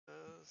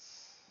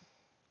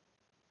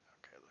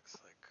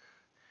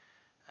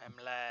I'm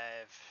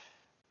live.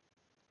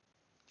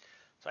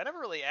 So I never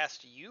really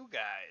asked you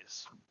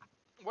guys,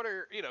 what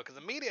are because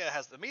the media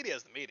is the media,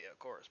 of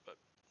course, but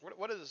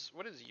what is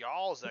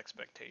y'all's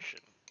expectation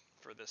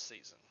for this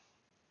season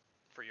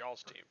for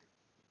y'all's team?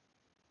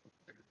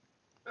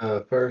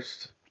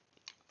 First.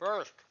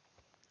 First,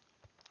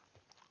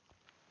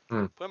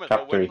 Plymouth will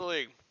Top win three. the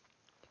league.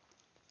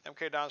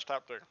 MK Don's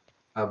top three.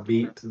 I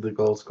beat the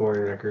goal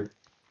scoring record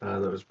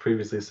that was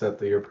previously set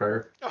the year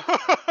prior.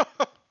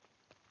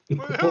 Who?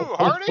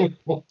 Hardy?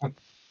 Oh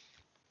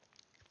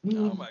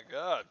my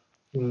God.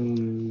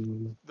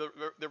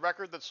 The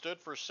record that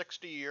stood for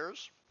 60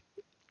 years,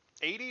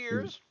 80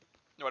 years?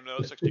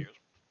 No, 60 years.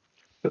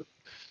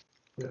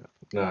 Yeah.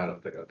 No, I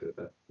don't think I'll do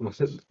that.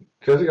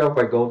 Judging off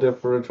my goal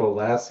differential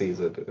last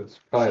season, it's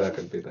probably not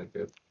going to be that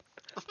good.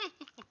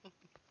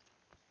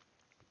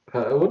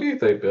 What do you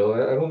think, Bill?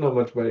 I don't know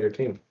much about your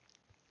team.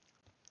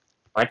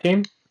 My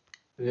team?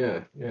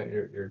 Yeah,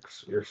 your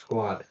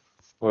squad.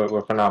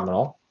 We're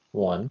phenomenal.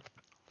 One.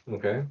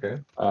 Okay.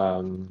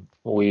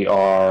 We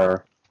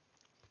are.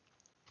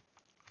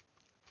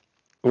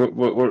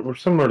 We're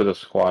similar to the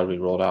squad we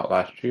rolled out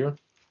last year.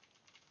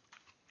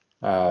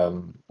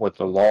 With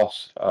the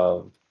loss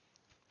of,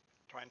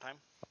 Twine time.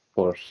 of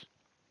course,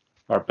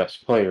 our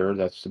best player.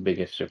 That's the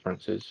biggest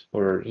difference. Is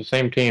we're the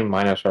same team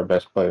minus our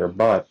best player,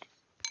 but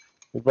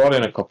we brought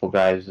in a couple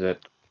guys that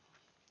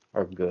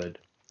are good,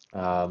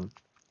 and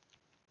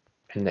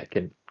that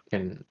can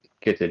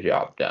get the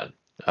job done.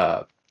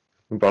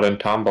 We brought in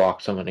Tom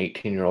Bloxham, an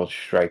 18-year-old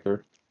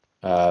striker.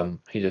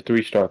 He's a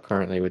 3-star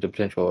currently with the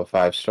potential of a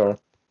 5-star.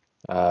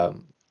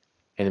 And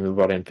then we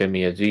brought in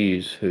Femi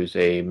Aziz, who's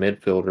a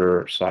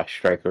midfielder /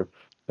 striker,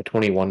 a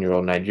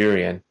 21-year-old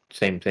Nigerian,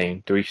 same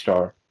thing,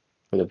 3-star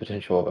with the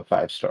potential of a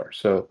 5-star.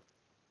 So,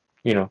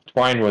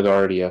 Twine was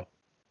already a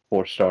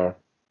 4-star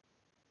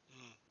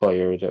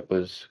player that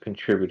was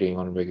contributing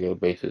on a regular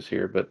basis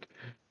here, but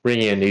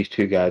bringing in these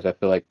two guys, I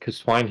feel like, because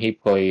Twine, he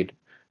played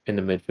in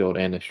the midfield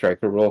and the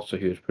striker role, so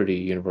he was pretty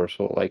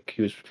universal. Like,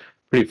 he was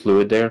pretty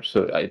fluid there.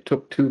 So it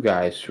took two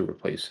guys to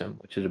replace him,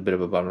 which is a bit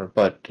of a bummer.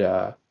 But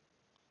that's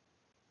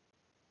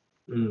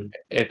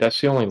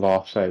the only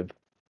loss I've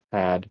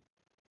had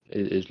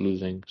is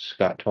losing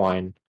Scott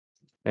Twine,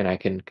 and I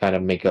can kind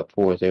of make up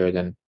for it there.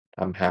 Then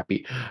I'm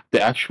happy.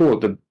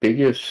 The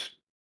biggest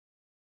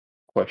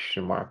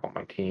question mark on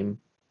my team,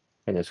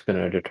 and it's going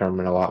to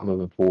determine a lot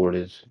moving forward,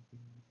 is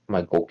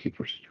my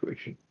goalkeeper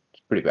situation.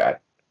 It's pretty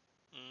bad.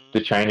 The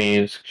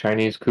Chinese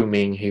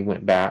Kuming, he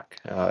went back.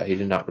 He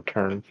did not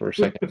return for a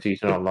second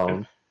season on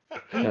loan,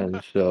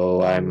 and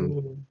so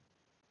I'm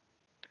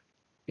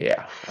in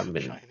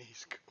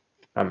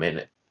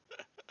it.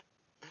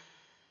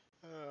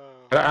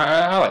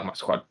 I like my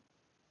squad.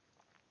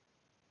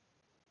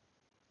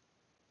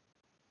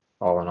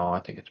 All in all,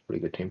 I think it's a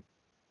pretty good team.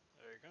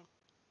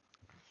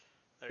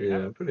 There you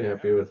go. I'm pretty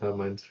happy with how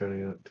mine's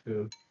turning out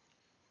too.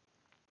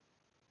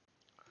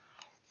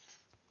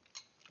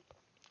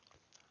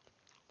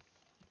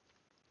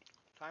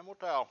 Time will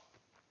tell.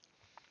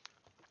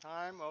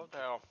 Time will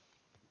tell.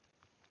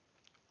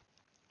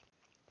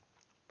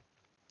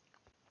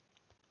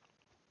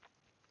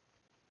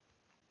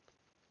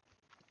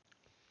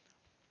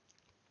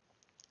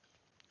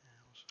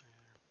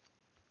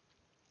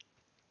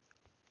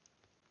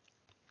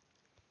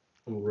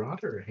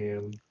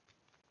 Rotherham.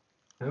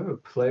 I have a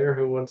player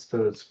who wants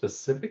to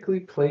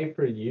specifically play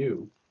for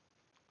you.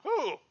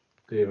 Who?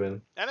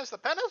 Steven. Ennis the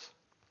Pennis?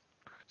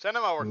 Send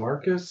him over.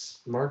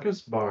 Marcus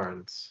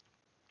Barnes.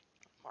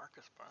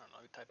 Marcus Barnes.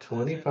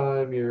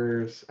 25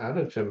 years out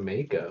of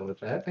Jamaica with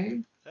that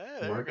name?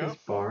 Hey, Marcus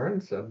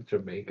Barnes out of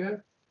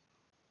Jamaica?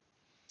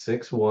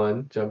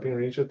 6'1", jumping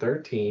range of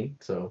 13,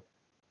 so.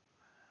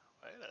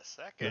 Wait a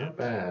second.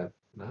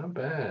 Not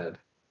bad.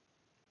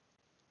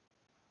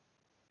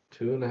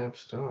 2.5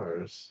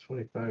 stars,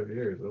 25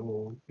 years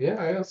old.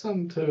 Yeah, I got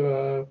something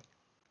to.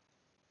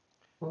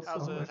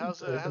 How's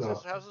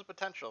his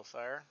potential,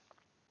 sire?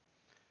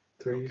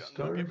 3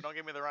 stars. Don't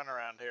give me the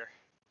runaround here.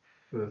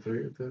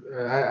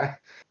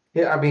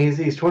 Yeah, I mean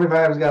he's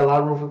 25. He's got a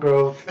lot of room for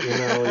growth.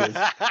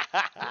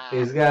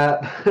 He's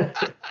got.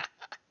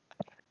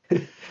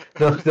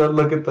 don't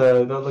look at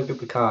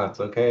the cons,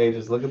 okay?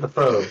 Just look at the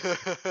pros.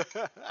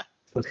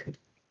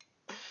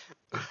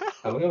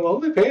 I'm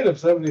only paying him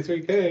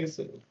 $73K.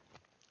 So.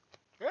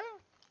 Yeah.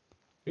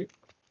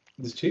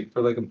 It's cheap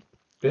for like a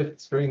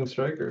 5th string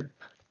striker.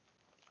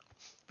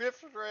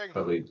 5th string.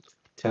 Probably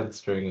 10th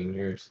string in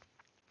years.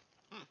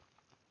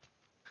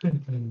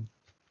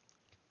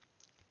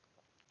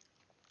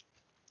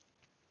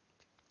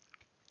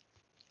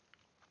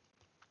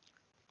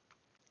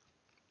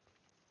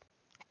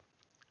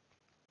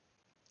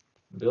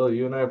 Bill,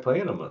 you and I are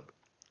playing a month.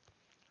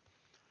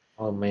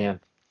 Oh man.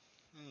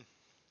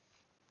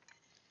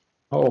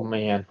 Oh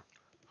man.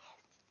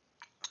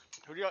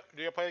 Who do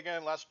you play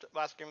again last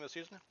game of the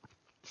season?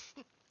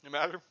 You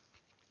matter?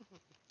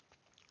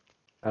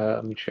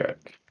 Let me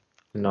check.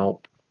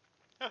 Nope.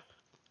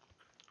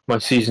 My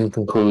season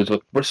concludes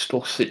with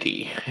Bristol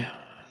City.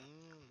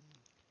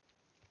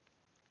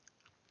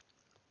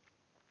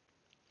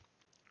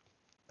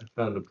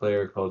 found a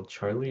player called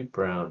Charlie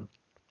Brown.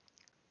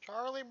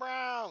 Charlie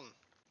Brown.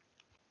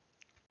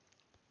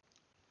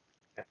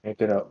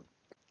 Make it up.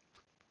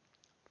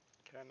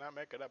 Cannot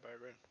make it up, I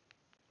agree.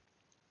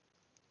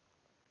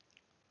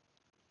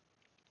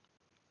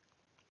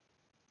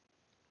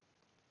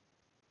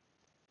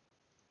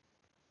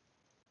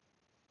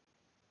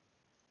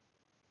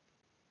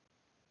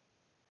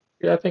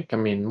 Yeah, I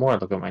mean, the more I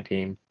look at my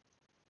team,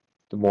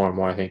 the more and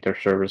more I think they're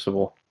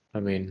serviceable. I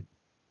mean,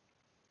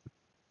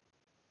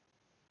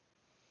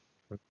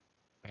 I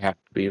have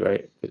to be,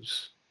 right?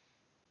 Because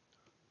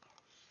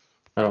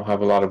I don't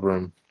have a lot of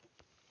room.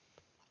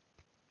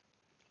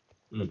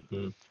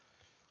 Mm-hmm.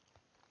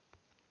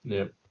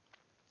 Yep.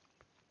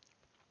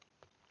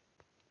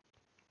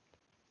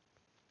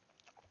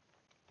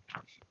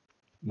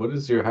 What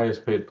is your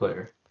highest paid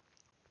player?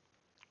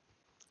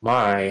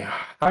 My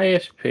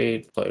highest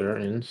paid player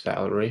in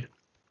salary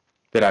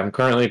that I'm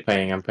currently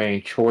paying, I'm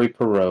paying Choi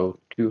Perot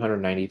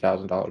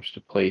 $290,000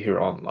 to play here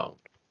on loan.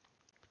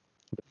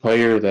 The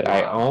player that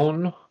I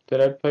own that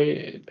I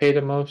pay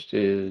the most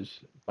is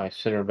my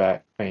center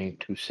back, paying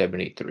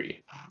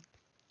 $273.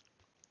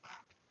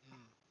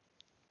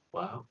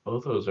 Wow,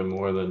 both those are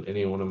more than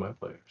any one of my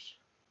players.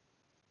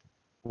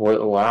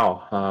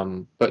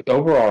 Wow. But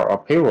overall, our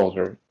payrolls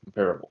are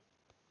comparable.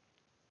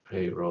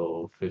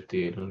 Payroll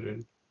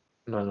 5,800.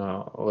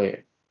 No,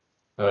 wait.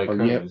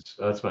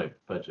 That's my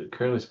budget.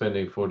 Currently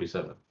spending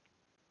 47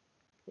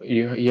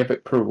 You have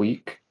it per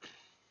week?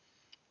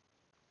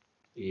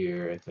 a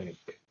year, I think.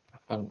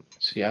 I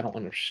don't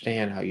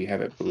understand how you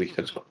have it per week.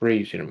 That's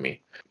crazy to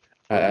me.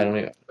 I don't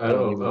even.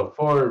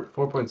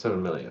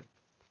 4.7 million.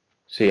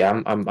 See,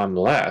 I'm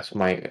less.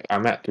 I'm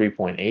at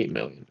 3.8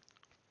 million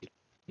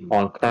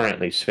on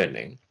currently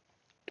spending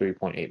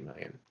 3.8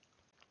 million.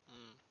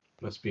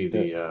 Must be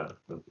the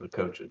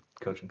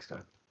coaching staff.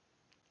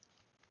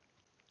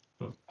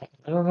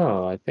 I don't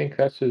know. I think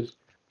that's his.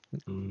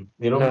 You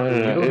don't have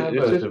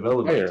a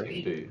development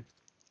team, do you?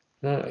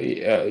 No,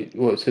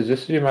 well, it says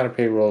this is the amount of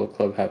payroll the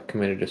club have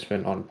committed to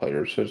spend on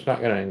players, so it's not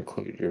going to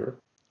include your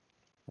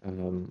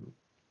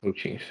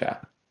coaching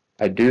staff.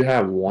 I do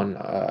have one.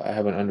 I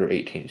have an under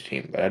 18s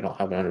team, but I don't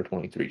have an under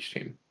 23s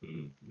team.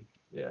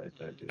 Yeah,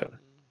 I do.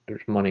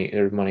 There's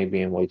money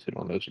being wasted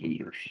on those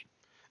losers.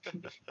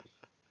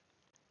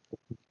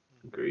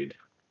 Agreed.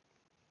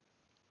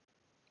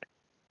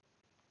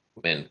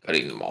 Men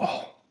cutting them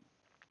all.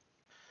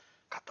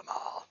 Cut them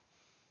all.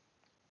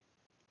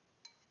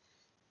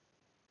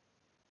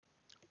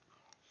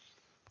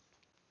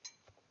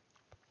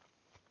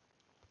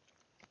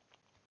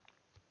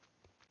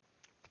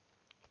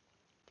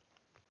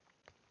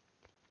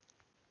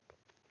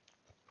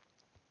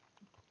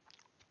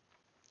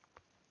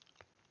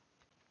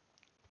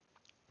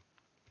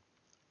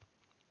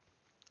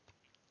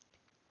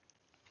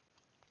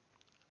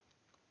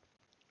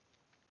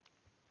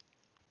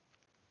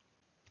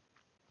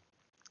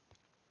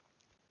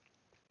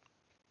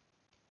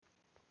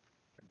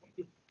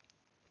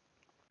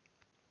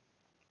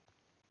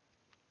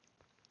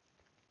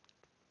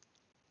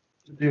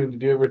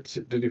 Did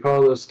you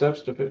follow those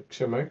steps to fix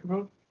your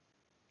microphone?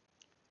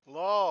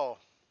 Lol.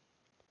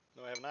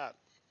 No, I have not.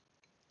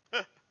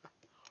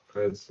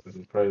 Prize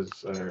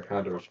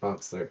had a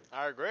response there.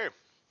 I agree.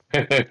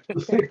 I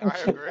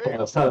agree.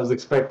 was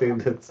expecting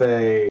to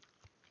say.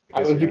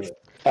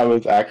 I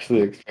was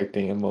actually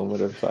expecting a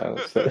moment of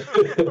silence there.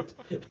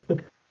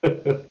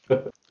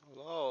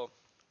 Lol.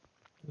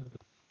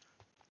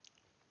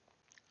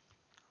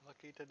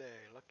 Lucky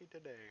today. Lucky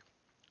today.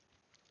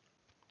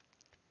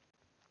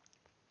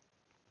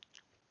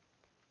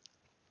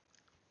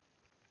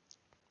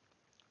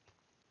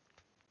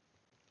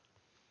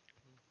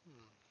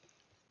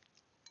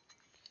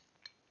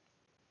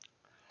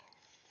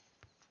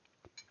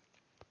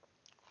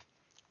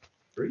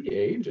 Free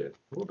agent.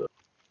 Hold up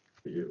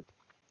for you.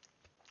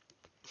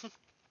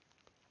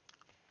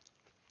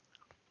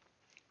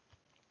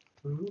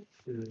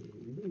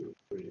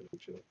 Free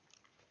agent.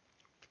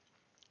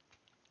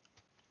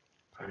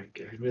 I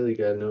really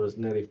gotta know his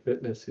Natty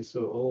Fitness. He's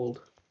so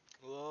old.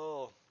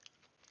 Lol.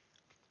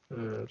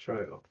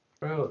 Trial.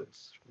 Trial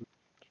is.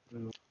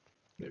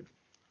 Maybe.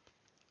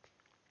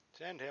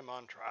 Send him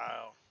on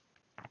trial.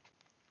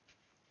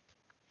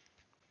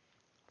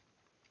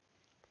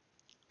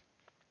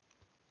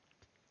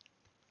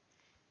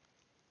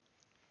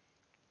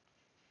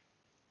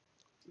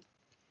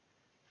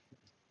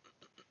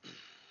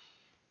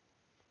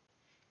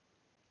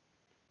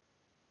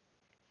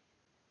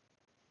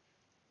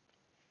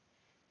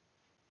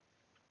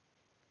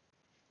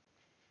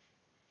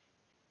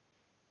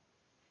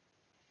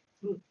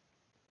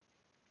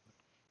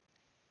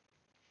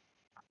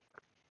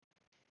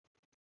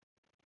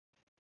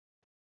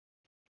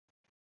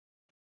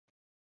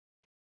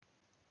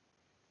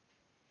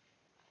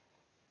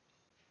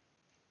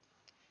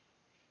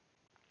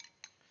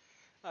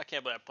 I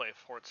can't believe I played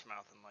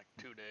Portsmouth in like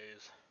 2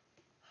 days.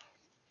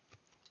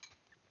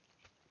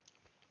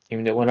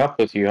 Team that went up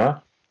with you, huh?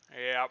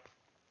 Yep.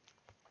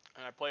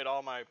 And I played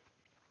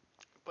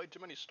too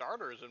many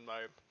starters in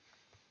my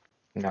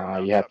Nah,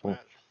 Carabao you have Cup to. match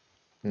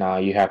Nah,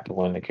 you have to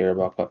win the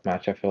Carabao Cup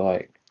match. I feel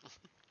like.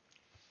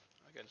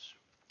 against.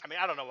 I mean,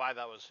 I don't know why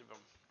that was even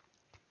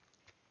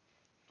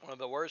one of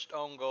the worst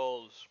own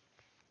goals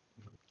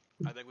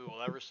I think we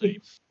will ever see.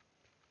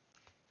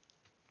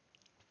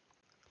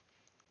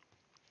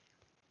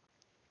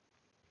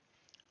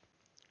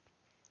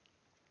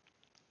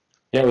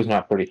 Yeah, it was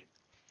not pretty.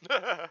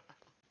 It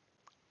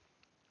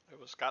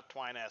was Scott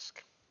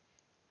Twine-esque.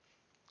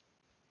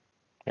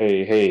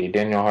 Hey,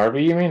 Daniel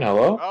Harvey, you mean?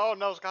 Hello? Oh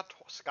no, Scott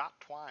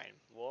Twine.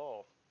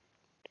 Whoa.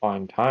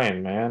 Fine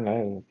time, man.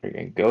 That is a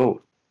freaking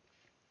goat.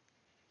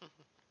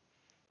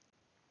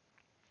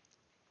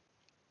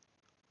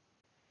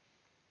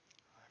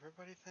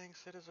 Everybody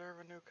thinks they deserve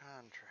a new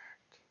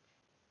contract.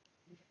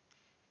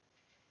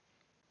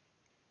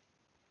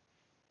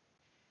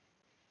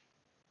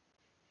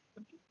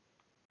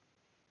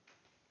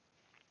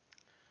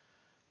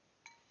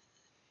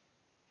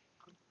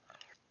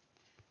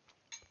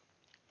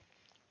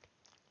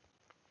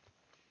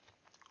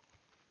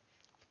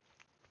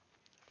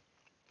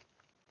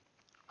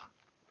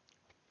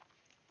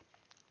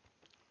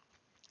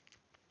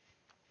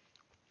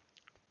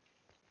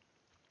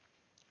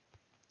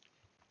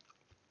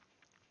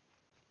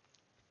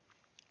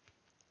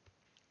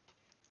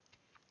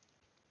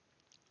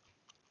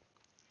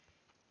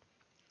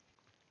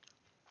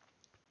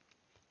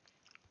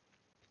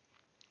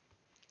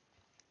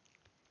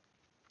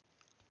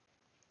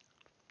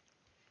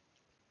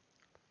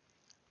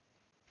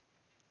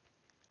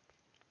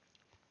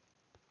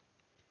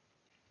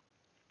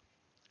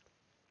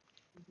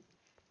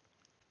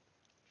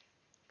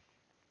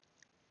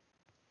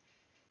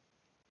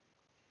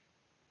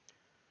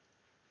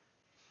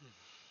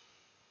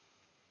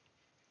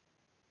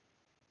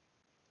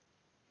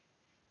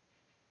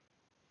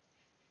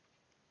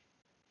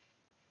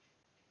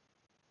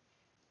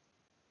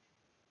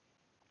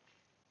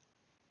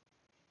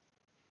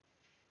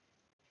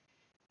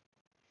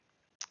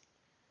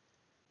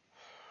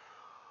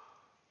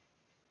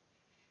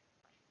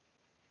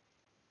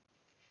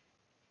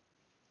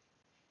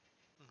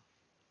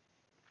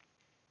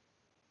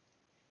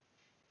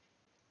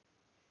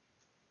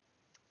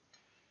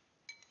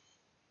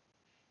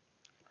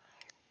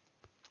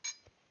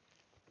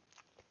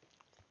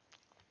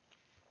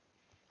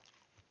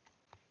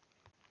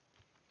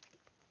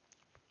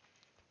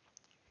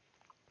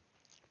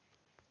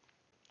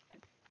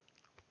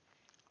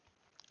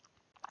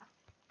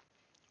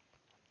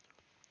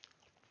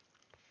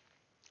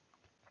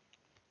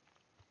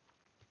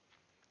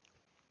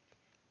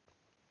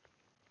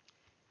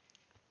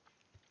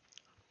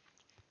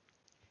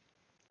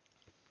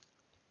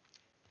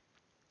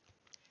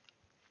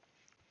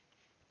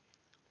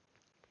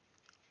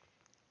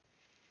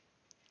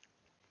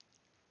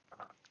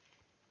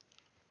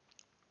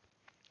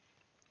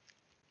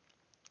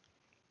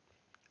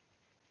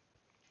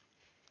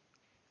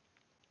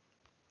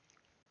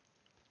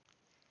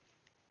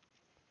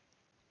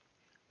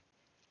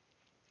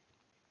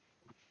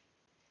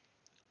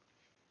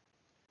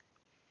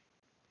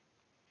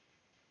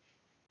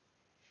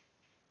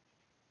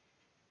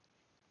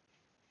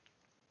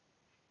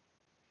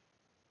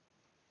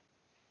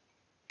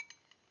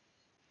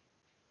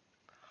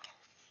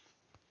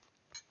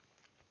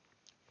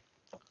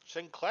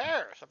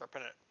 Sinclair, separate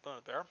put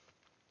it there.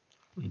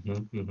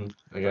 The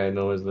guy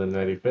knows the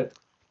 90 fit.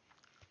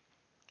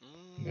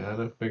 Mm,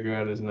 Gotta figure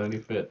out his 90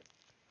 fit.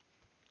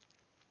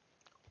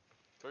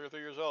 33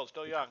 years old,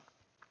 still young.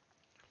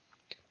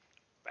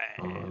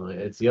 Bam.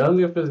 It's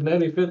young if his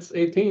 90 fit's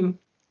 18.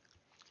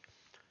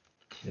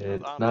 It's I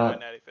don't think my not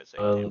natty fits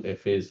 18.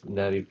 if his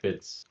 90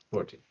 fit's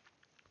 14.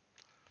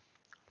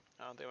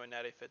 I don't think my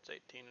natty fits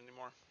 18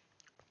 anymore.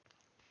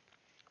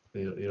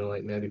 You don't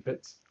like 90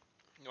 fits?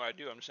 No, I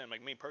do. I'm just saying,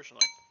 like me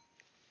personally.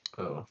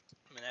 Oh.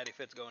 My natty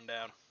fit's going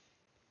down.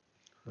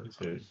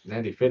 So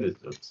 90 fit is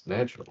it's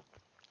natural.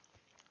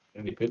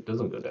 90 fit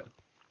doesn't go down.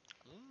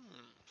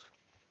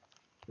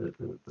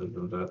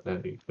 That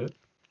 90 fit.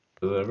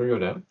 Does it ever go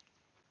down?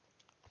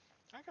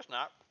 I guess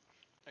not.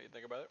 How you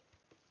think about it?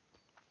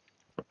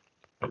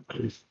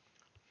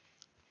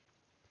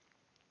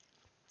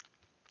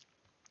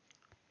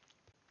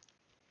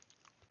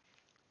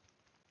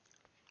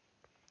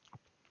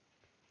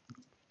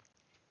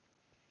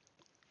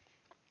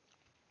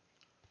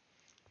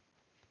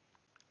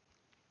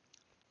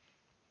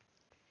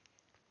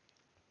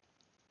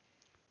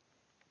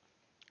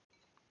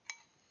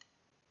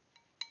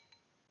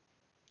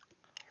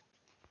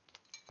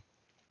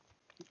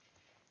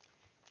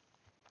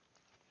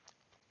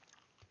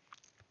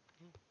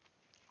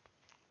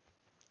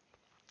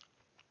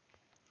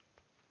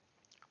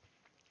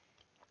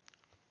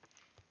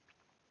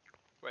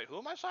 Wait, who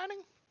am I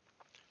signing?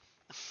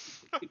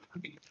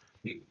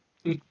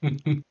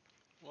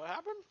 What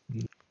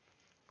happened?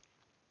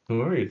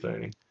 Who are you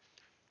signing?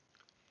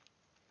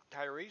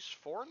 Tyrese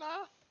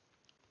Forna?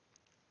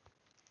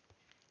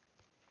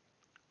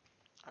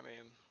 I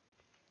mean,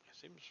 it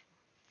seems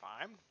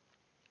fine.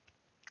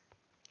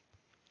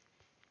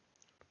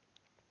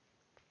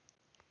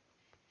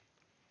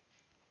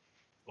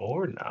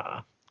 Or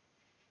nah.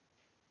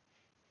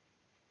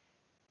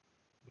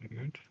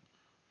 Weird.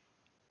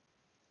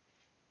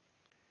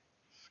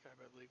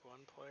 Skybet League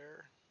One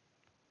player.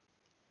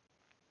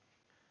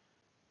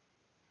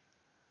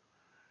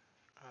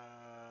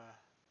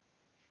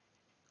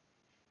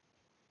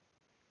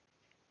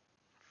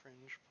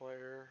 Fringe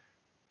player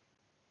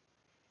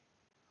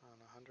on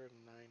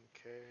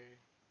 109K.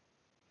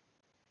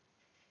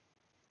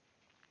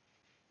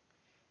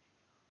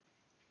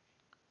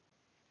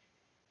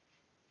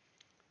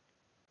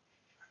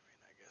 I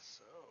mean, I guess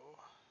so.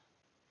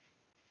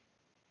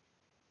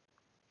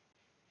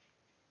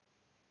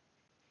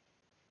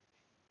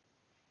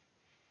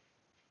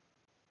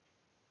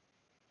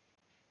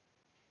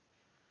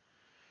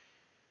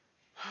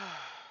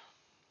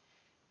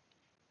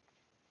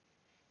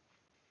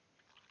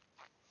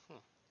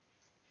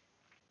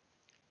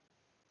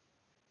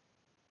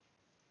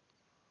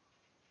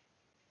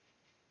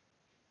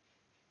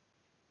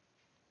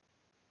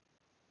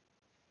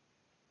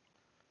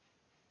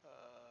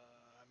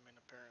 I mean,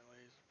 apparently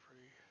he's a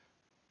pretty.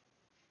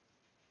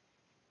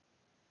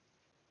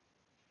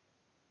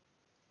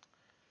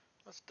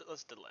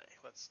 Let's delay.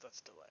 Let's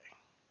delay.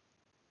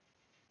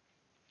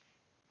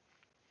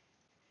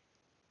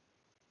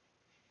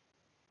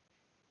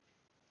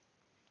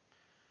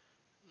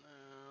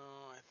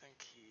 No, I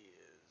think he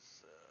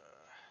is.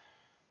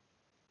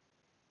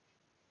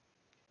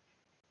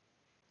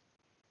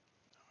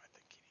 No, I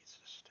think he needs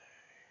to stay.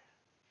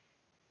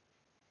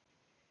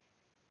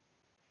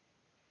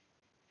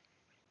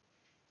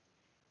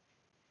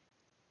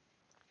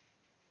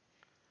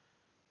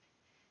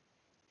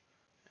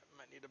 I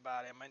might need a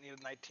body. I might need a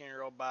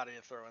 19-year-old body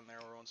to throw in there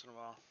every once in a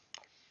while.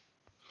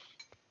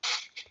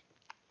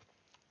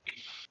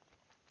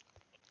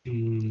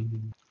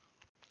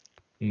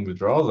 The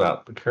draw's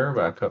out. The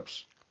Carabao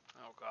Cups.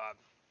 Oh God.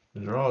 The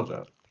draw's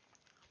out.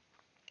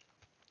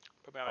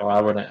 Put me on Oh, my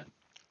I wouldn't.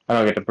 I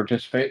don't get to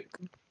participate.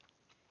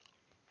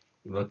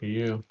 Lucky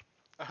you.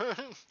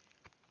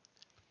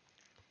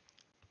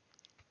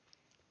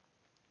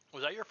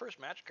 Was that your first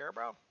match,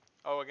 Carabao?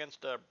 Oh,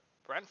 against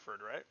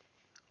Brentford, right?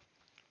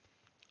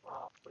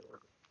 I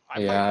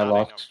played I Nottingham.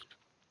 lost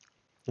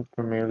the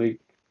Premier League,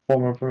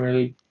 former Premier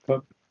League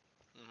Cup.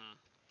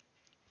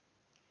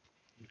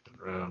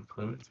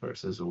 Plymouth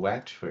versus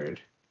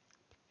Watford.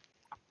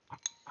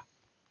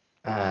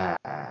 Ah.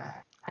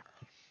 I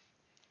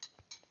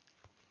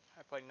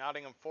played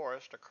Nottingham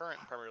Forest, a current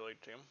Premier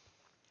League team.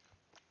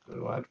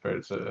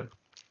 Watford's a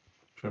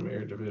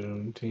Premier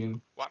Division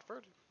team.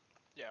 Watford?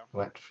 Yeah.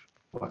 What?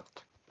 Like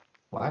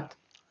Watt,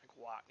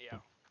 yeah.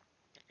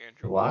 Like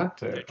Andrew What?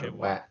 JJ Or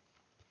Watt.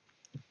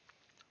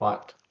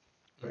 What?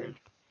 Weird.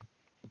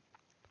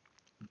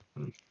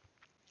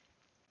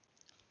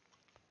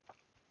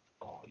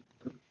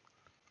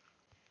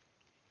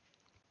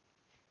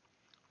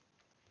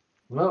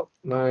 Well,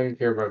 my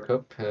Carabao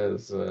Cup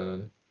has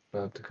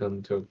about to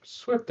come to a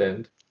swift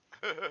end,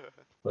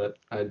 but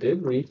I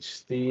did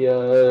reach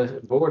the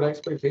board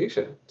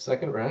expectation,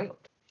 second round.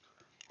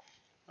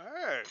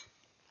 Hey,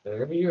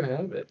 There you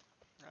have it.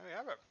 there you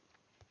have it.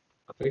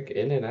 Quick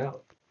in and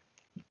out.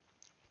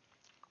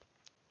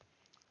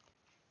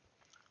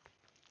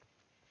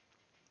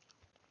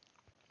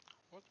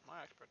 What's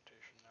my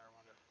expectation there, I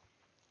wonder?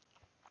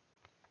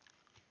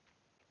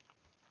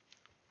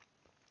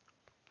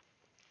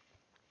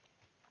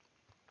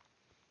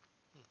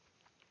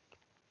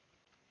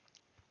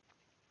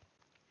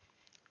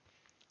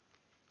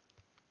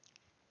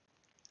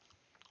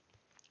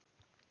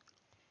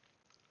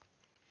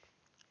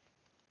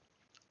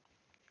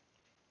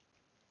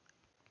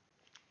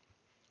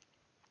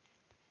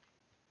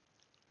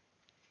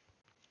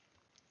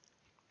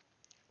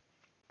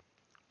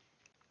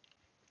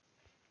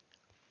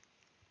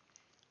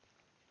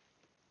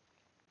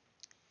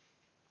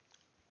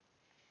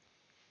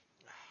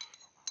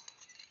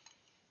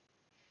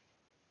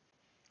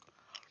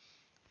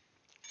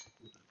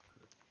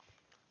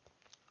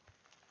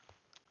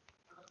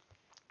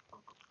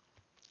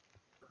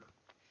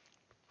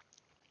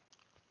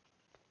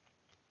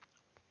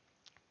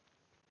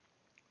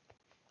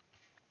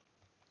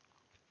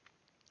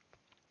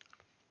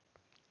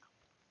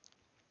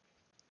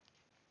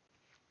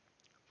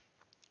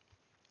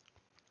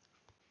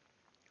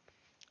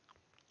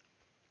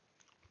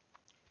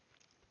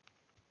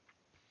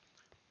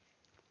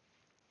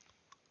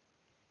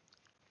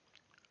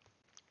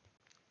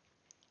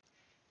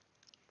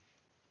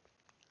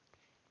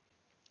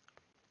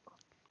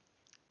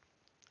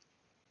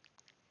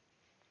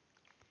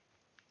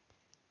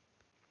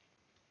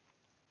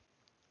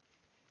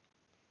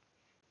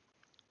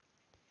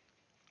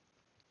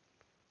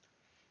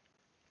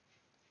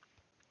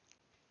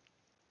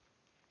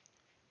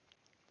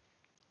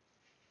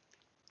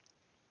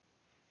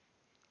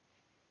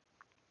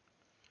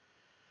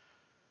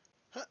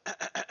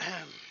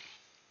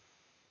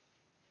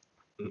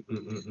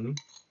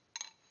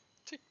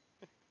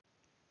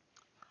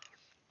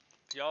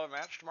 Y'all have a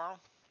match tomorrow?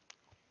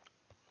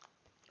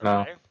 Or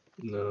No, today?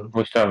 No.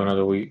 we still have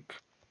another week.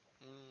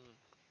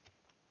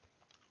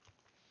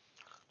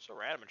 So So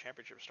random. A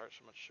championship starts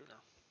so much sooner.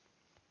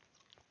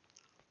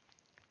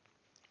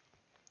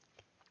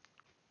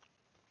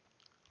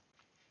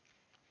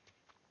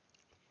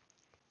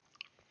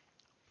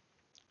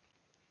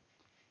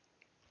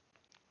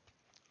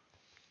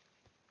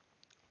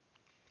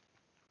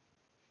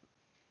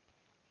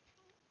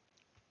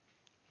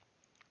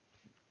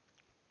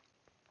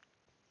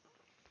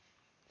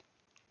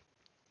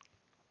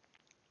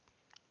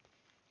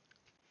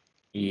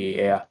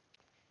 Yeah.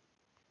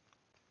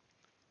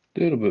 A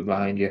little bit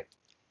behind you.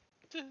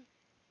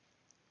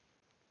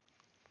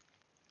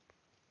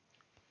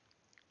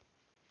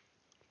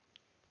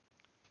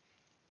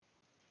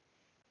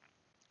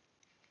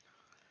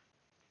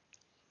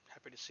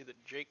 Happy to see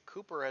that Jake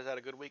Cooper has had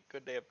a good week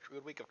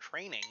of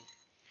training.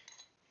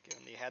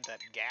 Given he had that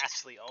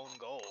ghastly own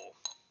goal.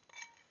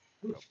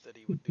 Hope that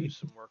he would do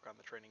some work on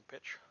the training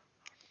pitch.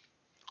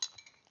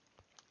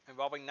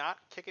 Involving not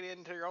kicking it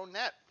into your own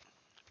net.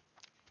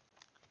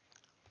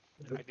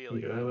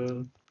 Ideally.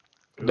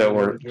 That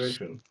works.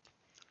 Situation.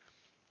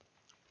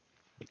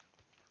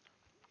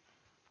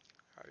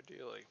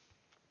 Ideally.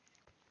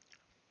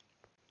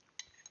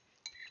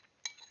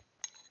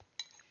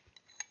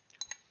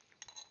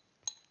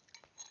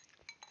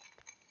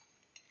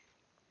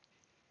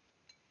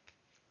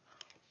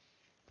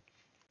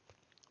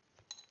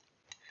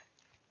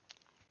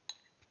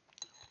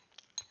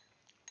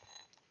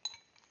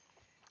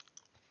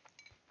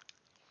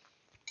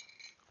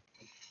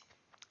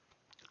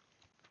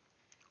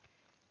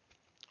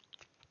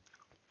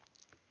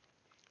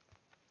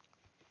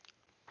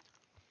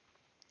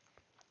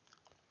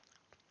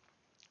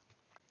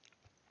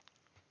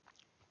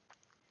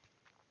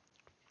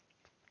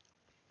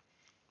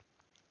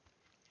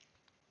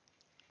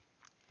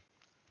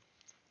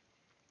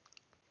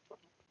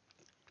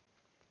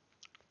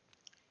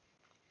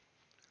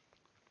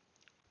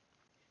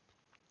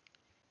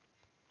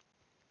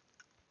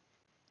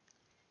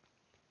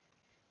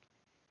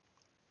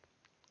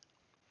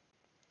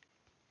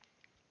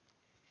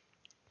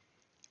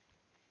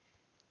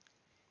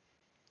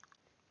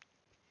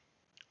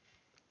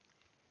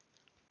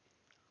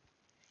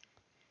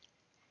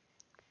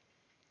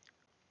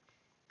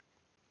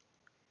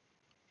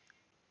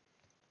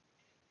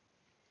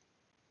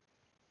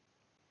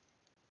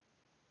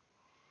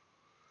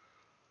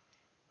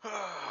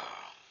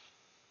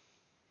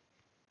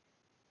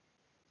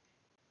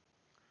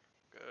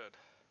 Good.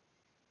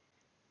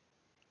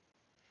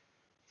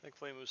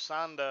 Thankfully,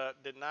 Musanda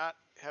did not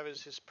have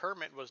his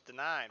permit was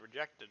denied,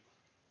 rejected.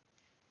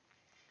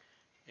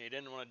 He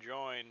didn't want to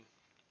join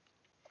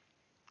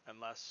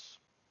unless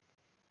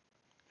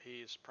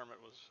his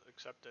permit was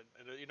accepted.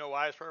 And you know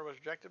why his permit was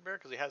rejected, Bear?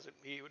 Because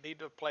he would need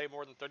to play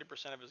more than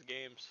 30% of his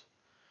games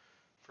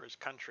for his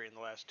country in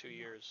the last 2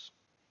 years.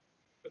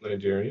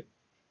 Nigeria.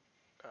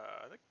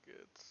 I think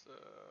it's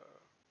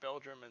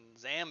Belgium and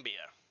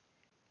Zambia.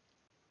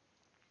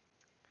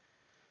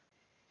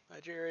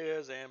 Nigeria,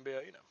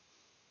 Zambia, you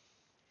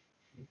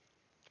know.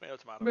 Tomato,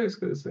 tomato.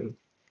 Basically the same.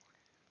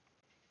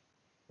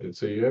 And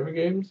so you have a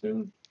game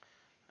soon?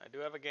 I do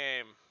have a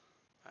game.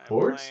 I'm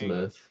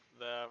Portsmouth.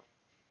 The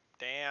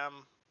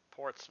damn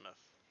Portsmouth.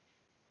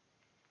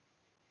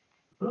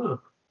 Huh.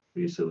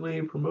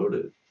 Recently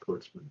promoted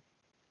Portsmouth.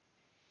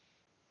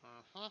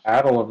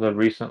 Battle of the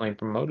recently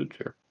promoted,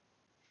 sir.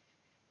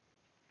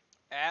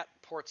 At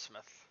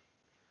Portsmouth.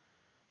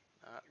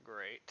 Not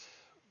great,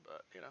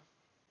 but, you know.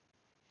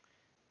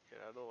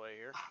 Get out of the way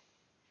here.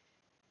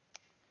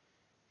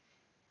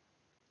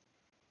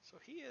 So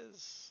he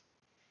is...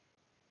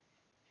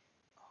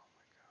 Oh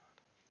my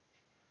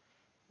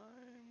god.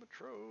 I'm a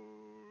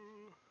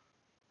troll.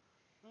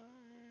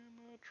 I'm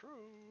a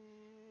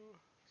troll.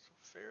 So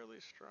fairly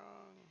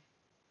strong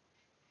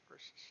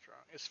versus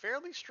strong. Is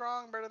fairly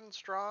strong better than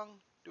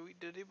strong?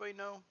 Did anybody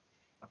know?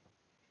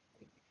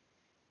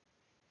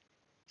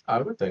 I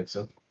would think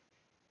so.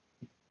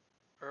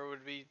 Or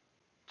would be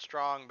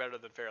strong better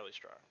than fairly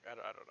strong? I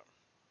don't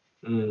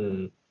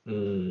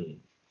know.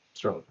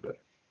 Strong better.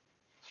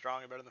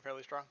 Strong and better than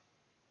fairly strong?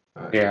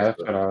 Yeah,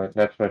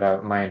 that's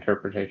what my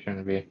interpretation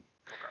would be.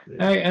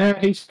 Yeah.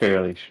 He's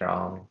fairly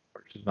strong.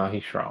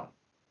 He's strong.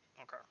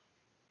 Okay.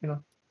 You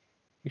know,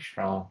 he's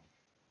strong.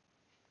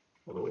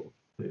 Oh,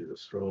 he's a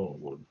strong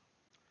one.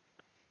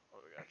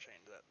 Well, we gotta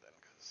change that then,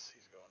 because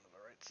he's going to the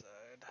right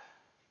side.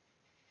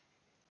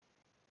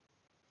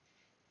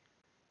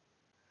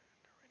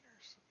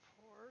 Winner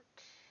support.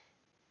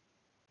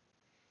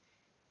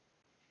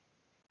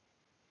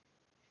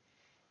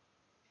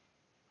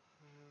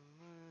 And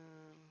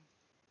then...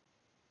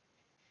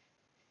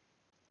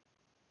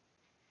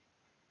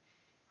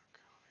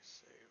 Okay, let me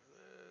save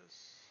this.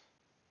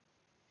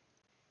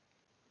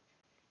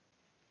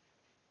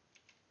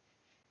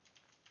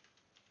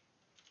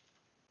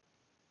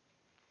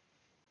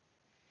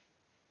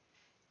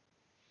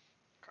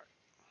 Okay.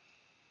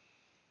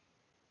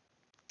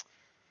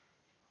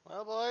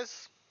 Well,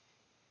 boys,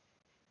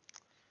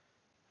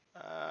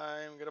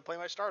 I'm gonna play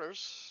my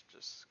starters.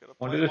 Just gonna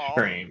play Onto them the all.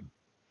 stream.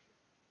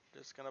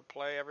 Just gonna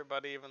play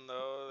everybody, even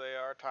though they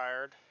are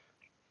tired.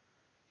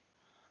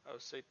 Oh,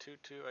 say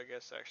 2-2, I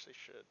guess actually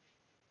should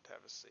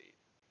have a seat.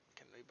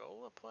 Can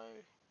Ebola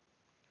play?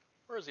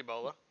 Where is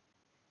Ebola?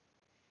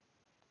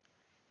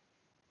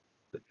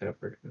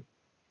 Africa.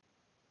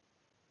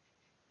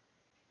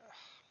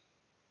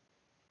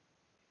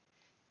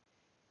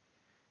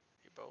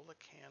 Ebola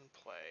can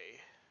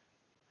play.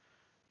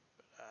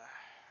 But,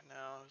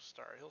 no,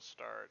 he'll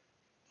start.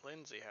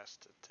 Lindsay has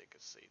to take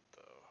a seat,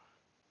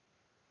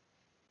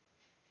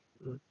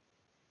 though.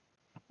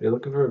 You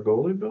looking for a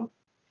goalie, Bill?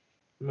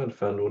 I might have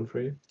found one for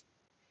you.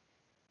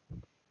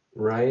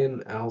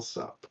 Ryan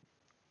Alsop.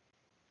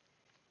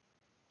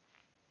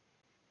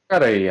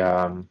 Got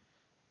a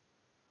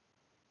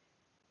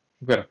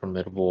we've got a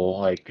formidable,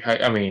 like,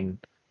 I mean,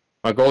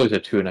 my goalie's a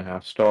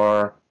 2.5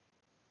 star,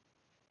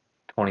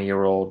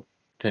 20-year-old,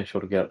 potential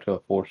to get up to a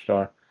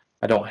 4-star.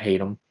 I don't hate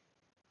him,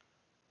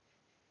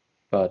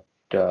 but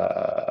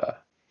Well,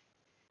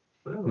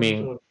 I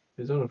mean,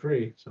 he's on a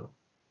free, so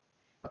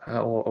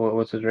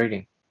what's his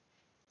rating?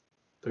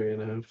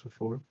 3.5 to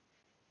 4.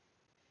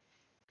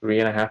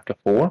 3.5 to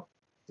 4.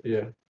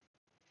 Yeah.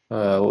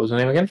 What was the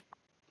name again?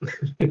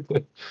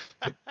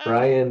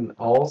 Ryan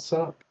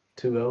Alsop,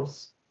 2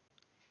 L's.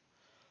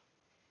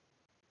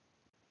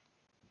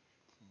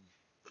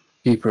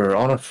 Keeper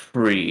on a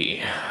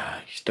free.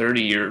 He's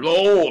 30 years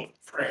old.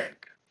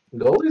 Frick.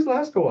 Goalies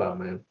last a while,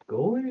 man.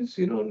 Goalies,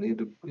 you don't need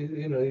to,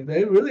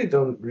 they really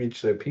don't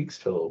reach their peaks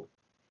till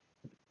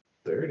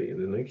 30,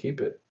 and then they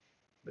keep it.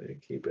 They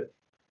keep it.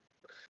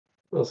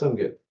 Well, some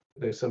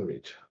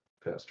reach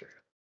faster,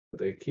 but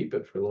they keep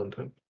it for a long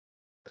time.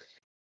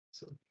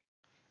 So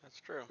That's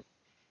true.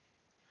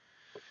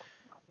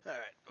 All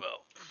right,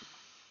 well.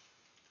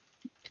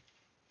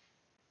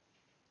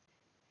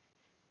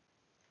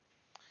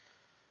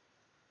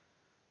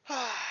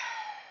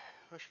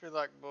 Wish me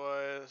luck,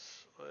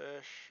 boys.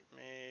 Wish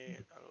me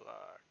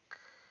luck.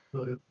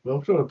 well,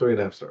 I'm showing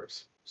 3.5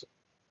 stars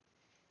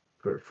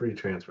for a free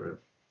transfer.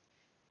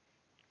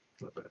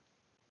 Not bad.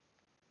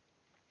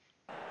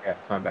 Yeah,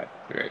 it's not bad.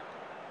 Great.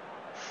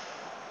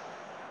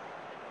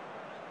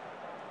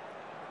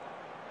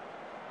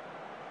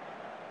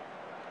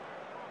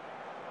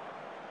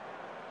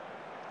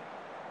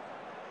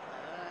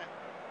 Alright.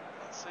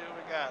 Let's see what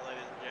we got,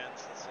 ladies and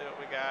gents. Let's see what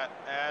we got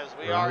as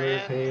we are in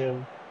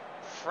Rotherham.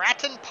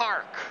 Fratton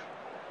Park,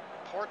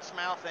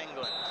 Portsmouth,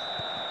 England.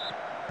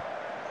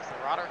 As the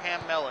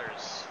Rotherham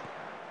Millers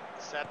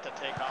set to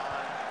take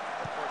on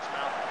the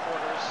Portsmouth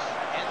Porters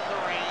in the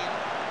rain.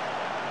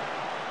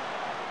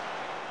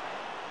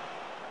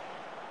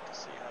 To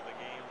see how the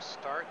game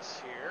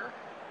starts here.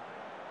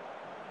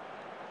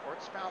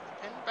 Portsmouth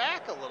pinned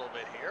back a little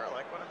bit here. I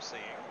like what I'm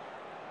seeing.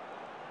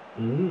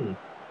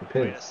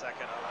 Pin. Wait a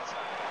second. Oh, that's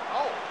not good.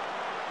 Oh!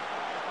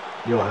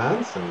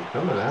 Johansson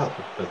coming out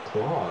with the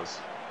claws.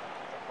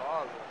 The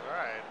claws is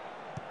right.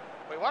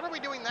 Wait, what are we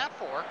doing that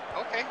for?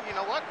 Okay, you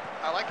know what?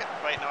 I like it.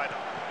 Wait, no, I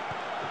don't.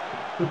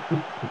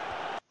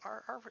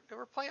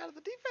 We're playing out of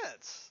the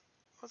defense.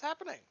 What's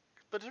happening?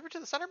 But over to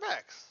the center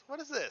backs.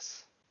 What is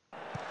this?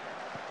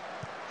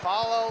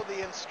 Follow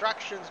the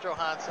instructions,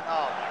 Johansson.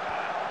 Oh my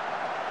god.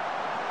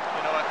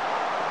 You know what?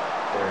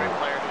 Great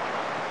player to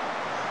join.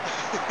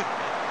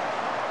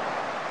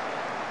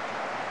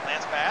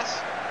 Lance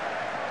pass.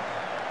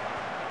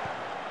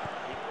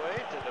 Equay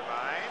to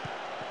Devine.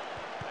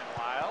 And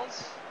Wiles.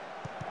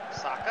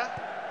 Saka.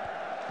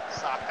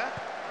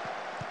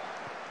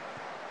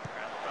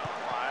 Around the bone.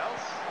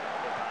 Wiles.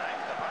 Devine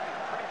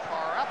pretty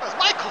far up as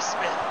Michael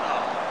Smith.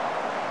 Oh.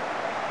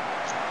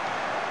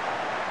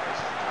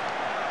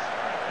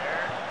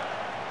 There.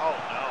 Oh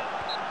no.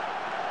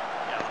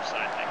 Yeah, left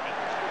side taken.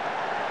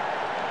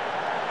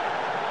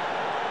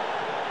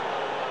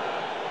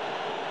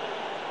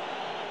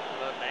 A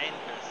little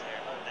dangerous there.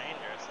 A little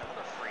dangerous.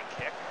 Another free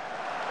kick.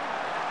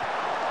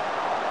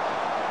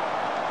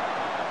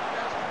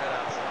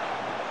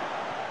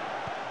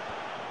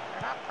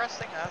 They're not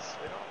pressing us.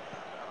 We don't.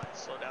 I might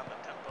slow down the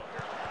tempo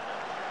here a little bit.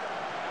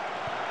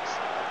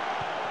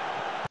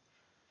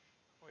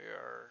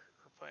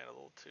 We're playing a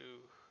little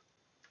too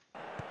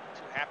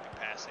happy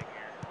passing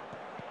here.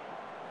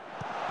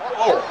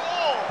 Oh!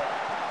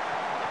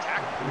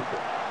 Attack.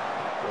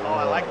 Oh,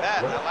 I like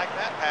that. I like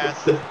that pass.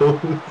 I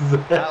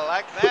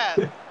like that.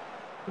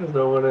 There's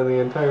no one in the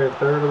entire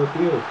third of the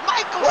field.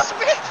 Michael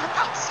Smith from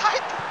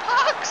outside the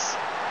box.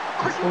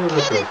 Are you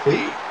kidding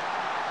me?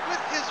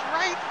 With his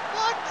right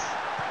foot.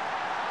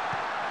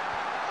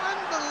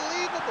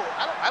 Unbelievable.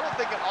 I don't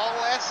think in all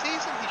last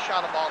season he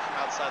shot a ball from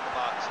outside the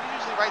box.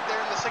 He's usually right there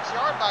in the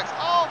 6-yard box.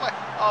 Oh my!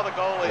 Oh, the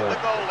goalie. The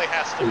goalie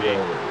has to be.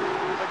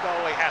 The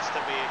goalie has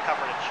to be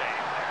covered in shame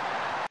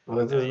there.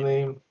 What's his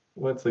name?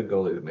 What's the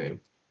goalie's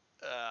name?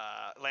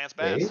 Lance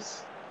Bass.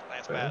 Bass?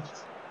 Lance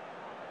Bass.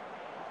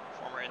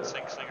 Former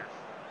NSYNC singer.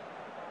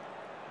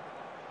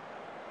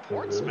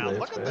 Portsmouth.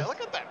 Look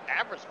at that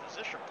average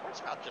position.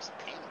 Portsmouth just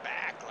pinned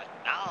back like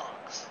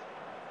dogs.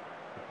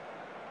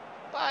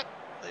 But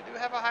they do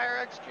have a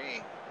higher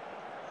XG.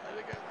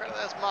 Maybe give credit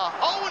as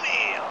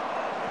Mahoney.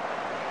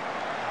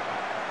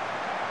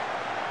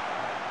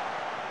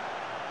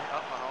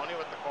 Oh, Mahoney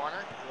with the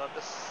corner. Love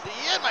to see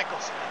it, Michael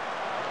Smith.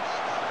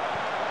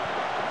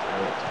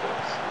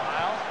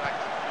 Wiles back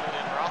to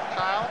Julian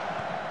Rothschild.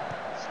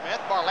 Smith,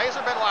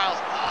 Barlaser, Ben Wiles.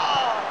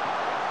 Oh!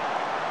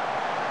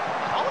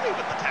 Mahoney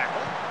with the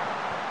tackle.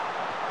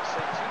 Say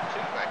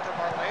 2-2 back to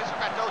Barlaser.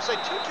 Back to say 2-2.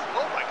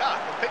 Oh my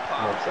God, the ping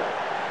pong.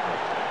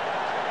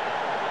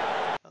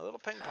 A little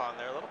ping pong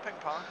there, a little ping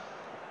pong.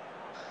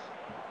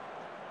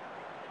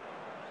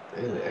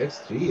 And the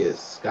XG is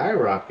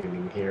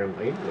skyrocketing here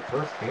late in the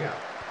first half.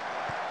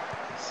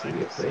 Let's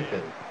see if they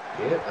can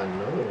get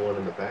another one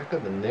in the back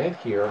of the net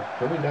here,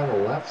 coming down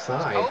the left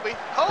side. Kobe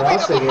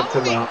crossing it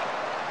to the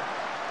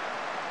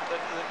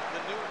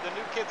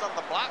new kids on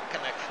the block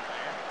connection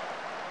there.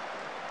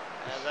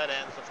 And that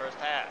ends the first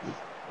half.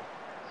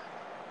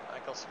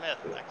 Michael Smith,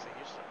 actually,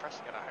 he's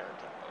pressing at a higher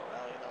tempo.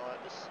 Well, you know what?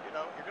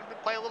 You're going to be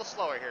playing a little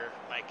slower here,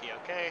 Mikey.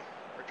 Okay,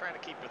 we're trying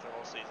to keep you through the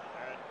whole season.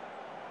 All right.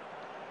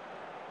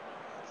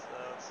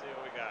 Let's see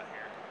what we got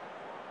here.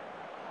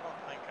 I don't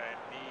think I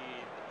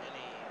need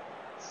any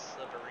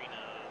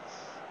Severinos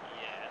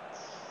yet.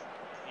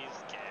 He's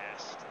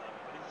gassed,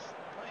 but he's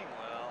playing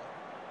well.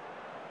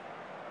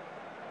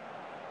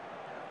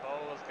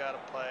 Bola's got to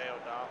play.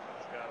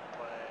 O'Doffin's got to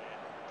play.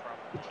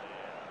 Probably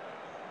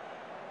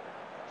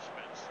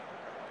Spencer.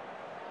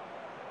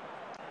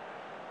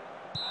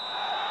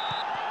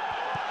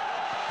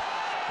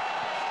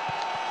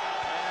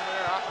 And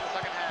they're off in the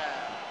second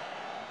half.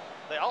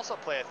 They also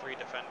play a 3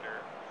 defender,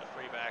 a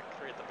 3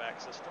 at the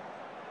back system.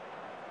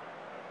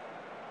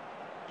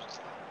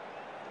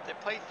 They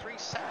play 3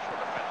 central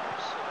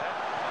defenders. So that,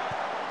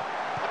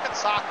 look at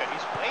Saka,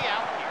 he's way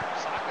out here.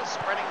 Saka's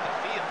spreading the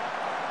field.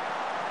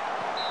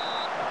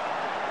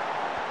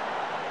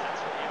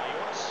 That's what you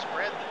want to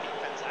spread the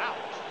defense out.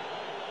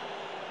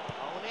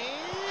 Mahoney.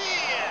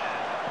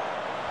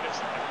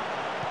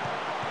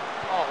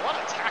 Oh, what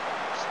a tackle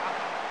from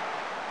Saka.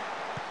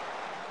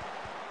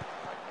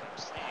 I like what I'm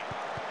seeing.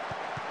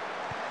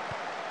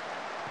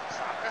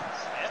 Saka,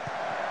 Smith,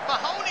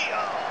 Mahoney.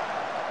 Oh.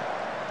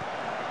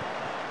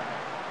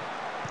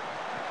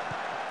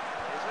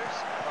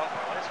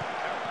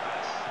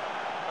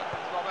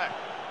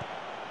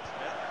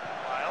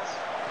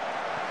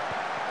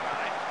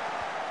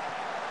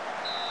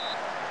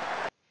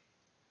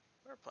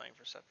 Playing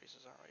for set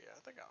pieces, aren't we? Yeah, I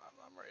think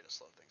I'm ready to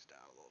slow things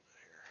down a little bit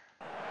here.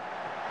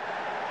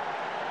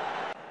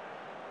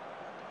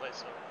 Not to play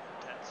so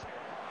intense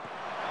here.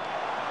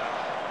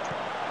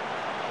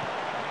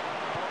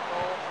 No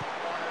goal from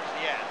corners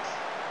yet.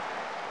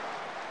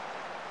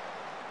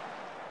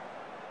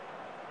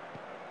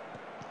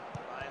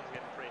 Ryan's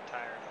getting pretty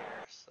tired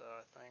here, so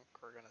I think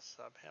we're gonna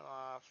sub him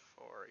off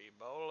for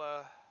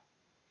Ebola.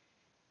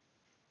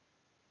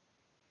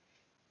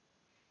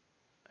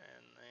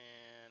 And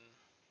then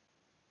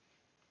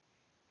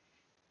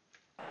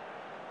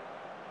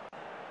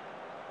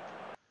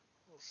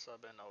we'll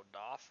sub in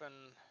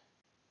O'Doffin.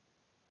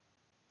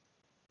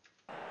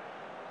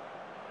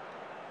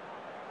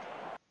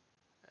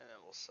 And then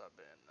we'll sub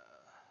in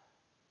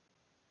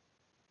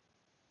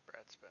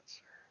Brad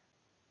Spencer.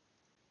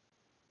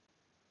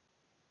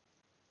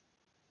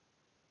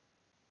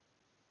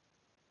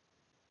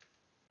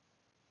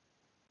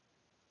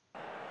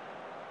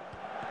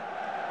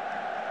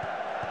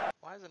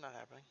 Why is it not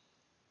happening?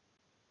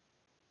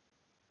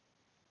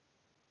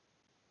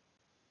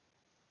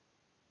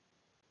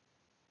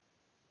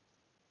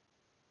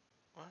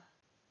 What?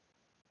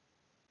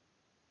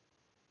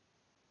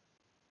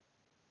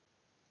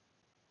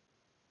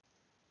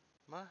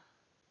 What?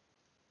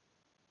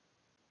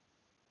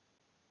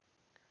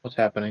 What's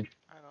happening?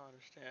 I don't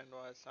understand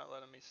why it's not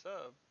letting me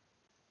sub.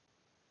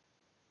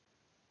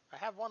 I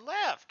have 1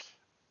 left.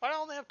 Why do I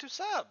only have 2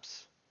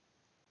 subs?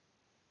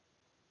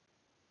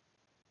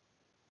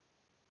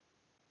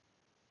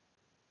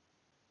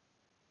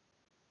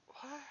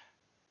 What?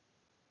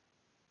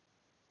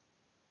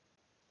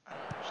 I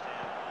don't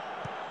understand.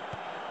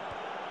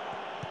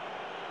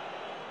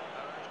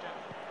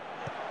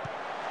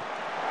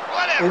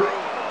 Whatever.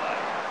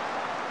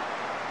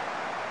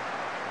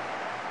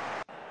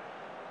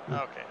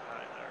 Okay,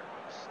 there it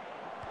goes.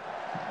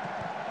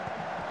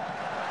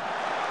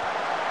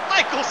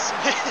 Michael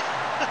Smith.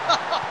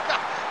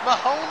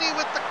 Mahoney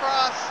with the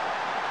cross.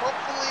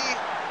 Hopefully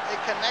a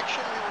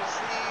connection we will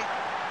see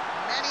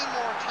many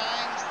more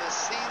times this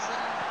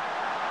season.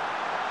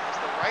 It's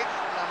the right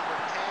for number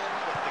 10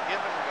 with the give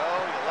and go.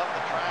 You love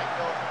the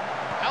triangle.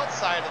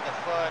 Outside of the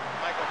foot,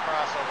 Michael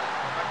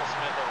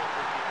Smith over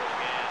 3 people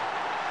again.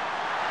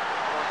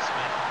 Ford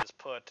Smith is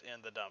put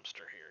in the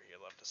dumpster here. You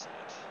love to see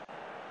it.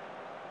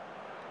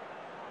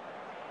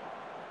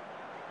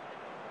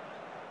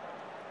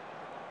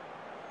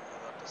 I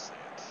love to see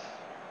it.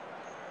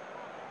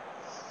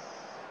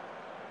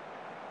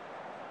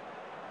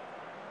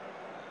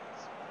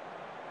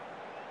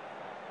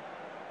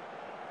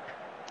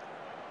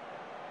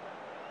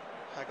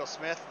 Michael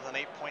Smith with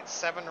an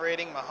 8.7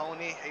 rating.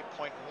 Mahoney,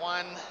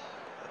 8.1.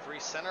 The 3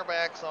 center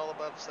backs all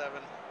above 7.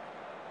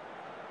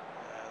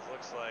 It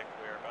looks like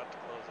we're about to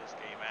close this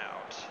game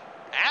out.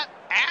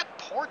 At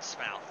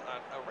Portsmouth,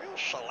 a real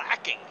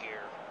shellacking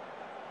here.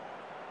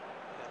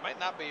 might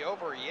not be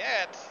over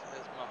yet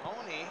as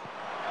Mahoney.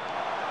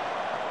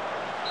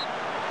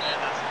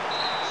 And that's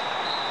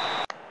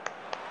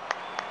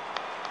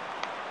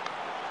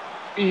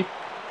Beep,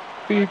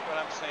 beep, like what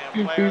I'm saying.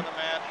 beep, Player of beep. the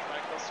match,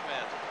 Michael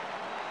Smith.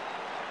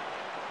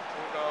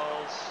 2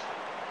 goals.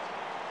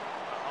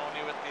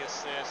 Mahoney with the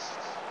assist.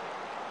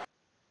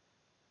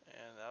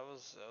 And that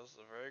was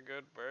a very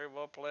good, very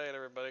well played,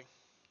 everybody.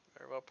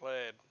 Very well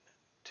played.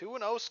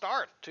 2-0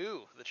 start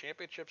to the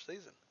championship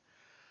season.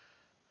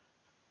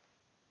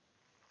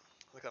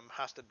 Look, I'm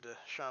hostage to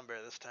Sean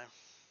Bear this time.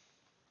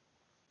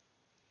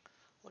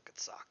 Look at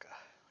Saka.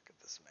 Look at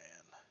this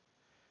man.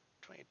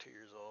 22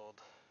 years old.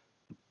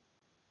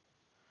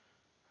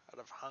 Out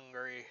of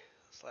Hungary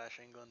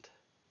 / England.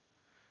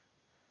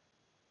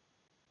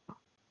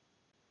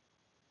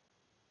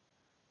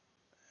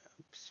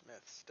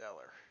 Smith,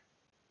 stellar.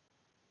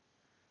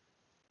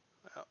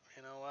 Well,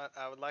 you know what?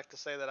 I would like to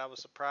say that I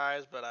was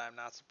surprised, but I'm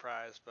not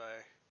surprised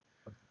by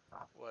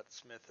what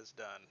Smith has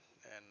done.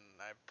 And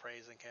I'm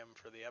praising him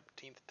for the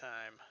upteenth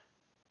time.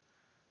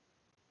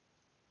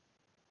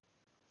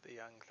 The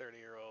young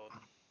 30-year-old.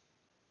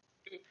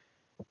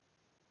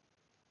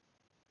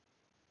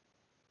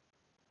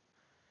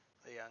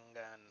 The young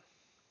gun.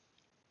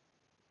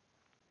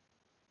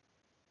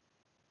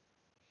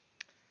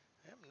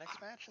 Yep,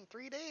 next match in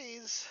 3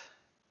 days.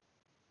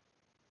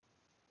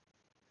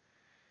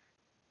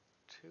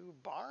 To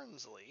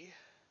Barnsley.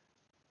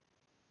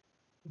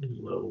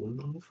 Loan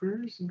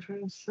offers? I'm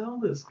trying to sell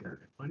this guy.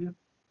 Why do you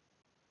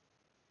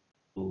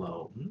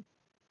loan?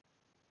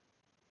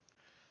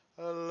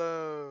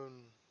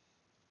 Alone.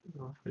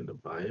 You're offering to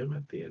buy him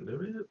at the end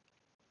of it?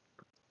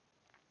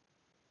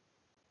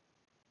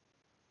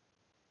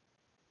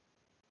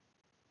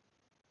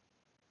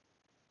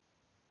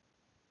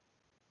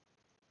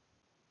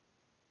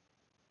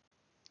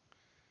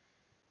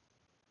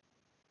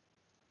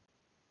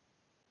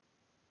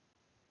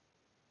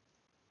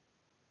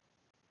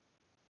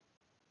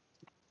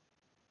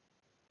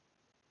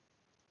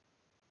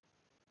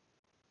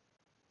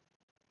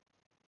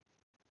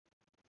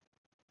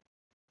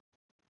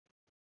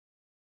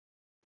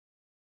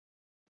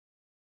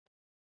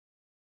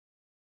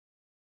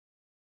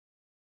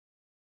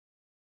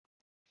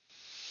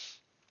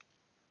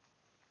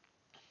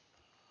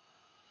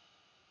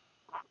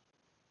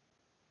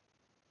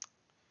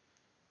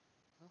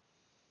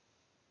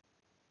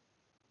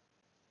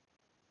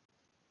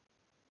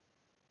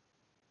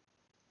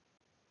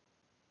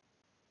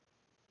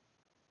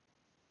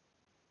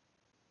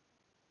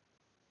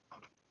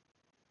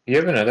 You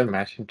have another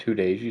match in 2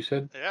 days, you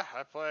said? Yeah,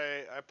 I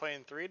play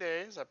in 3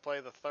 days. I play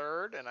the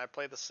 3rd and I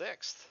play the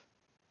 6th.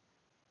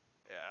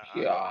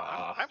 Yeah,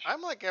 Yeah.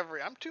 I'm like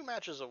I'm 2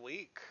 matches a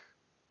week,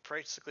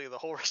 basically the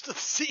whole rest of the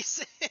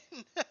season.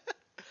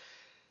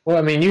 Well,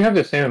 I mean, you have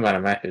the same amount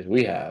of matches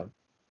we have.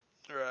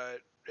 Right.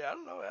 Yeah, I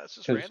don't know. That's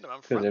just Cause, random.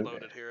 I'm cause, front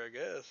loaded here, I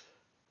guess.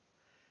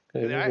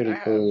 everybody I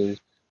plays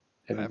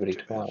have everybody 2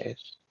 matches.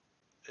 twice.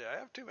 Yeah, I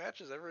have 2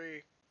 matches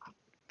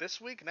this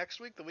week,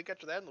 next week, the week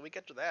after that, and the week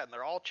after that, and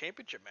they're all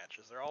championship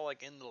matches. They're all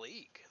like in the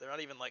league. They're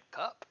not even like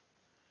cup.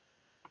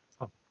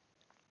 Oh.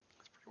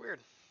 It's pretty weird.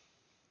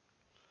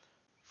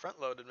 Front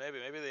loaded, maybe.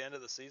 Maybe the end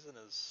of the season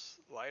is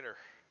lighter.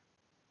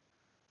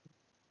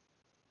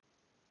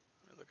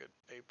 Let me look at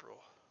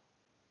April.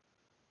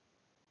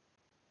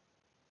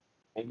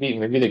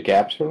 Maybe the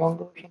gaps are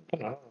longer or something.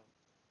 I don't know.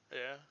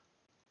 Yeah.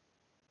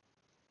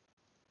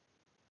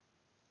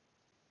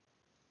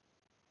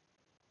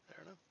 I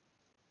don't know.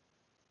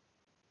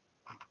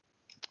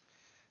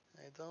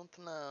 I don't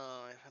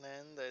know, my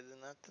friend. I do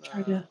not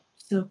know. Try to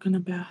soak in a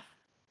bath.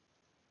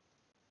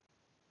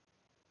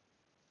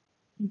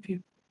 If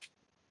you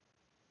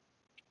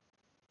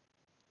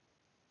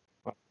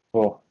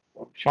Well,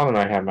 Sean and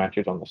I have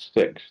matches on the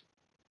 6th.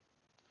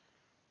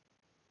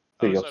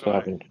 So you'll So do still I.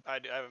 haven't. I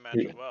have a match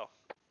as well.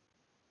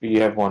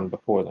 You have one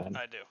before then.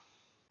 I do.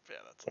 Yeah,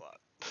 that's a lot.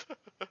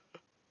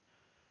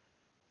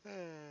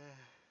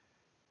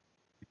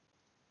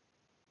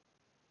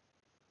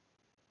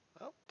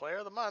 Well, player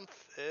of the month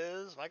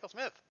is Michael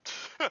Smith.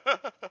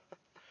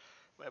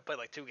 I played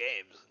like 2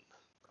 games.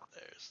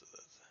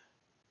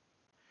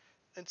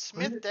 And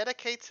Smith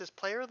dedicates his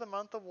Player of the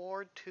Month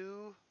award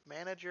to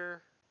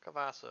manager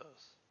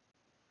Cavazos.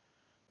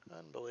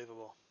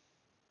 Unbelievable.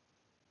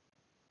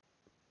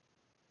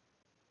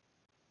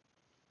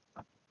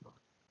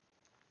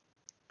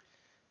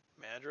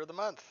 Manager of the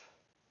Month,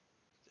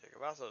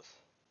 Cavazos.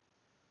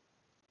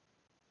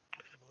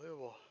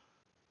 Unbelievable.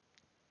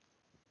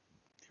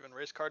 Even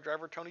race car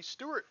driver Tony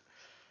Stewart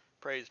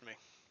praised me.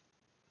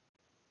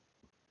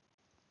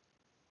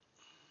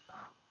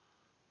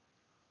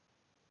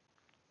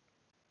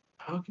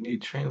 How can you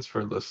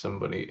transfer to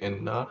somebody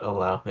and not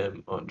allow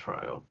him on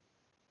trial?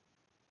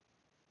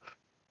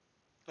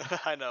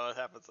 I know, it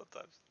happens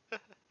sometimes.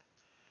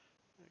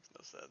 Makes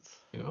no sense.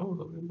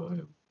 Let me buy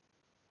him.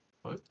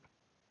 What?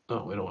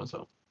 No, we don't want to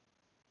sell.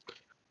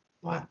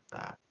 What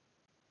that?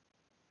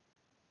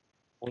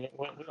 We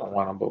don't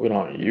want him, but we don't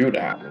want you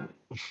to have him.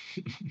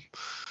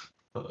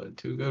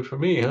 Too good for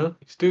me, huh?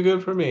 He's too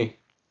good for me.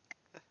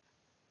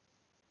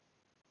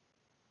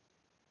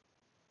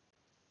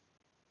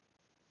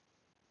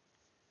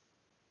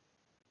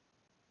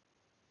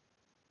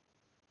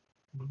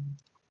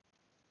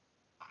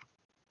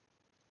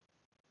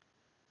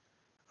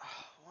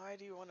 Why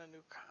do you want a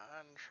new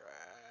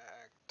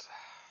contract?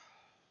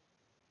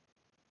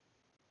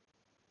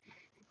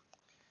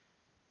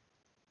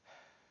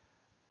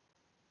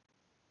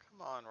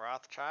 Come on,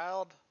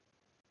 Rothschild.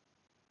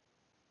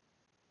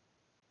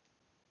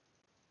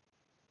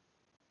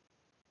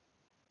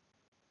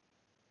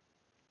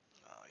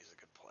 Oh, he's a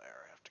good player.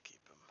 I have to keep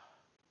him.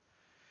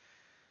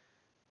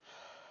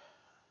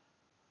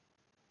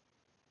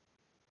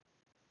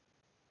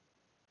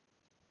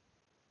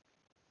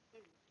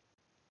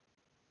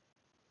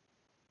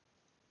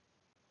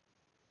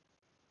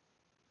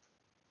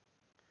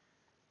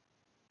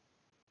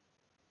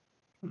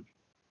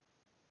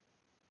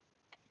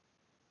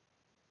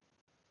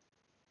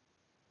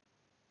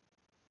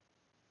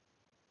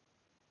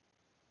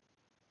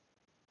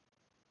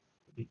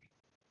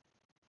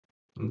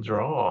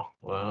 Draw.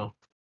 Wow.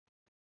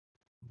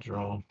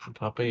 Draw.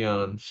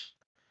 Papillons.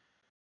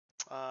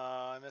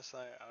 I miss.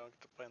 I don't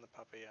get to play in the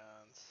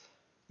Papillons.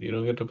 You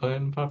don't get to play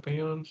in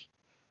Papillons?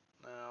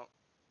 No.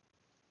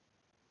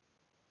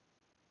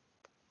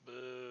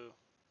 Boo.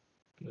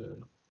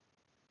 Yeah.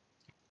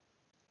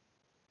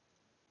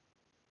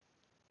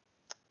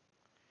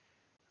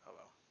 Oh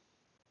well.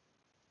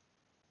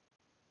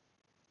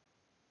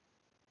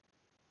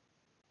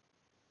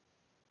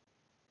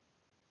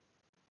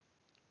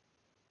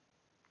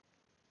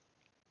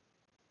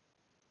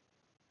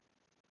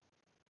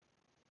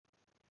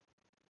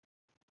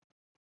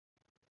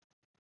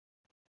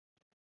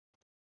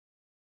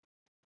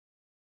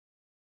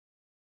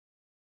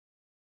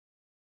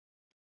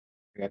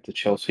 I got the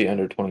Chelsea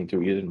under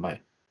 23 in my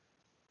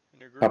In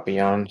your group?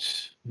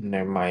 Papillons. And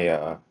they're my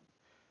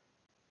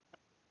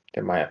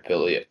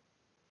affiliate.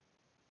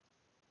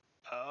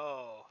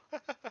 Oh.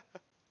 Kind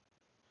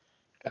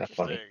of Interesting.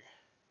 funny.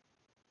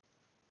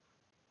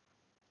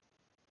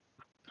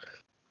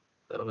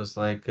 That was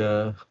like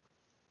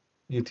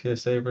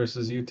UTSA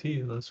versus UT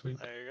last week.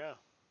 There you go.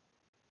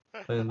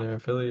 Playing their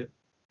affiliate.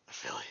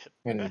 Affiliate.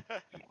 And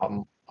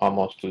I'm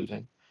almost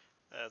losing.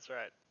 That's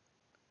right.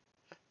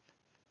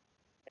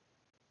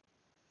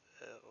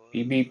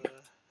 Beep beep.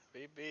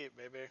 Beep beep,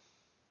 baby.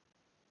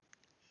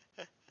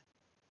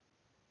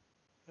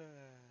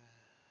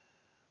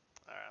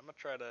 Alright, I'm gonna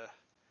try to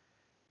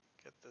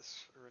get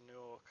this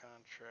renewal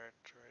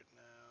contract right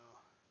now.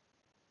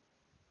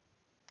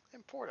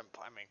 Important,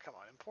 I mean, come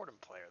on,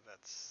 important player.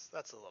 That's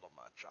a little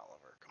much,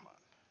 Oliver. Come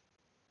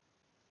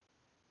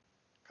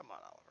on,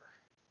 Oliver.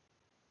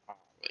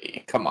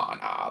 Ollie. Come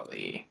on,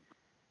 Ollie.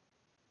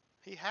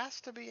 He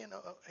has to be an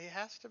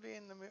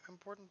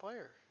important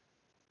player.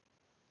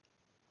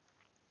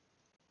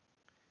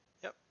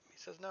 Yep, he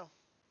says no.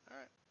 All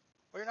right.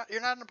 Well,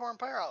 you're not an important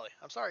player, Ollie.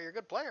 I'm sorry, you're a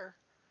good player,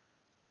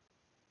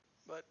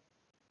 but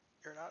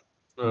you're not.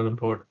 Not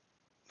important.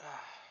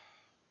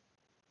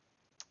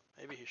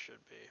 Maybe he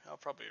should be. I'll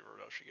probably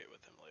negotiate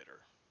with him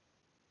later.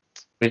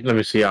 Wait, let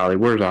me see Ollie.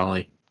 Where's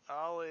Ollie?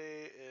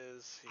 Ollie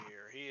is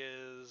here. He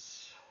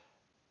is.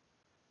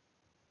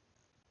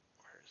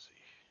 Where is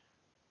he?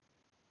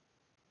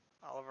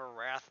 Oliver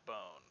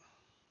Rathbone.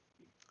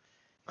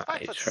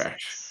 He's 5'6". He's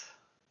trash.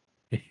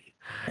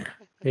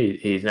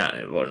 He's not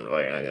important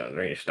like a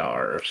 3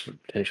 stars.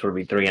 Potential to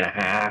be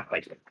 3.5.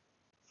 Like,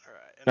 All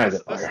right, and not a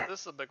good player.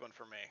 this is a big one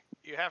for me.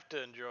 You have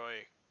to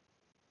enjoy.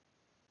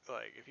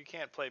 Like, if you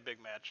can't play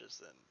big matches,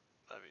 then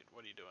I mean,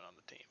 what are you doing on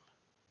the team?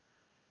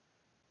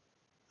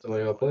 That's all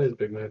y'all play is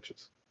big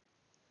matches.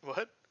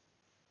 What?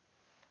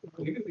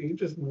 You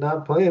just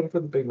not playing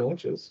for the big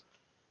matches.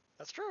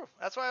 That's true.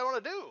 That's what I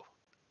want to do.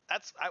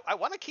 I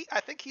want to keep.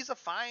 I think he's a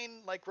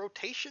fine like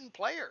rotation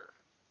player.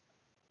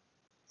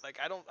 Like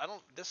I don't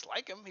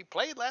dislike him. He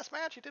played last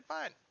match. He did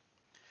fine.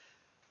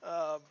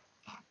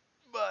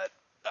 But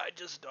I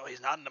just know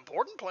he's not an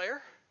important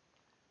player.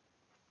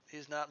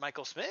 He's not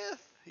Michael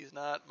Smith. He's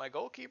not my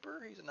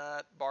goalkeeper. He's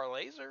not Bar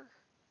Laser.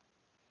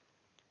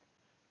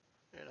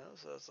 You know,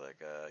 so it's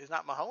like he's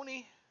not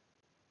Mahoney.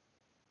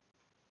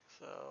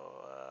 So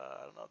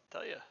I don't know what to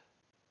tell you.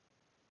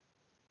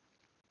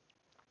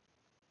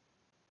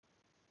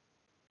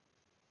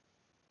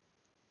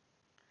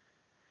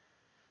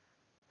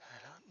 I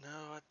don't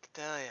know what to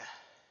tell you.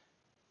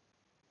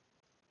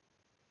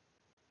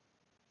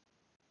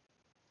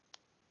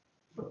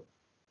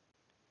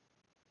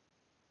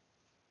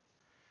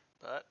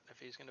 But if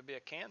he's going to be a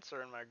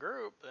cancer in my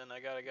group, then I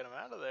got to get him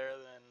out of there.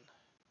 Then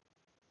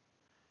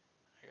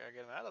I got to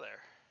get him out of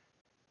there.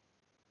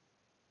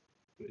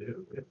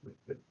 Yeah.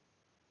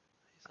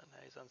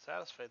 He's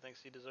unsatisfied.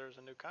 Thinks he deserves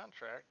a new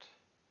contract.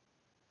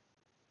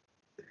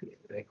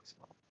 Thanks.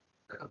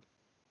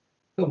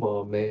 Come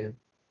on, man.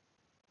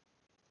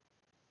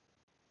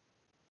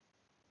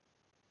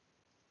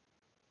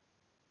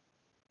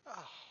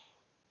 Oh,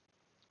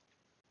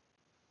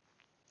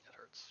 it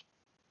hurts.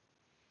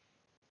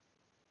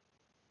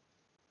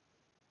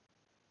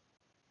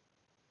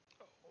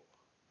 Oh,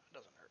 it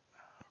doesn't hurt.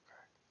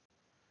 Okay.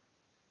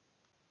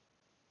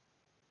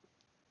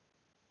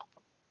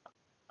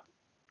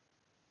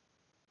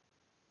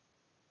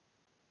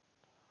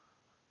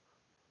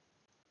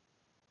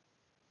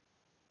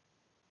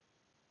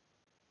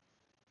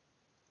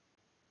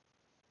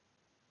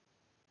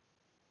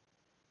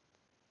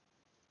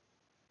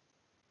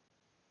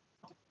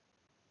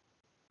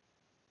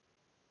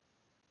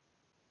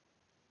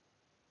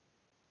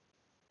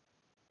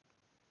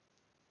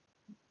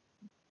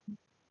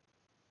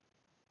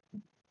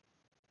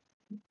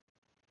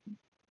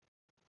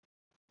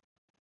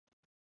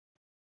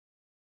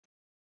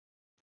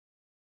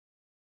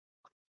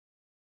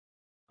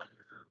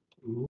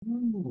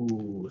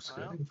 Ooh,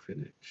 starting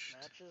finished.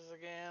 Matches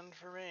again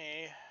for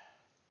me.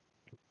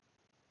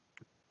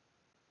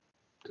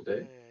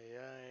 Today?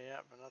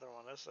 Yep, another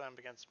one. This time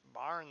against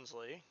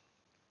Barnsley.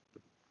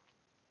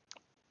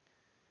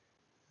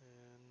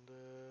 And,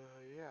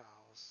 yeah,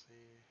 we'll see.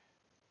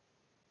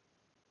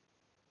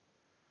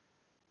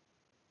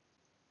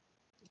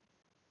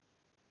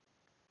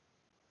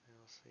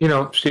 You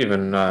know,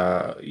 Stephen,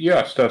 you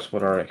asked us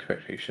what our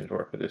expectations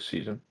were for this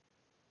season.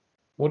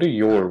 What are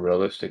your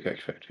realistic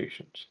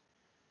expectations?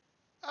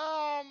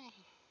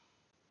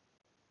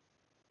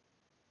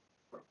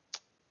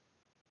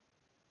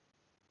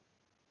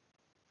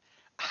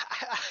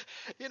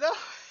 You know,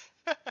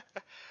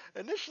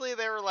 initially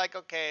they were like,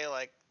 okay,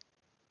 like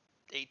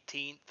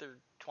 18th or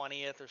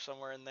 20th or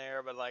somewhere in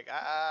there, but like,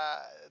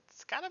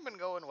 it's kind of been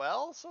going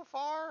well so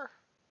far.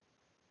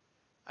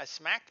 I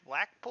smacked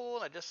Blackpool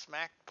and I just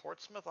smacked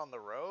Portsmouth on the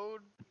road,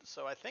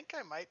 so I think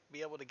I might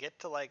be able to get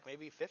to like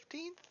maybe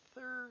 15th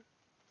or,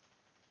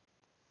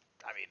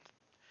 I mean,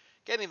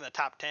 getting in the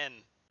top 10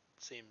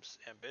 seems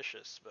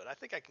ambitious, but I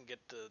think I can get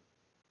to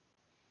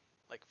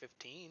like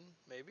 15,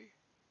 maybe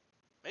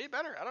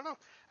better. I don't know.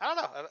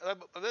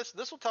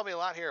 This will tell me a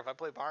lot here if I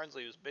play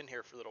Barnsley, who's been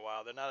here for a little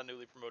while. They're not a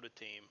newly promoted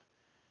team.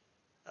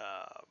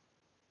 My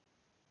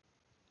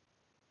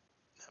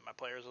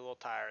players are a little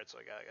tired, so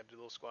I got to do a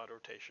little squad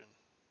rotation,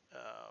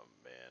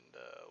 and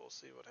we'll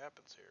see what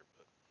happens here.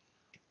 But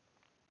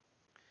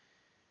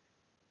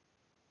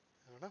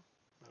I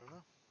don't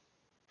know.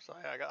 So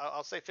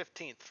I'll say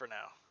 15th for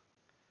now.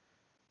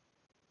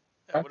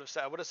 I would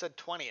have said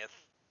 20th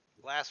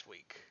last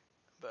week,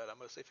 but I'm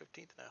gonna say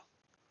 15th now.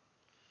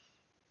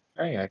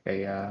 Hey, like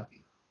a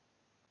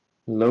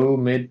low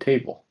mid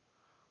table.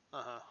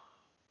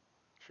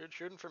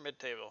 Shooting for mid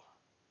table.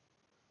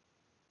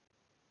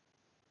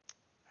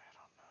 I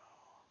don't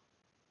know.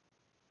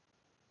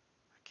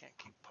 I can't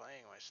keep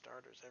playing my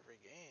starters every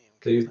game.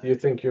 Do you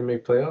think you'll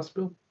make playoffs,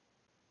 Bill?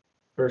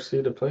 First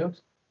seed of playoffs?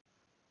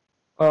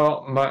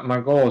 Well, my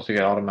goal is to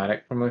get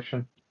automatic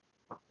promotion.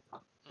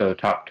 So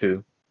top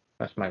 2.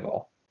 That's my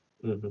goal.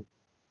 Mm-hmm.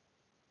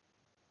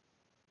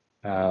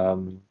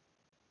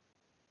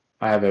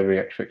 I have every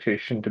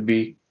expectation to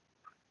be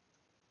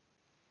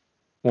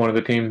one of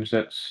the teams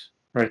that's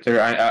right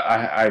there.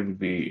 I would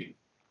be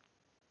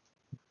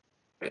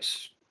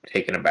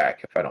taken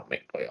aback if I don't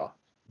make playoff.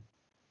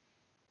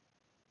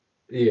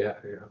 Yeah.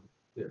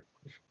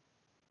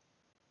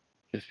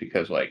 Just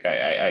because, like,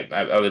 I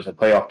was a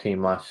playoff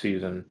team last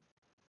season.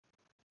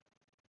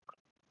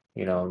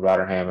 You know,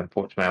 Rotherham and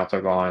Portsmouth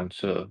are gone,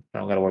 so I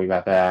don't got to worry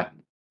about that.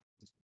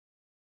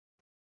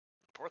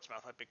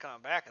 Portsmouth might be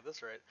coming back at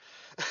this rate.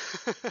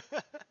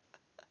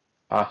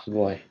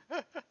 Possibly.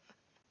 Yeah,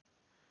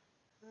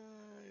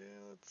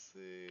 let's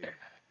see.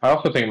 I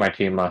also think my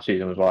team last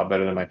season was a lot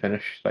better than my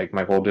finish. Like,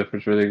 my goal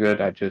difference was really good.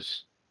 I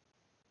just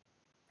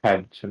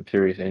had some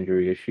serious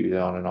injury issues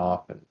on and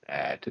off, and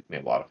it took me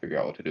a while to figure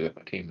out what to do with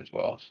my team as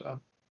well.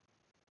 So.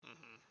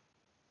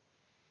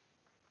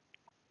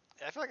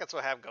 Yeah, I feel like that's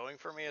what I have going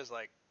for me is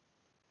like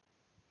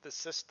the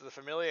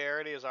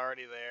familiarity is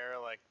already there.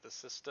 Like the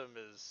system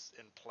is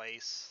in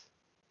place,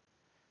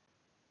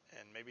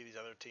 and maybe these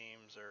other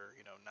teams are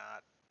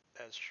not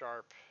as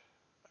sharp.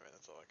 I mean,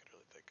 that's all I could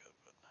really think of.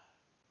 But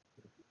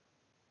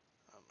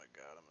oh my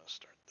god, I'm gonna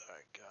start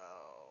that.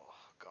 Oh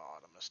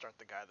god, I'm gonna start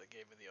the guy that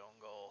gave me the own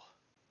goal.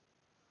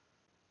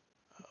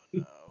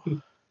 Oh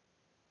no.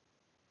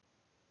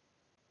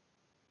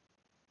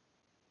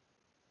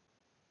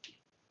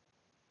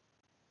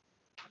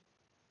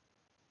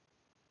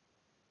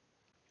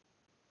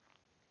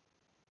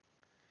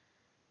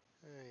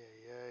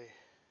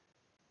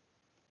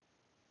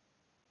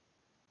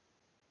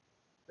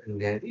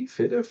 Natty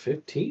fit a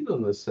 15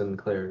 on the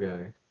Sinclair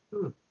guy.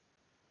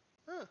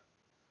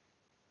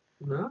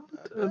 Not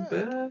a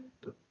bad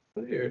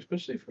player,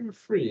 especially for a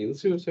free.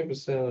 Let's see what type of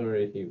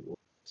salary he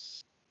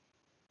wants.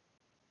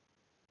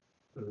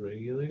 A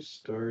regular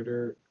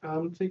starter.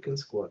 I'm thinking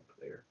squad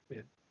player.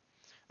 Yeah.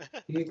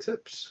 He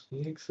accepts.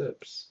 He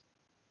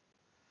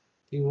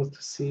wants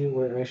to see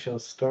where I shall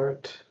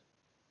start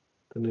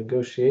the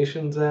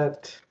negotiations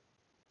at.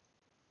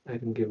 I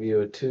can give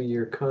you a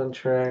 2-year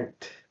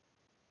contract,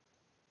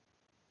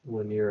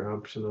 1-year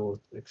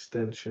optional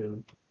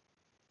extension.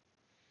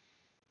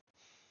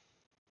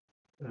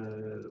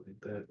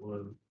 That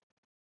one.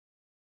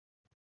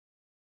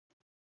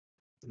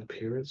 An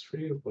appearance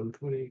fee of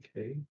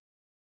 120K.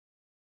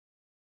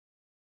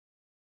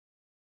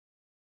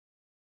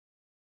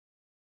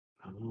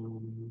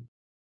 $1.5.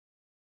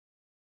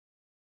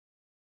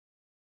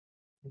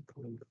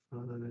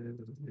 I'll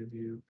give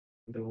you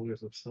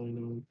 $1 of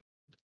sign-on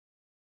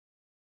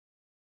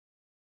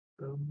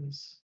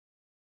bonus.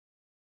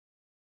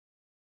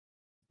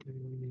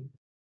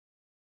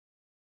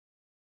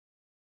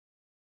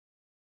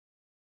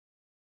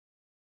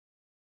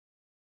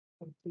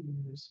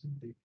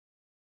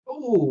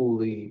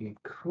 Holy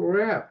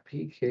crap!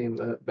 He came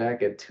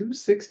back at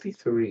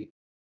 263.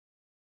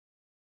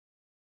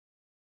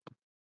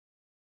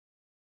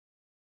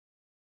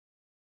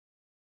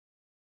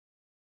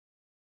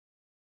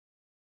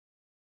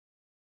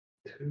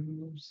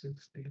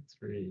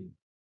 263.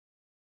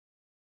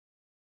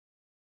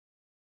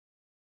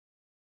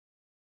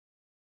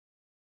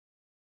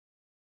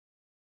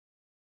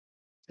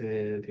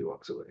 And he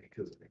walks away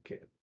because I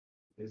can't.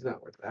 He's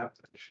not worth that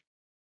much.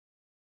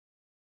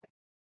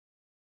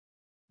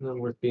 Not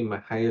worth being my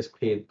highest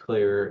paid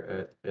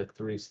player at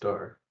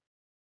 3-star.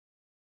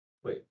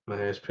 Wait, my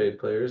highest paid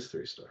player is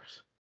 3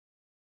 stars.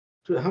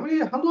 Dude,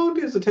 how long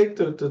does it take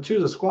to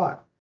choose a squad?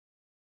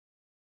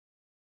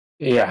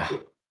 Yeah.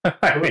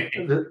 I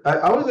mean,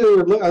 I wasn't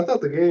even look. I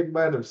thought the game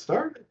might have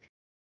started.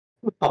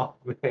 Oh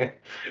man,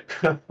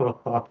 I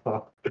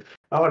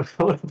want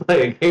to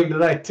play a game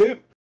tonight too.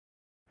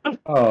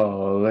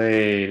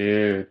 holy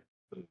dude.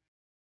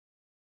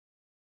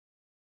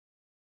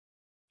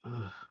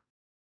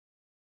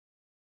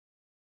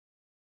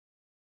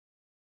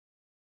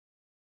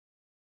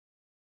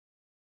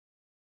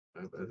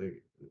 I think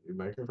your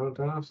microphone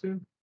turn off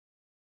soon.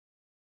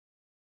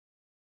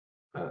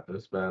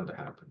 It's bound to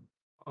happen.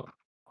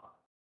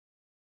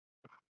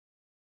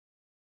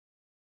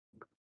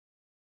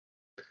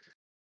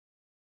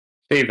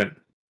 Steven,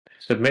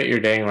 submit your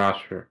dang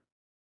roster.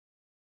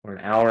 We're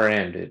an hour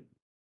ended.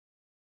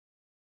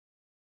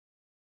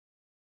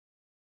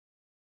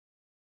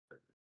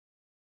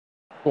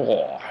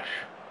 Gosh.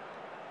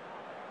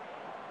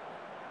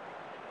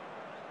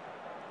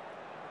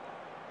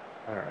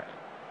 Alright.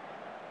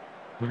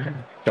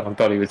 John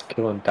thought he was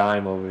killing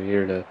time over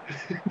here.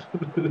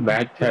 The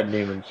match hadn't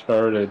even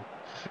started.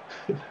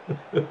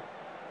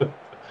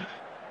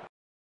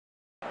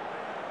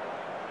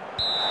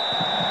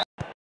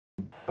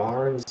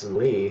 Barnes and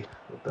Lee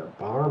with the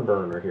barn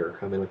burner here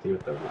coming with you in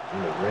the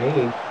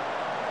rain.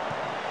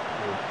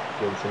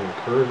 Getting some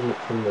encouragement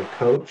from the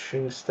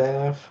coaching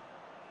staff.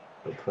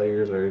 The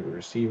players are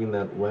receiving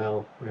that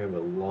well. We have a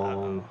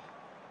long.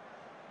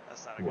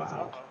 That's not a good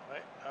Wow.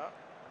 Wait,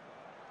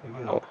 You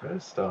get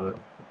impressed on it.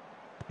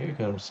 Here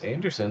comes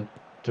Anderson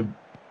to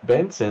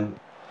Benson.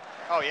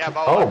 Oh yeah,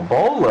 Bola. Oh,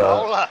 Bola.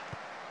 Bola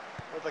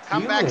with a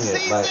comeback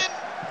Stealing it, season.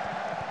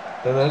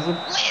 And there's a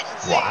Lindsay.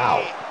 wow.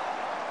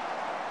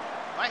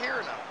 Am I here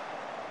or no?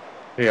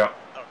 Yeah.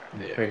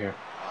 Okay. Yeah. Right here.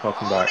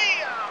 Welcome back.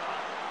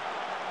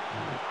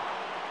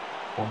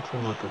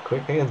 Thompson with the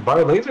quick hands.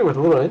 Bar Laser with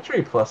a little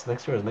injury plus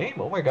next to his name.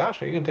 Oh my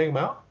gosh, are you gonna take him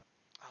out?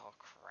 Oh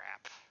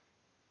crap.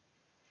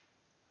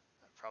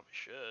 I probably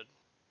should.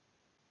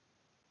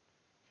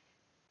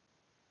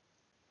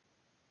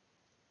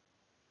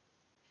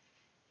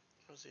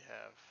 What does he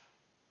have?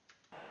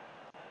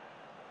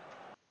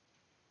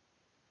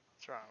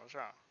 What's wrong? What's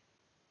wrong?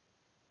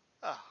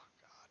 Oh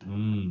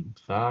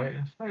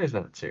god. Thigh is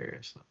not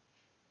serious.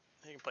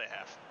 He can play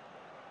half.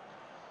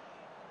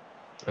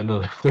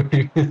 Another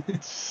 30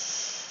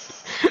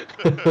 minutes.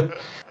 Let's see.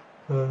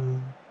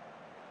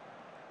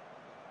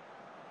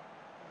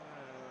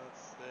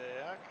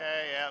 Okay,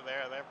 yeah,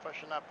 they're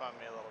pushing up on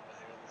me a little bit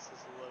here. This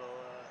is a little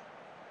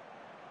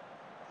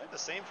I think the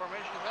same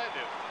formation as I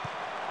do.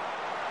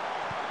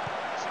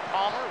 See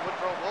Palmer,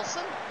 Woodrow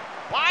Wilson,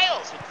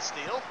 Wiles with the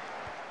steal.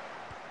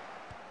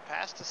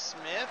 Pass to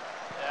Smith.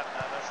 Yep,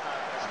 no, that's not.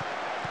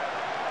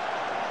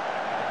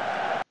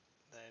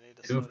 They need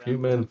to Too slow few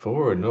down. men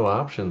forward, no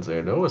options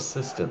there, no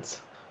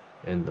assistance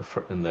in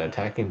the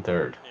attacking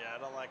third. Yeah, I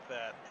don't like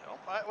that.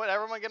 What,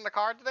 everyone getting a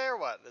card today or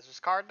what? This is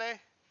card day?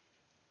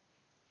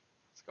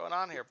 What's going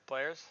on here,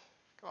 players?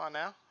 Come on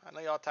now. I know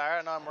y'all tired.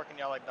 I know I'm working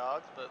y'all like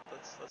dogs, but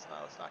let's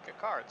not get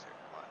cards here.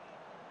 Come on.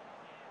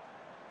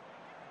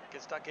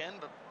 Get stuck in,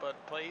 but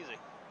play easy.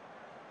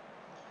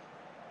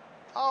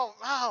 Oh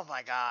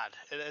my God!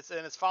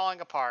 It's falling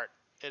apart.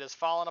 It is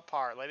falling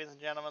apart, ladies and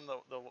gentlemen.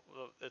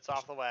 It's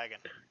off the wagon.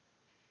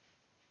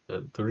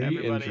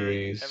 Three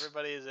injuries.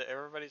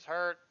 Everybody's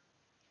hurt,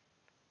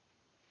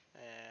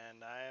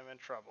 and I am in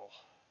trouble.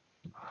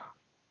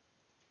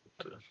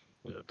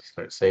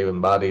 Start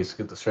saving bodies.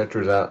 Get the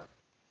stretchers out.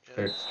 Get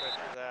the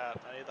stretchers out.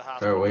 I need the hospital.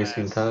 Start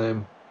wasting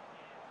time.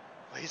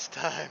 Waste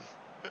time.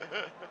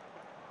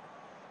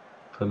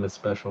 Plymouth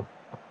special.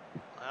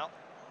 Well,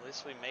 at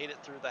least we made it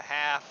through the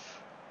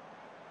half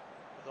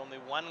with only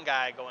one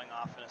guy going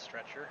off in a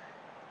stretcher.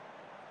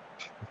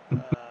 I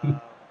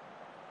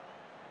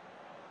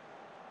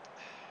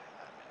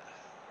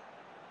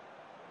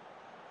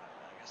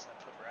guess I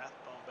put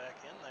Rathbone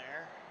back in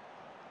there.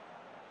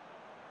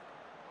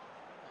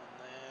 And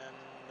then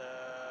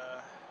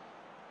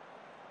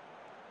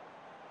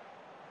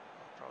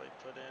I'll probably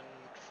put in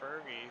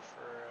Fergie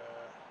for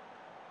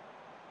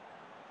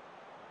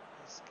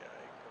this guy.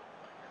 Go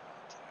winger on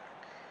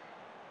attack.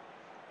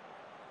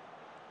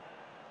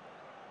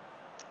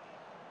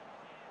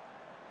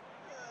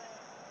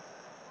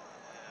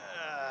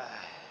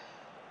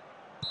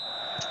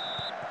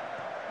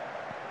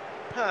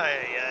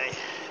 Ay.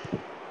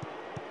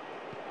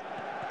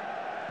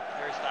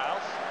 Harry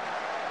Styles.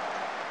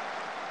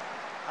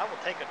 I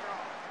will take a draw.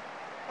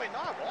 Wait, no,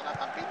 I won't. I'm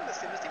not beating this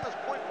team. This team has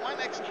 0.1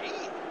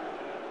 XG.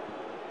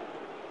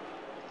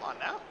 Come on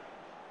now.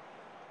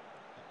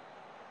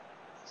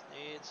 Just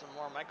need some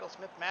more Michael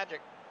Smith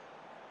magic.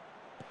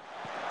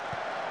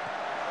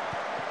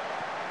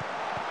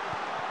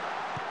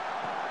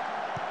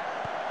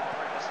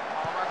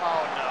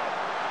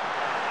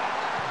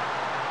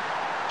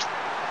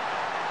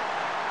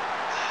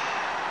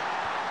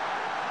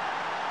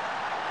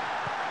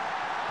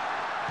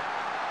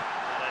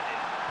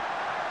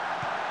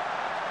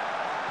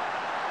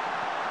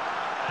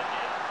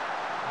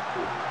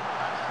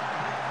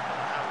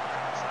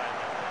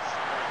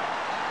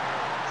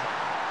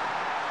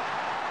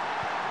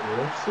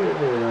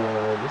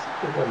 looks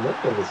like they got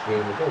left on this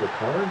game with all the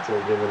cards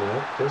they're giving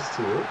out just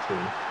to your team.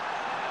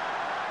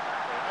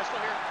 Wait, am I still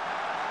here?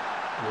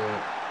 Yeah.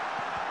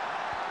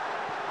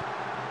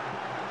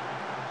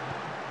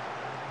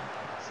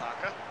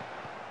 Saka.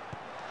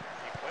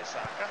 Higuain,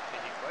 Saka.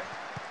 Higuain.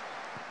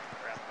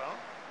 Rathbone.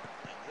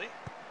 Lindsay.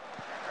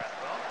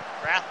 Rathbone.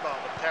 Rathbone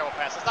with a terrible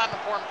pass. It's not an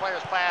important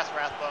player's pass,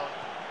 Rathbone.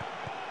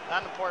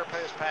 Not an important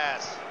player's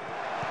pass.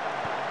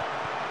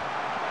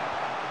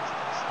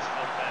 This is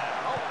so bad.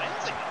 Oh,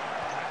 Lindsay.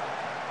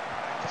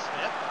 Back to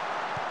Smith.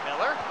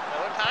 Miller.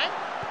 Miller time.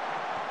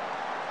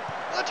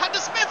 Miller time to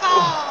Smith.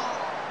 Oh!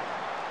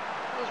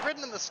 It was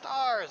written in the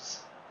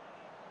stars.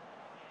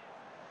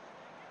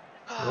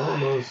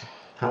 Almost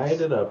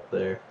tied it up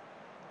there.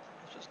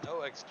 There's just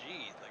no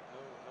XG. Like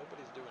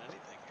nobody's doing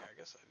anything here. I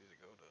guess I need to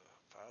go to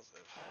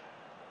positive.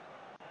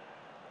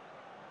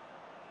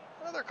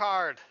 Another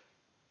card.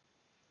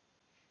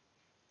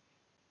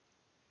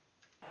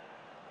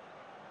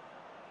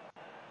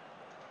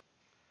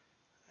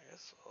 I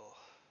guess I'll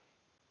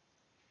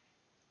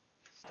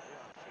stay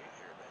on feet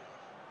here, damn.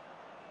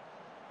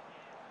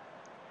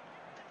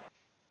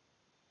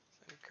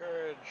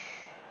 Encourage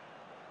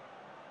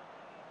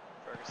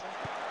Ferguson.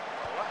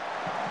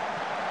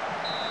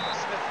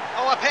 Smith.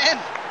 Oh, a pen!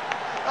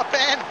 A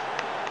pen!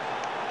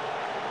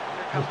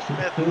 Here comes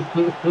Smith. Here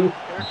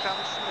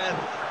comes Smith.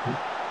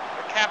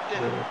 The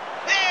captain.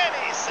 And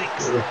he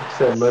sinks it.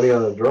 Set money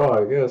on a draw,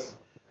 I guess.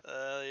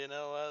 You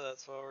know what?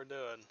 That's what we're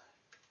doing.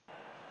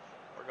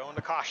 We're going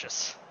to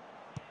cautious.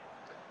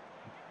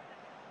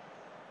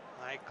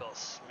 Michael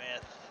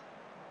Smith.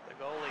 The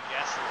goalie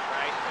guesses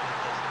right, but it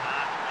does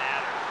not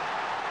matter.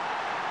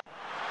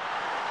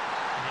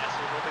 Yes,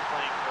 we will be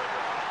playing for a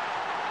draw.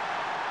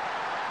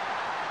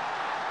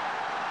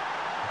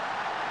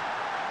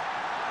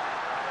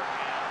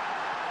 Rotherham.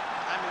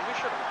 I mean, we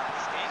should have won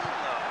this game,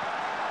 though.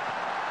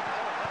 We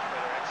have a much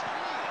better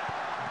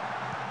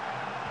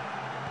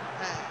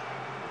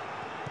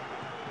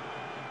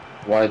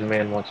XG. Wise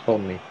man once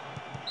told me.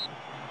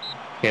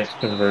 Chance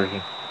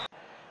conversion.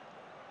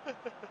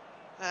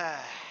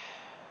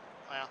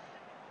 Well,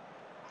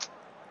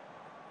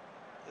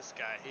 this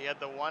guy, he had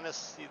the one, whatever.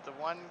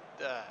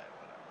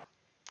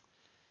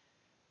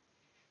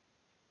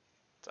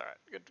 It's all right.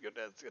 Good.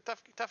 It's a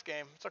tough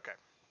game. It's okay.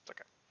 It's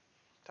okay.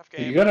 Tough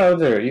game. You got out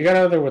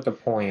there with a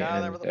point, Got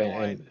out there with a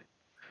point. and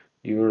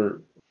you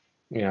were,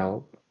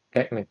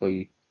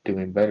 technically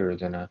doing better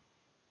than a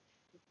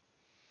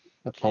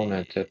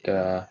opponent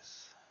that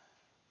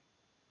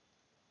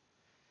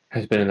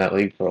has been in that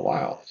league for a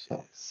while.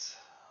 So.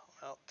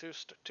 Well,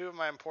 two of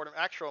my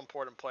actual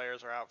important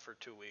players are out for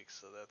 2 weeks,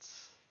 so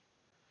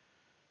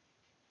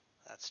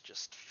that's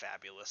just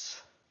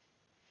fabulous.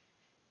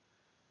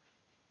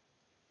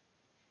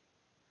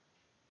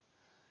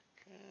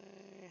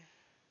 Okay.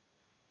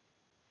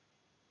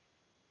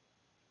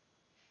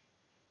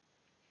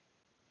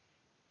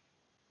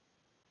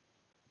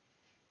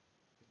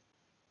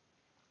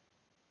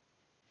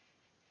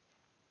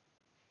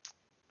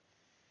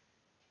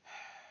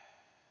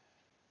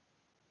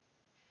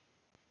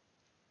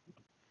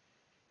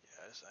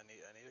 Yes, I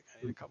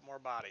need a couple more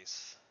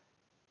bodies.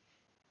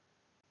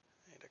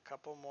 I need a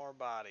couple more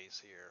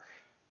bodies here.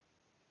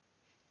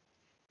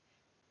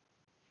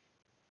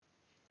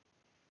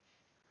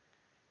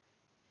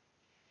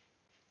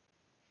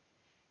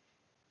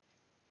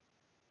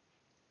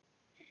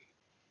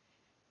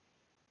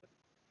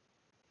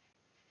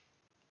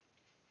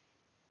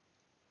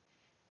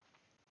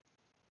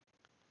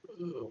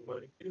 Oh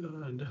my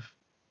god.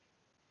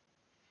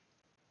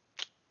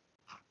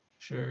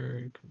 Sure,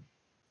 you can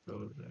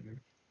go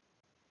there.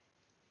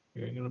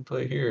 You ain't gonna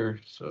play here,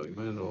 so you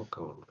might as well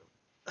go.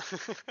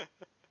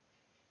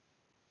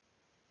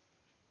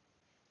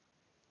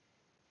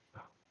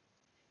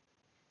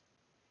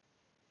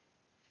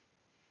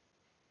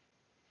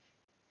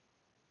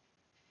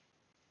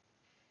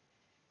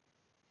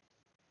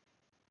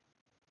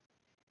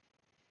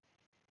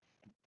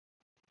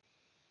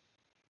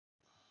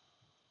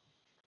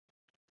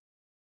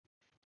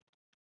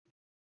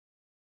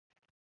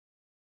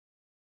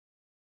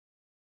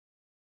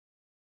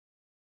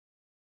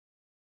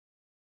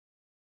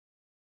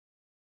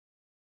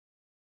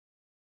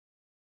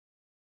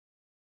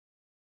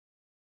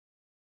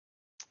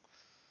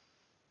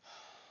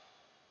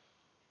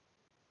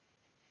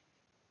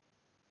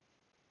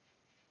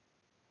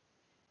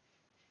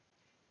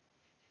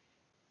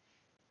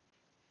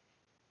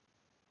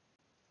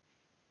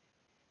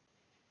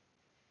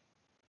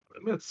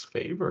 It's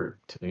favored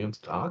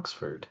against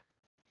Oxford.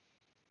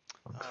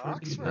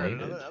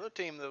 Oxford, another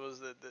team that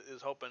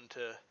is hoping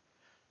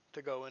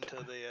to go into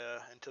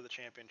the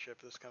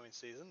championship this coming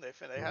season. They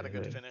had a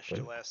good finish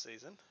to last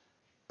season.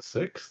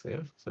 Sixth.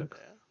 Yeah,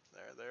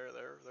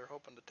 they're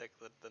hoping to take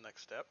the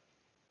next step.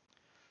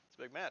 It's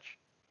a big match.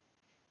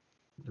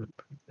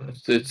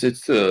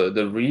 It's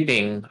the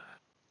reading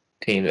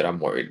team that I'm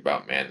worried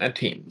about, man. That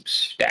team's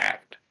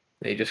stacked.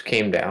 They just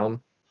came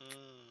down.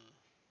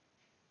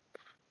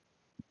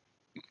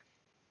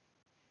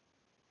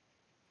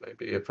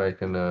 Maybe if I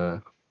can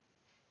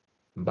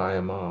buy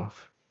him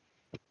off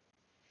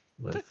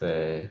with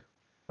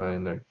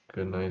find a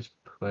good, nice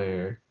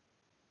player.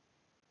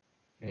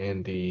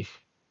 Andy,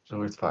 he's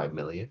worth 5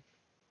 million.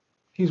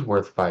 He's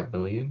worth 5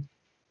 million.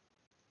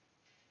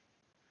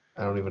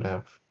 I don't even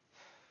have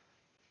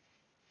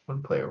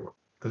one player.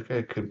 This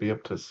guy could be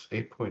up to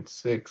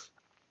 8.6.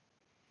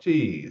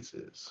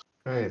 Jesus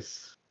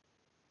Christ.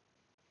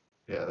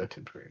 Yeah, that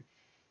too great.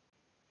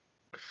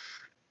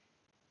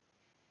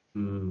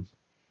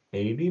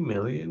 80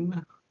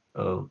 million?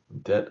 Oh,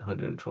 debt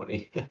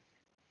 120.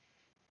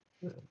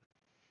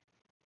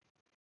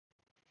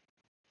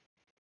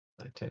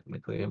 I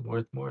technically am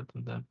worth more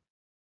than them.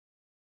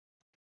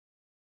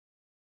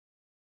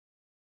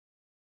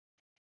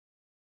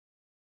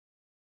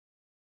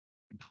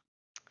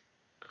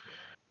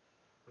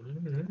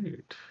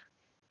 Alright.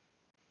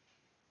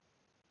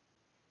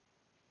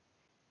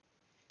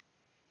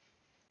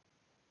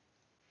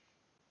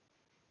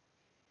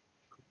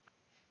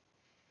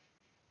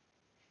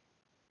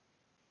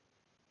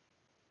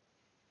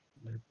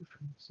 My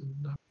defense is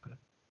not bad.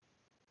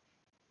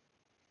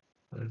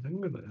 I think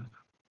I'm gonna.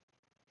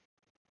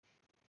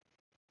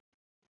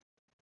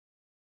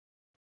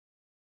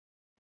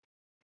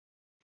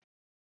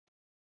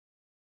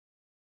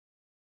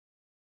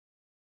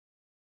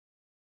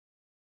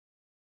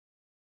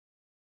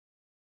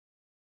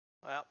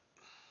 Well,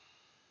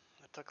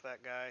 I took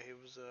that guy. He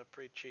was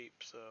pretty cheap,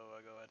 so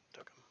I go ahead and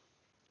took him.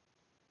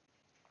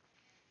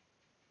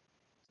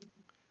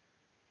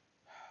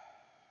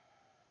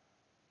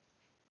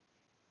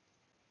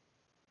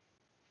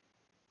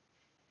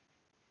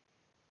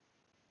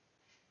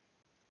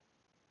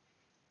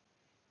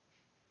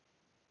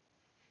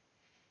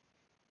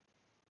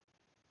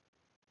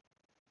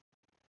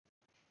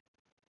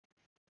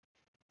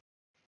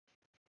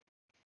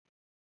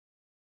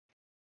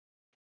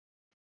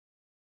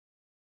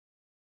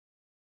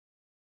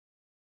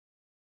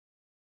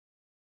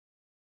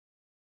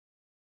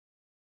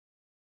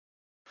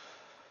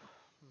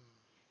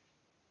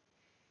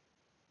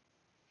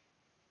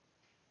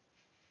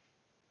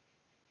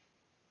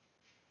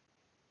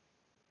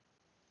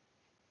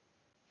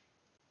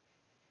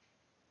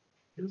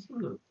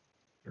 Isn't a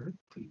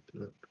athlete in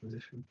that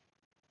position?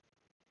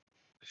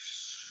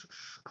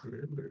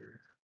 Scribber.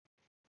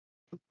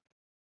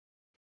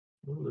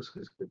 Oh, this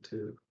guy's good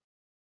too.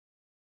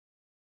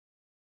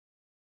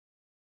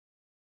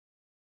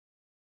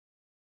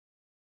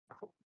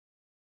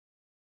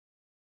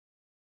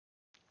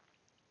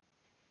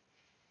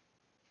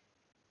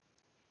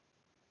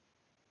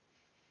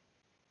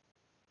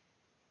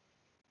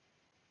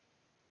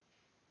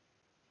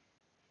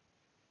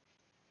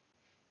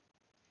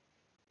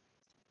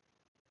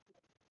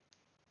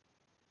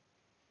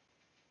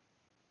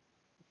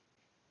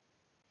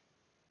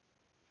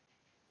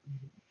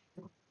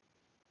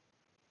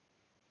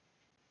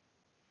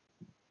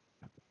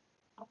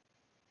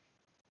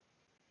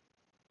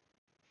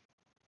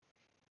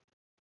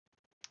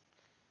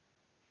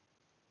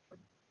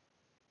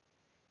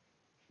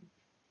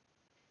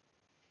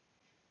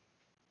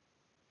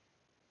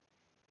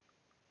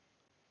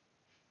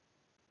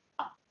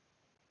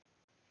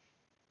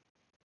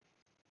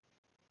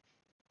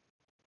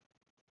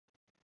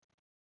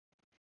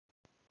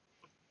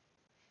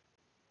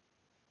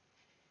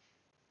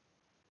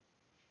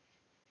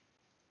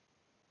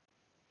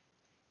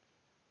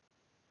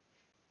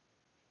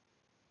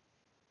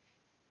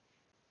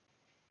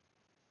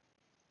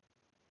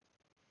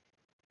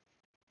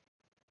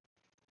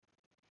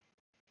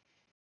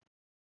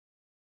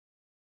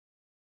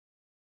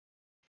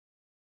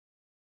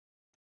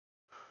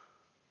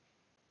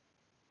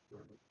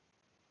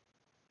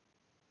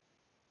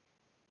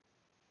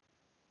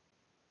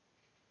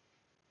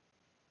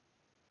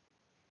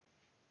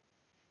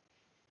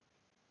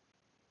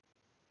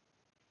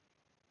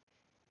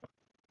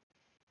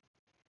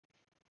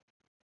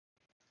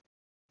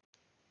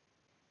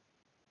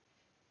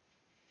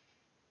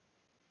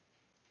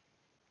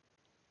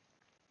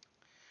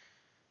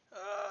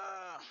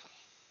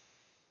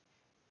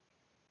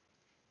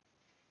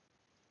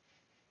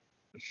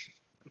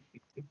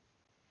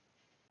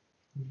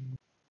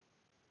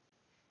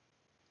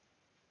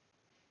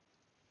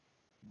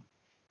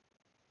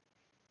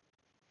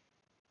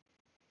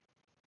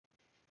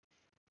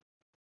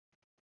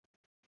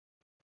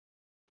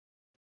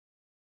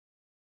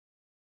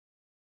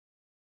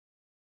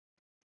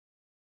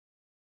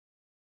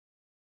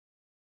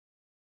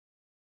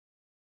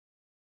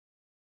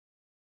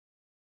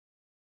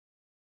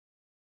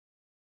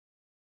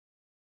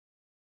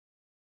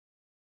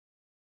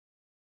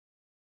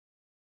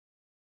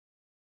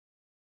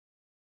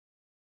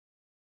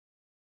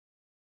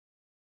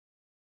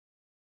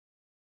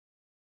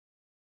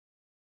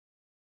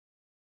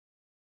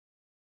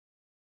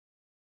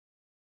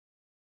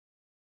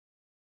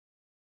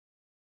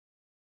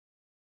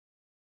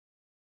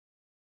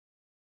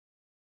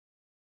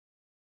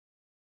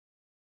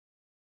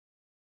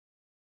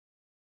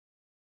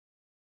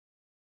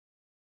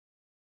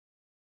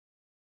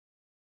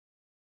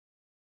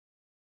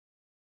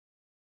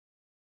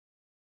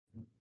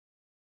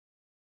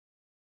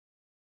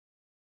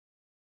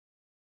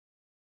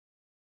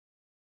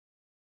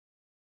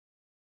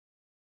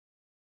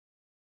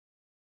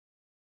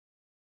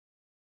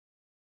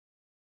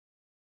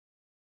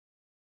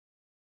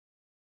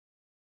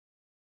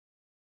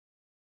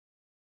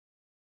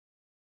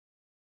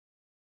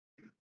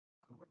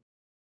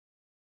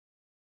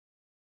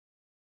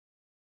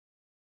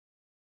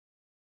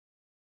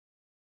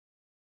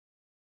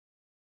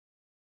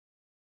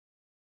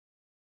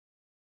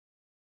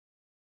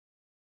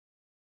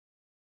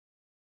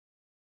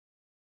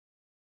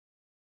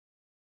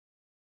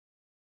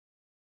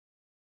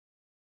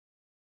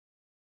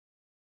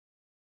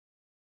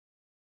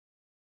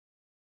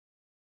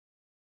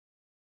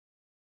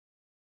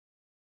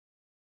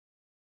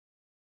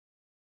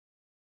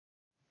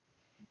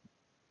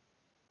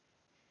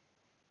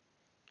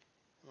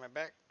 Am I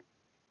back?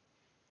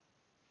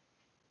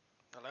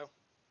 Hello?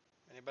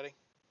 Anybody?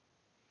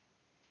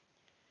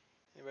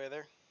 Anybody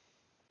there?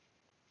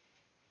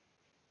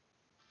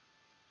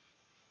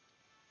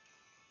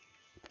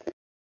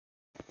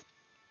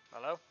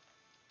 Hello?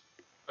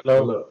 Hello.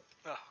 Hello.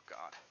 Oh,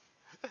 God.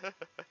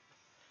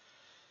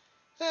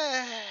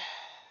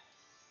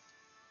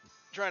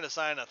 Trying to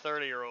sign a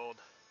 30-year-old.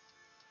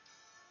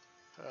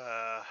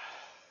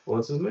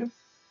 What's his name?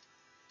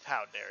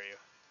 How dare you?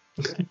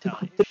 I'm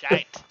telling you,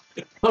 shite.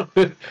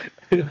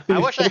 I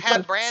wish I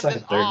had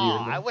Brandon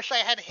Aw. I wish I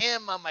had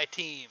him on my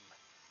team.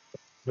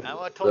 I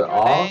would have told The you a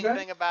Aw dang guy?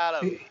 thing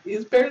about him.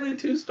 He's barely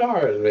 2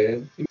 stars,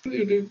 man. You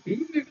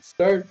need to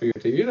start for your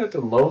team. You'd have to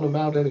loan him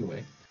out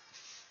anyway.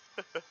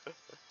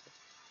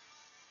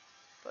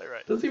 Play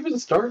right. Doesn't even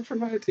start for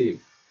my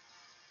team.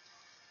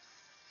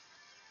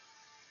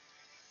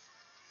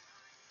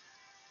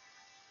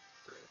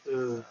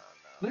 No.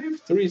 I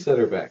have 3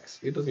 center backs.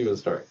 He doesn't even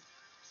start.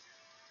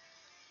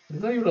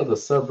 He's not even on the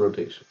sub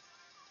rotation.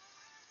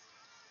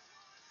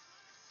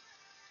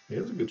 He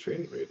has a good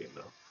training rating,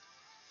 though.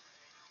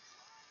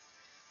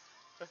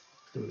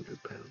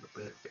 200 pound on the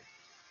back.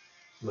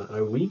 Now,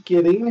 are we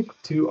getting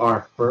to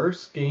our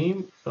first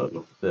game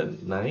of the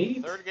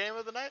night? Third game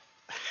of the night?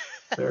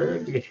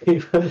 Third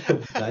game of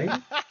the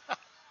night?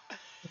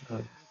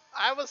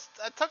 I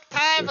took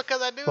time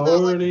because I knew that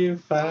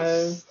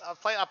 45.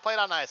 I played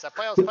on ice. I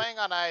was playing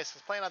on ice. I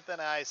was playing on thin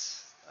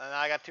ice, and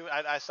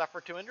I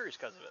suffered 2 injuries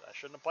because of it. I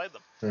shouldn't have played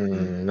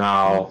them.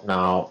 No.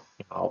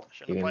 I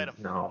shouldn't have played them.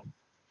 No.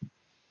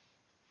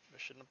 I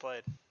shouldn't have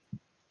played.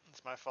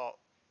 It's my fault.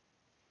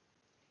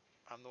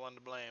 I'm the one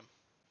to blame.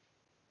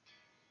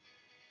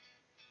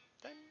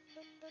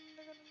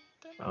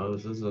 Oh,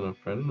 this isn't a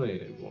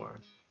friendly anymore.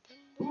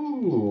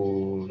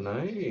 Ooh,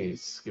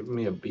 nice. Give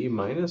me a B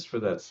minus for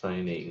that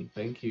signing.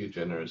 Thank you,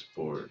 generous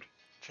board.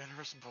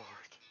 Generous board.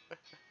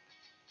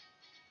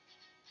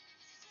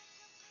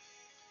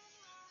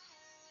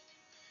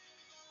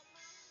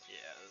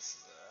 Yeah, this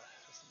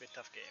will be a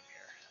tough game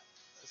here.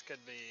 This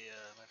could be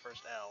my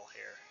first L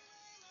here.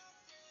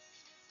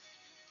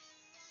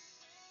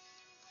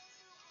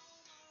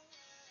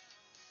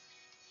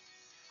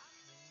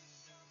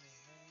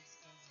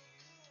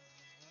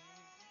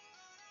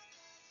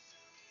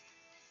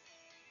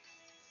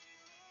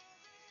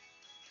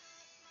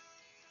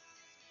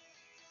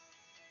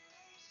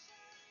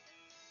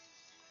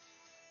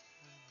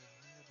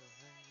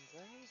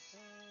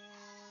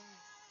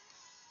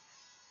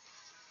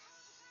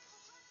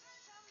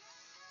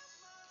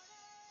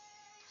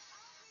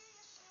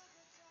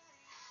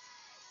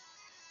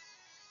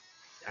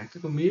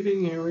 Tactical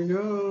meeting, here we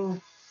go.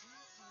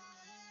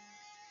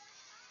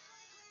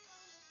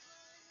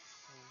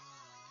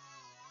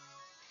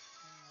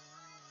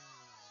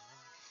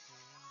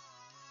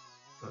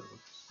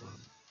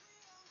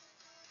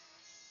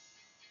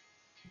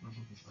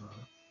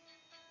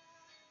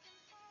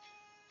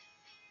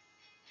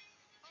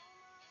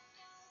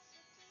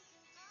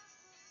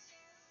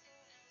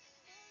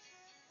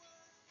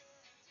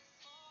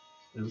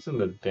 Listen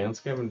to Dance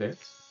Gavin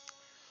Dance.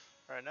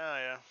 Right now,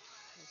 yeah.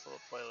 This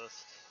little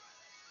playlist.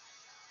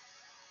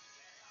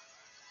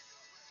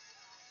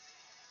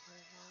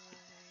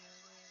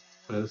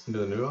 I listen to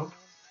the new album.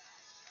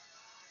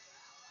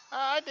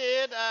 I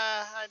did.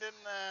 I didn't.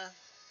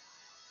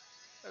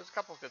 There's a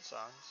couple of good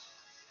songs.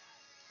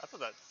 I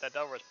thought that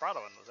Del Rey's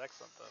Prado one was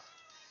excellent,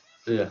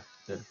 though. Yeah.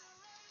 It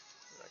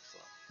was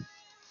excellent.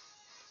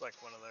 It's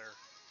like one of their.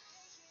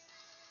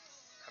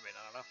 I mean,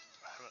 I don't know.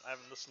 I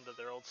haven't listened to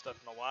their old stuff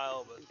in a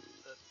while, but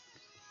it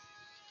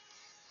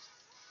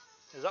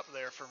is up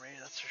there for me.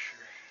 That's for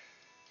sure.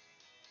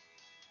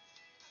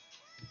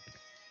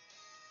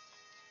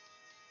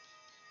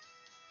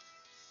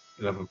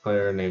 I have a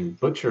player named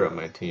Butcher on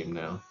my team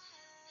now.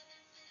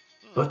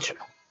 Butcher.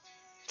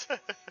 Little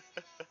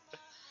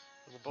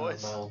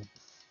boys. Oh,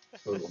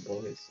 no. Little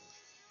boys.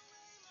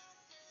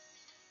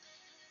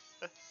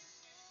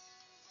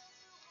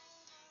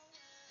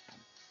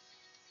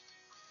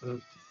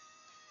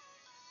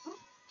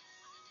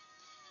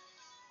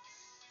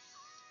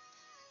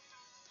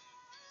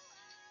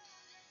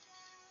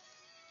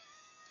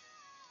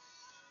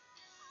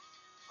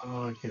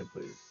 Oh, I can't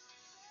play.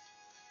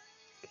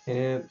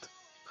 Can't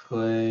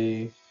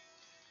play.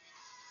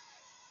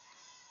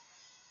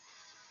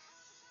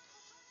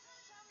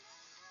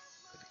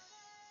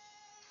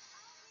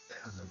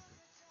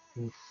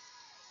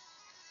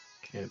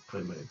 Can't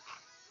play my.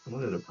 I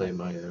wanted to play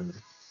my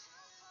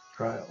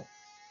trial.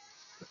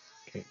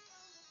 Okay.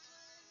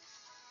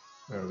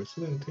 Are we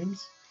sitting in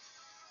teams?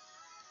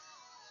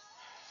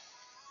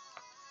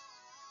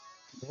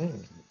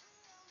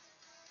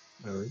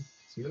 Are we?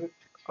 See that?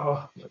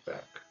 Oh, my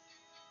back.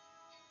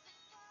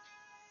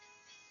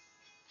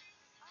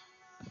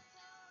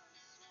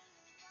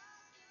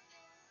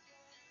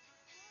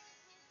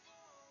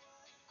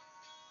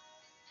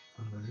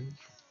 Alright.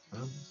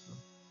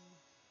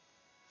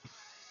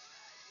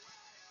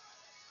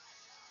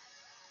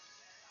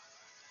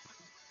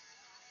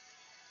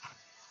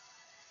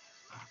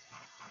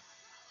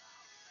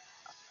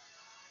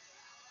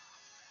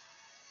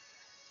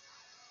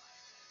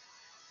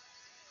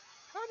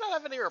 not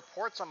have any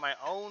reports on my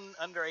own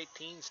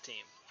under-18s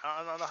team?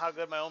 I don't know how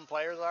good my own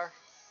players are.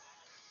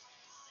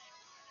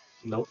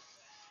 Nope.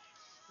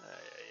 Ay,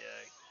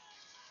 ay,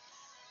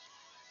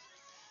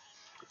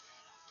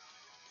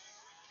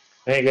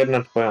 They ain't good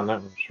enough to play on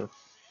that one, sure.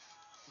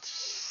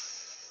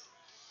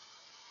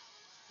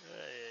 ay. Ay,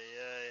 ay,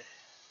 ay.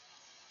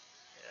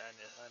 Yeah,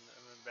 I'm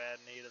in bad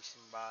need of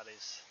some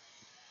bodies.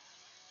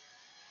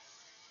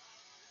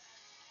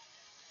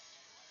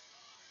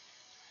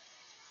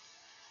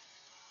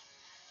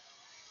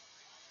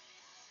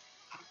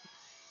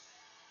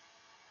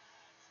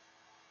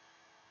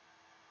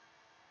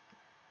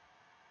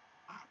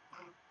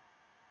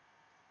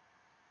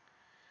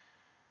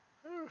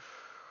 Whew.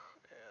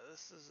 Yeah,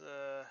 this is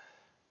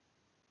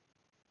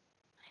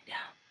Yeah.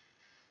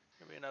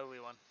 gonna be an ugly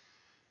one.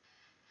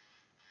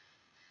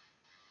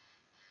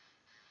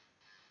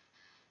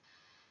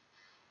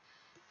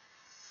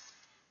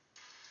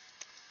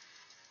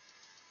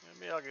 Gonna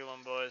be an ugly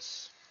one,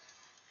 boys.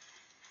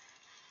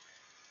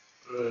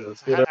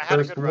 Let's get our I had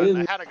a first good run. win.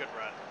 I had a good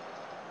run.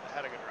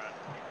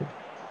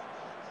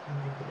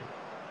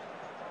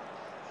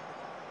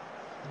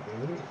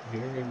 Alright,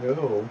 here we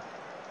go.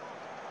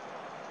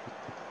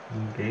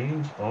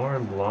 Games are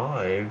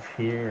live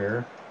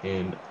here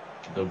in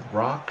the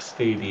Rock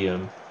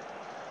Stadium.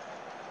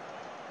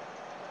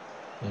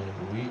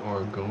 And we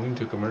are going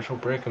to commercial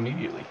break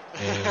immediately.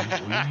 And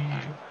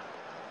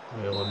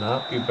we will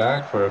not be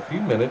back for a few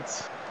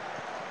minutes.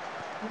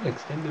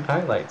 Extended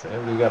highlights.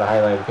 And we got a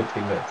highlight of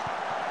 15 minutes.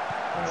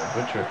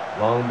 Butcher,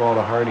 long ball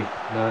to Hardy.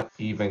 Not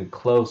even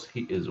close.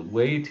 He is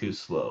way too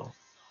slow.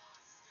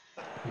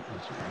 He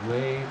is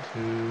way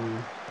too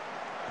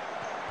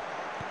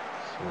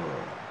slow.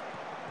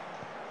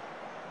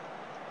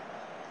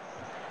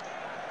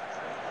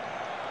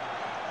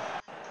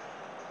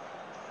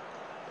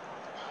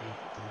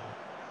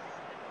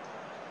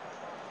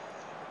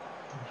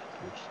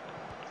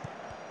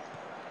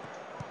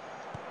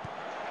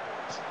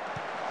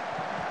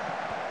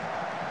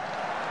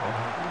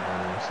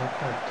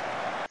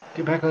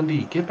 Get back on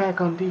D. Get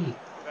back on D.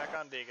 Get back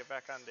on D. Get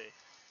back on D.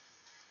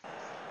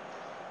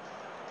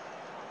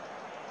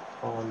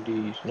 On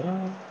these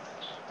nuts.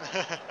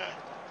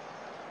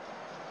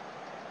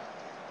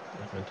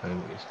 That's my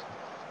time wasted.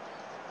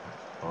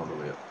 All the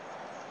way up.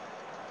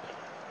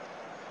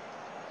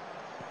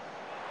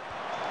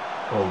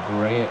 Oh,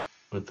 Grant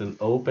with an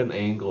open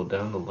angle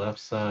down the left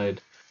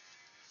side.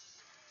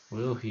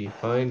 Will he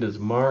find his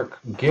mark?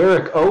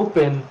 Garrick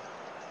open.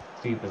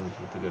 Stevens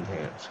with a good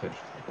hands. Catch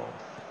the ball.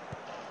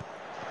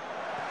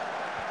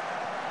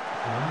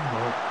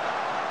 Mark.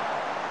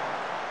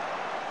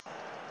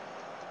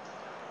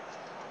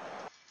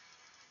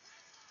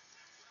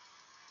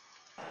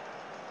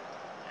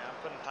 Yeah, I'm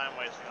putting time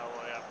wasting all the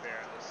way up here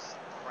in this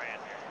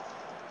Grant here.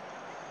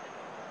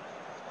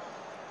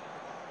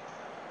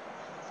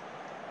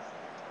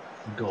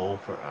 Goal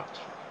for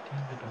Oxford.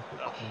 Damn it, Uncle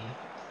Cole.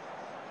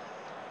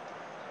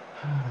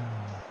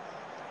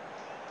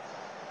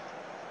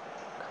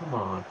 Come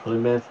on,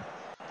 Plymouth.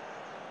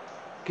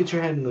 Get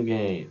your head in the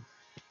game.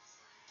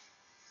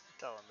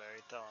 Tell him,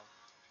 Barry. Tell him.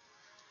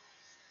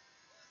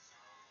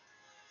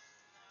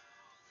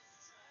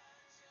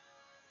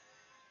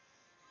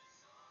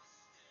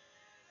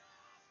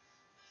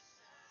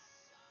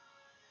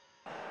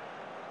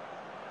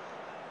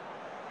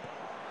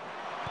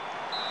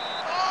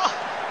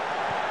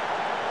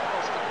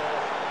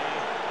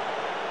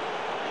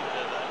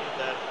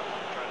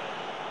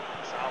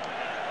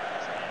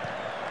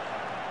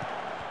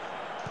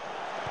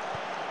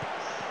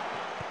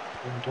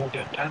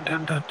 Dun,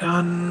 dun, dun,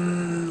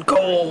 dun.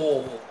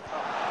 Goal!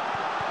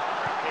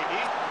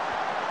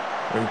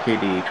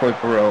 MKD, Troy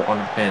Perot on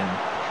the pin.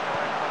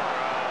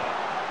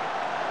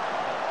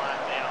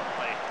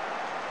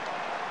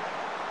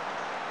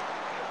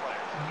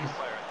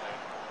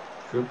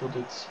 Dribbled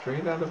it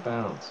straight out of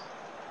bounds.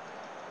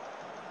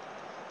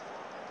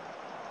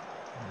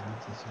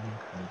 That's some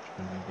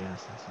encouragement, I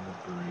guess. That's a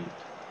great.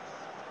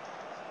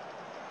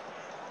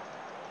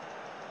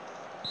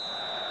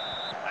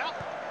 Well,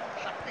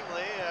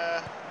 shockingly,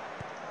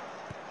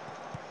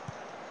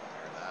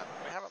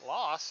 we haven't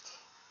lost.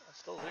 It's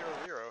still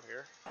 0-0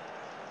 here.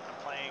 I'm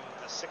playing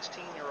a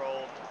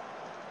 16-year-old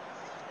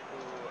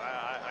who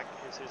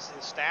his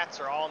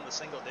stats are all in the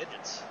single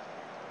digits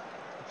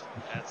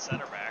at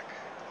center back.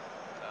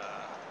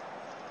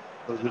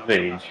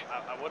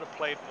 I would have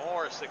played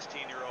more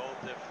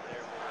 16-year-olds if they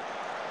were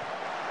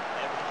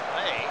able to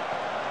play.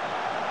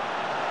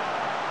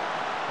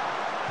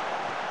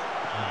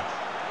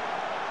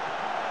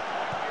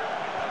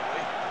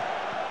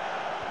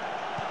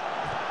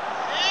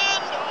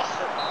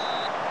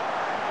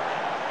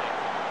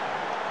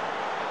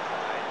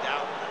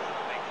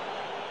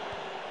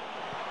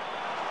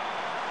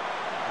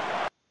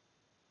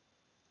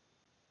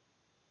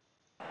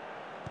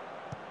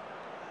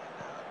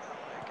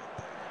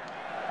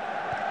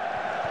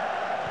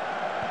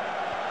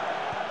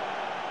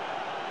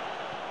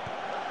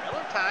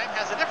 Time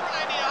has a different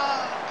idea.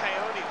 Oh,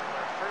 Coyote with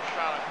their first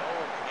shot on goal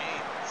of the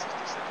game.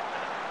 62nd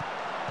minute.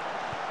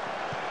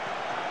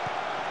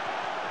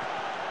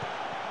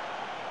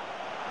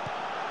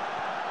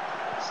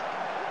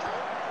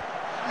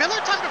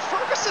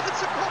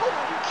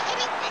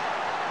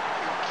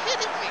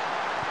 kidding me?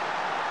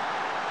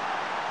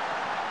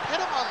 Hit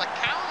him on the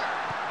counter.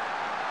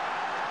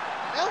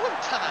 Miller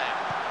time.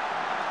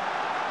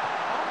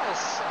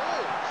 Almost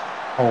sold.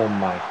 Oh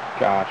my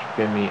gosh,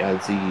 Bimi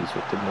Aziz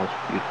with the most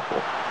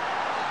beautiful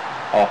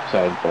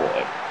offside goal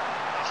ever.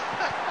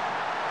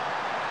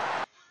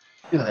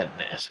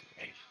 Goodness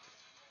gracious.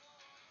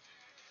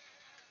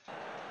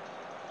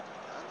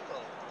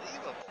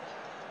 Unbelievable.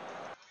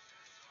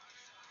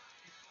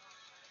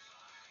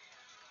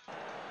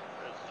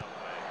 There's no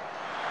way.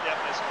 Yep,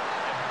 they scored.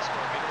 Yep, they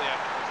scored immediately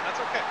afterwards. And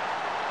that's okay.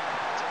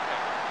 That's okay.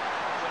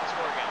 He's going to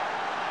score again.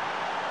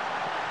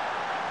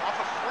 Off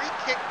a free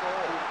kick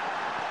goal.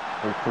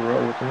 Or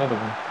Perot with another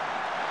one.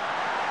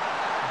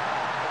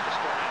 What's the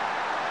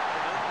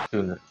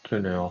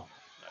score now? 2-0.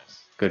 Nice.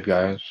 Good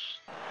guys.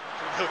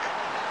 Good.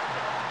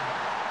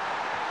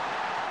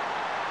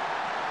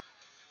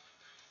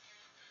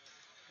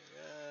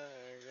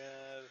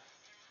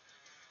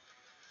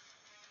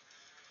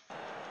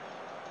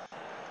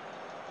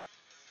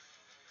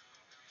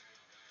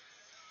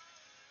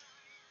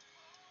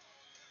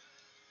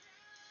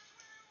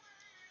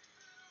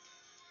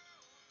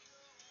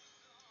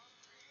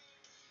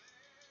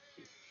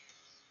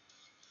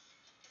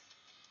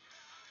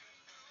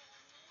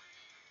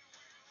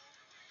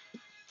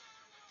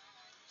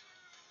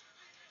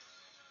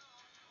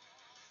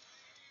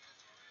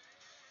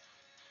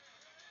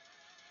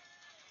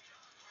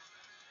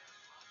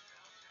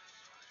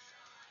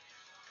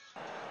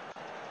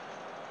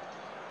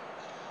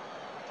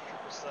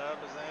 Triple sub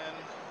is in.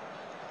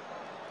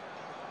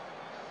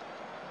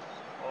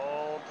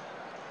 Hold.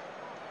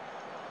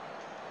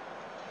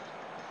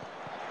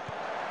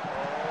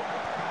 Hold.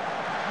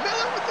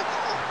 Miller with the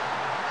goal.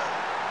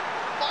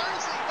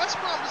 Barnsley, West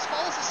Brom just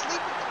falls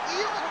asleep at the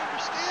wheel. I don't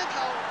understand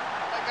how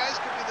my guys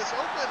could be this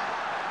open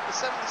the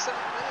 77th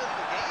minute of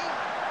the game.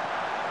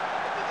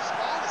 But they just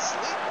fall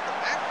asleep at the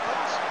back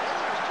post.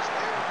 Miller was just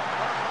there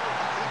running over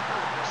the keeper.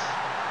 Just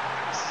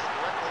passes it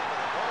directly into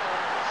the goal.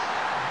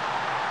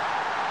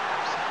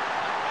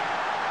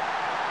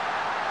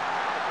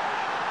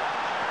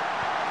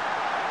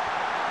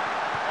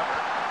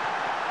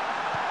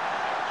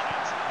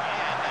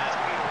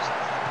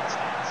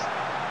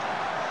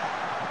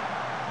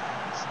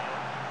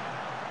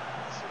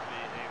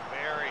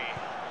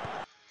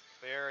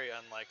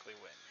 Unlikely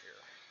win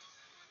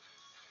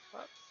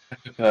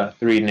here. A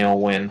 3-0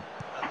 win.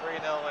 A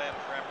 3-0 win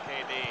for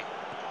MKD.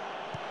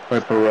 For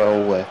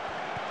Perot with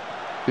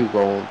 2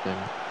 goals and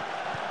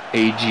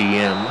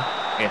AGM,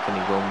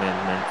 Anthony Gomez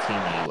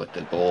Mancini with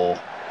the goal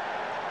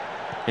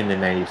in the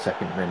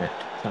 92nd minute.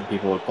 Some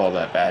people would call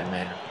that bad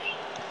manners.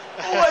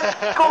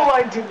 Goal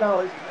line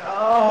technology.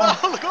 Oh.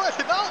 No, the goal line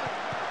technology.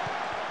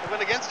 It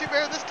went against you,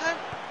 Bear, this time?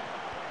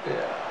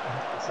 Yeah.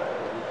 Sorry.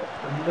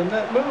 And then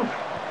that move.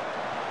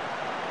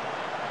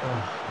 Oh,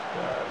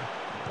 God.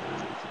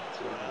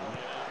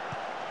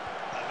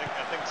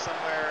 I think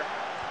somewhere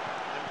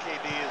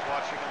MKD is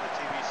watching on the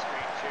TV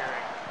screen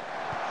cheering,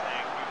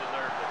 saying you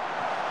deserved it.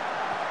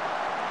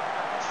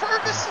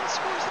 Ferguson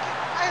scores again.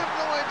 I have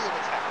no idea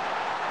what's happening.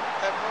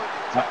 I have no idea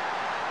what's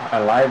happening.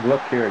 A live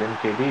look here at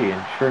MKD,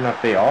 and sure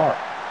enough, they are.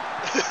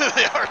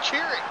 They are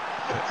cheering.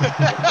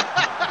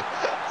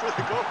 For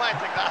the goal line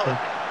technology.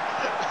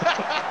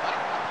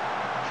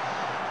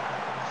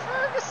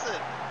 Ferguson.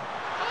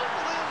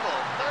 Unbelievable.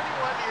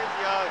 31 years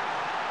young.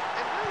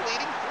 And we're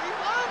leading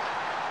 3-1.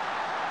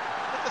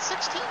 With the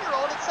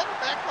 16-year-old at center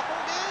back the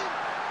whole game.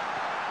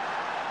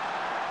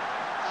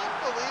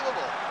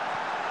 Unbelievable.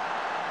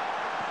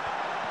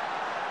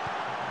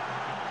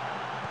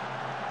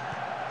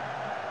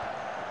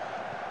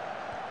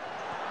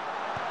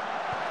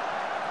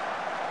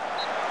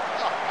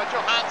 Oh, but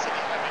Johansson. I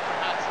mean,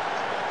 Johansson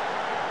is good.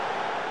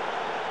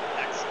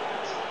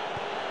 Excellent.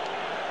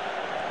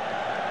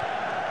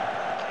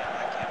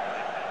 I can't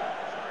blame him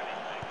for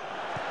anything.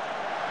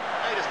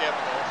 I just gave him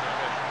a goal, so I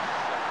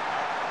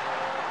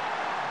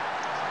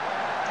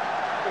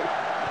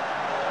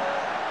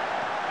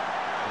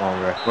Come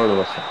on, Rick. Go to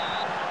listen.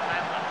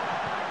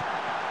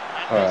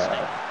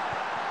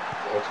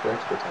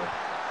 Extra time.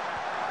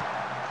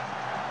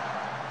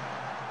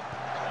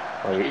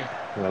 Wait,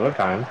 another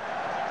time.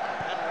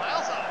 And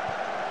Wowza.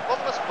 Blow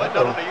the whistle. Wait,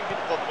 no, you need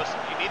to blow the whistle.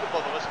 You need to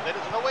blow the whistle.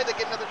 There's no way they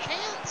get another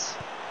chance.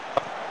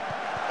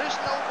 There's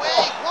no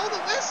way. Blow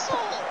the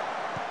whistle.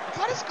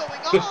 What is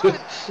going on?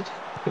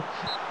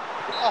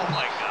 Oh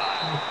my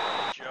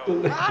God. Joe.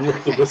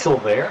 Was the whistle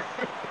there?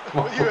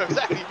 You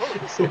exactly blow the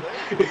whistle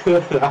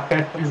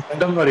there.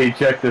 Somebody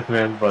check this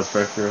man's blood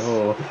pressure.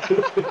 Oh. What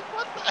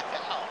the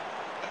hell?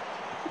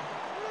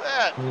 Look at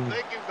that.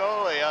 Thank you,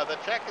 goalie. The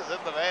check is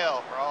in the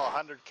mail for all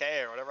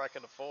 100K or whatever I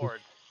can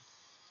afford.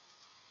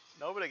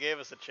 Nobody gave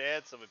us a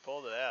chance and we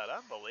pulled it out.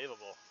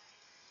 Unbelievable.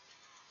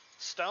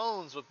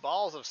 Stones with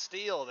balls of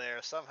steel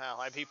there somehow.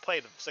 I mean, he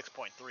played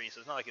 6.3, so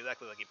it's not like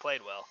exactly like he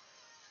played well.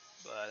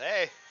 But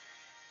hey.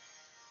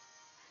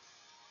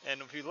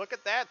 And if you look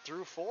at that,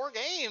 through 4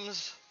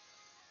 games,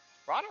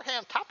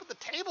 Rotherham top of the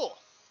table.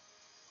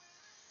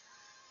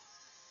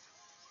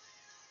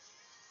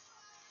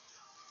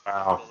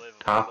 Wow. Unbelievable.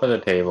 Top of the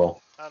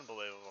table.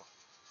 Unbelievable.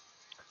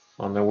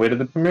 On their way to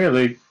the Premier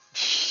League.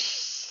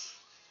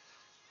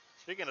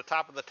 Speaking of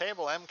top of the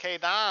table, MK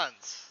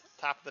Dons.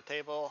 Top of the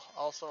table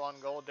also on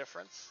goal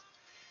difference.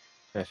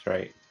 That's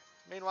right.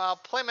 Meanwhile,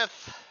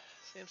 Plymouth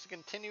seems to be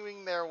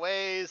continuing their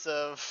ways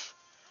of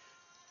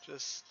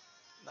just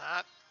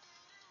not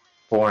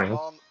Boring.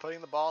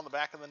 putting the ball in the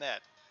back of the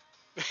net.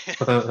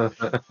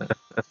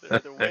 They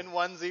either win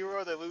 1-0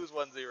 or they lose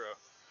 1-0.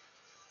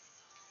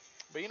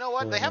 But you know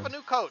what? They have a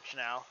new coach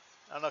now.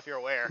 I don't know if you're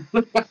aware,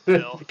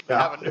 Phil. They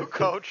have a new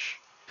coach,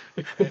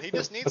 and he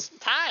just needs some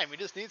time. He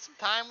just needs some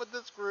time with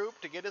this group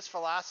to get his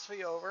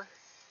philosophy over.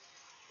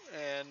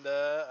 And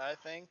I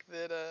think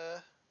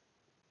that,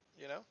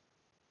 you know,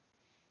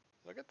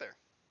 we'll get there.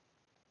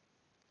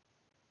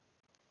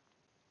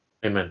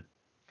 Amen.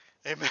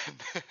 Amen.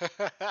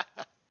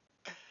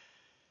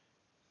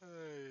 Ay,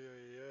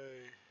 ay,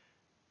 ay.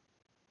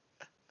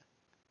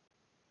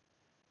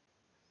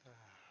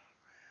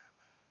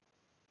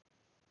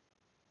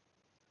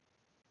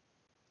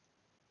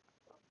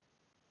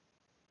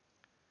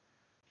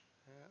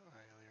 Yeah,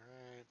 Riley,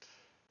 right.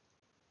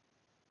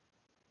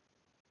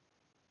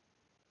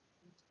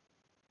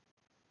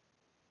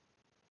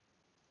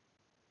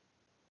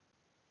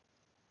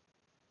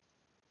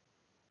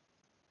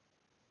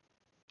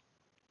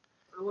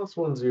 I lost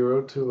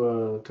 1-0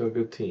 to a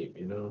good team,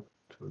 to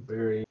a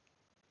very,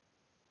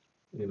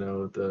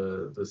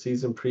 the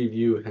season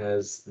preview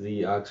has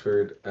the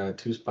Oxford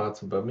 2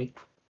 spots above me.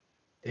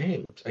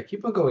 Dang, I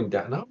keep on going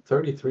down. Now I'm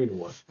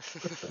 33-1.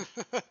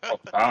 Oh,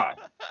 God.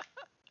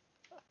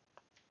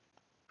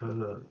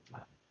 Uh,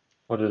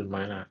 What is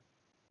mine at?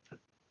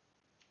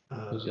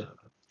 uh, Is it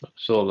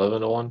still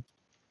 11-1?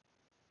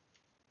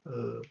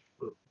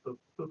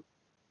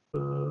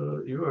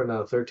 uh, you are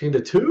now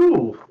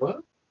 13-2.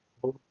 What?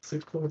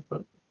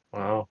 6.5.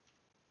 Wow.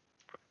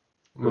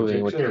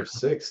 Moving with Projection of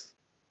 6th.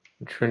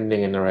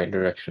 trending in the right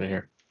direction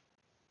here.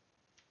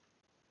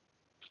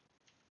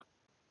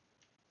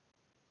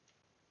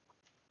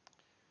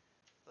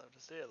 Love to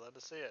see it. Love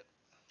to see it.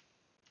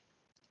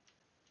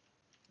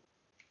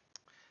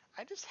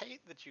 I just hate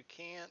that you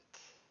can't.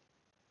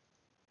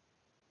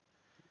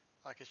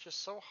 Like, it's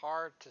just so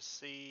hard to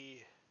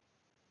see,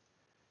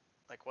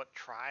 like, what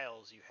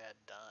trials you had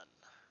done.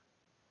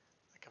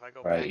 Like, if I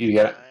go Right, back you in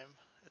got time,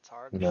 it's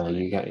hard to no, say.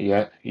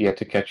 you have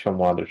to catch them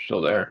while they're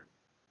still there,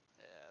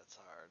 Yeah, it's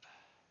hard.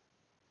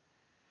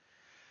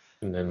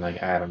 and then like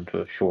add them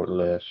to a short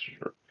list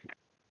or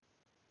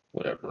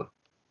whatever.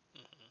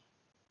 Mm-hmm.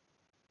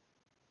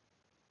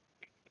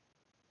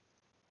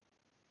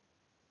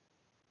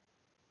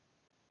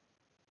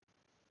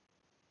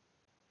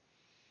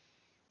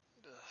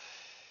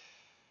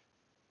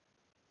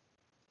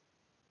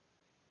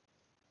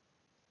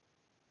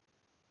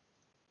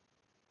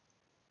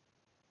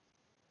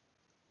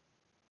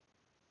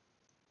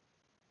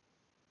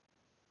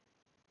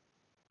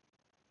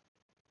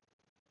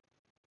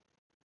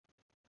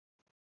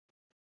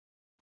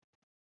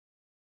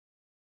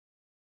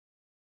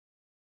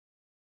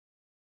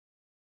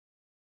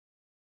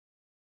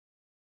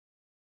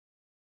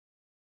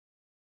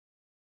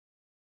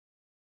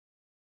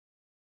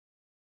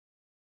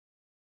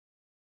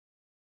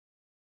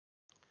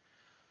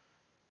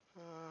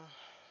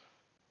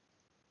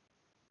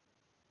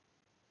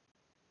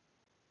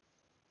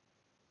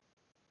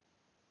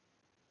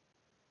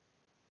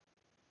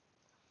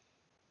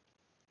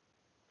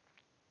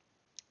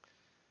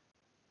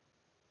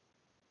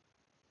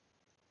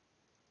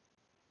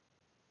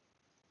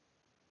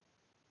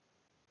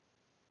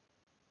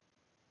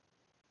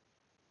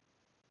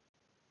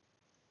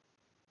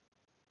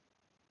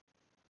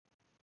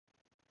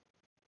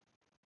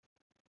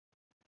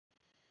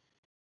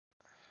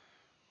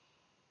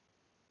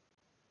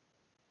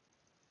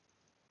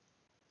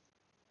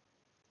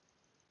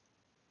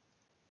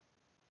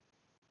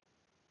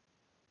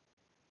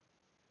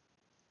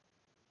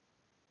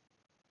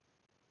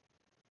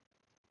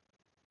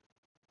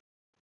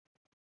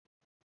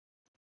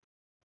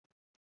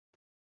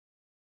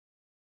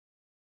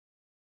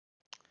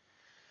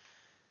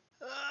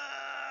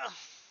 Uh,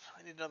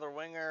 I need another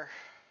winger.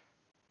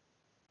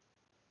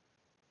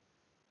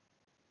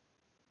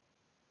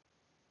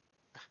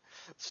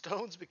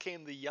 Stones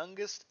became the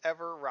youngest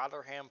ever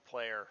Rotherham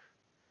player.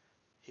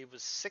 He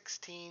was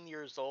 16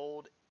 years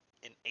old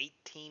in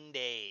 18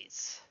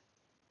 days.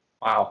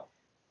 Wow.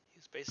 He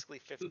was basically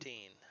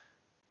 15.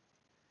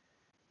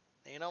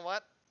 And you know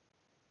what?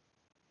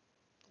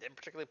 Didn't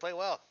particularly play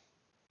well.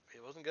 He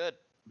wasn't good.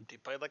 He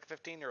played like a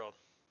 15-year-old.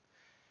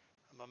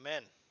 I'm a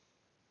man.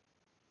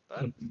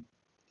 But,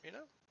 you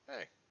know,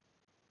 hey.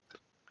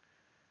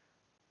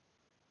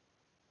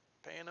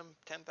 Paying him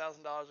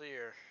 $10,000 a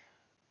year.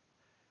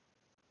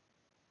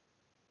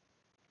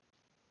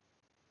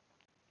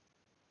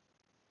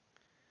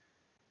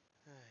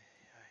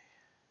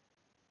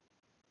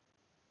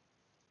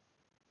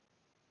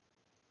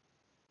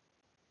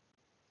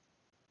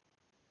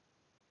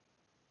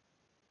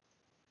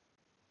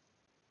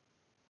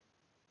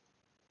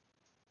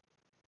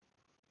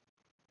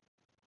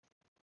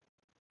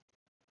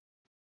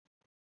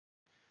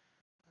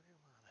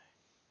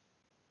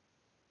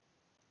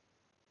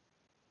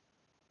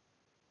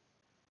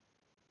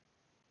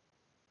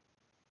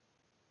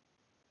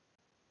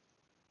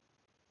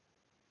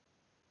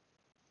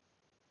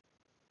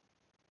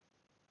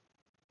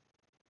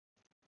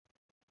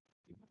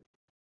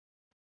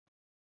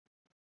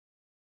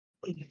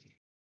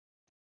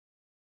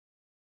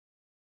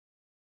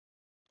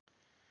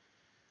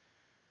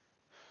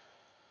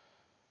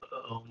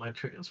 my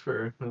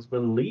transfer has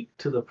been leaked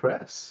to the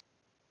press.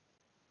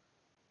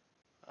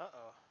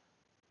 Uh-oh.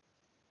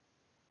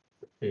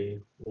 A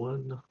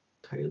one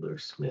Taylor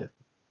Smith.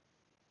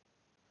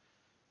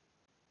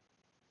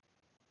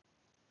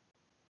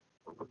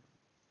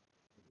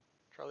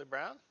 Charlie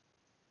Brown?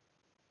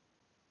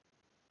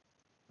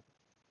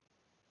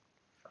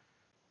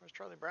 Where's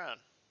Charlie Brown?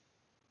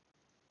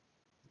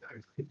 I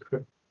think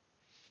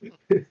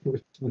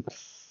it's not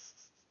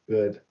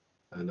good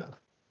enough.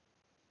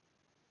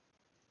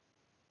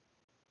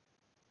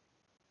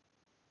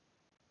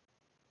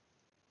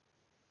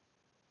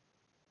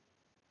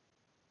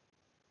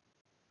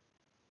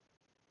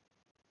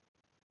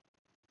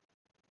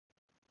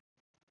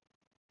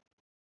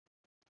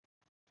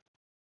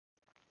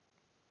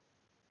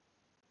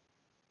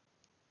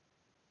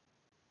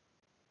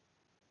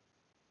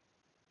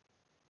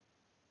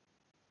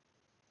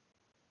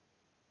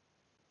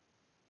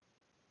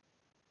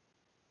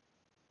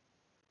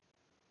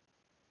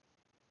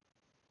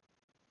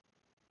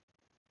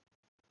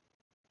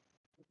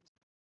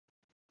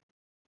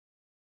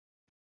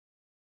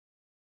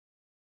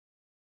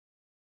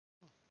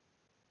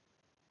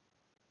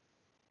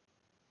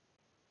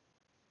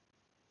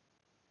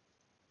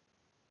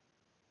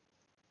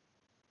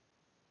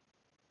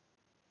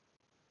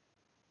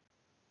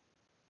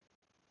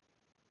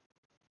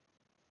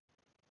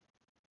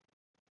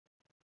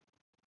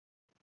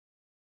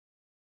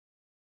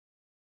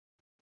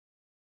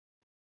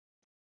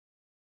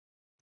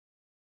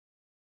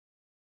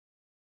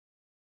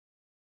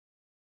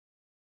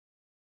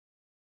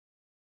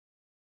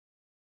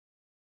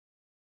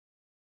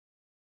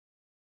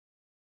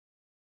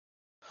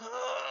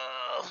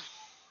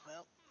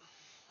 Well,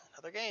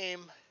 another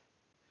game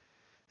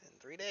in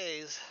 3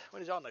 days.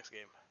 When is y'all next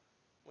game?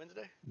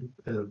 Wednesday?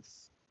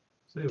 It's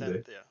same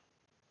 10th, day. yeah.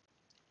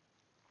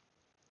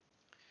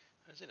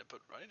 I need to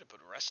put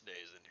rest days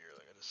in here.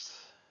 Like I just.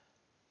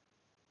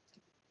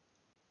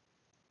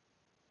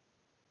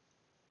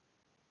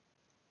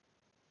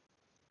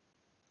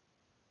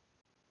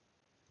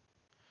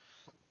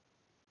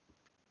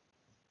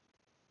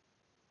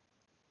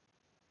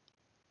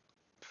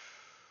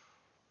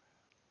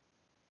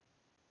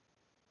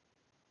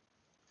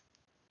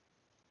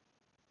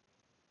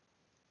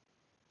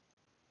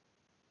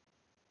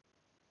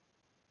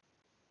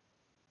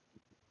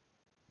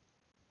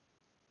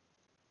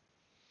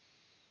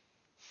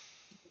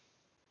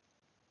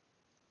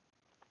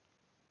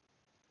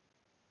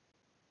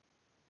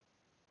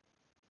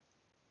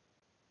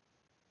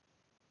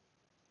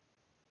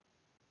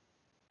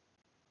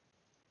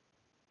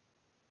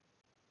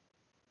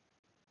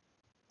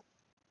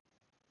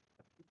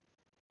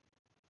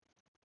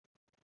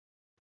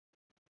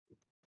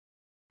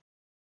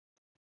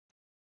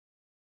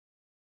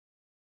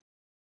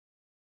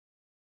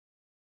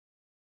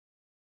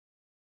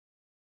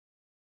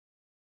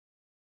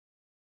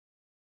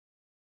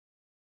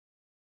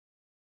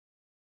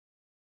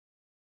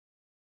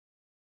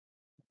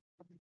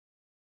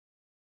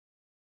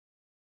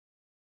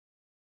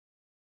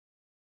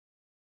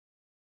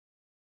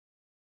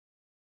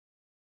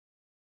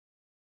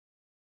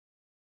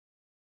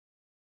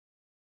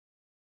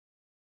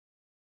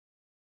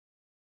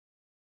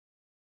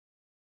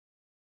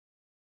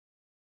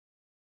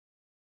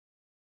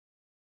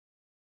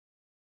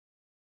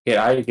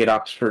 Yeah, I get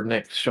Oxford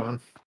next, Sean.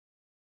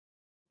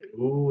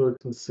 Ooh,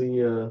 I can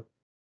see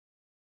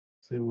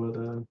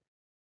what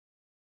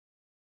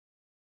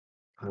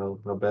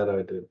how bad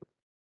I did.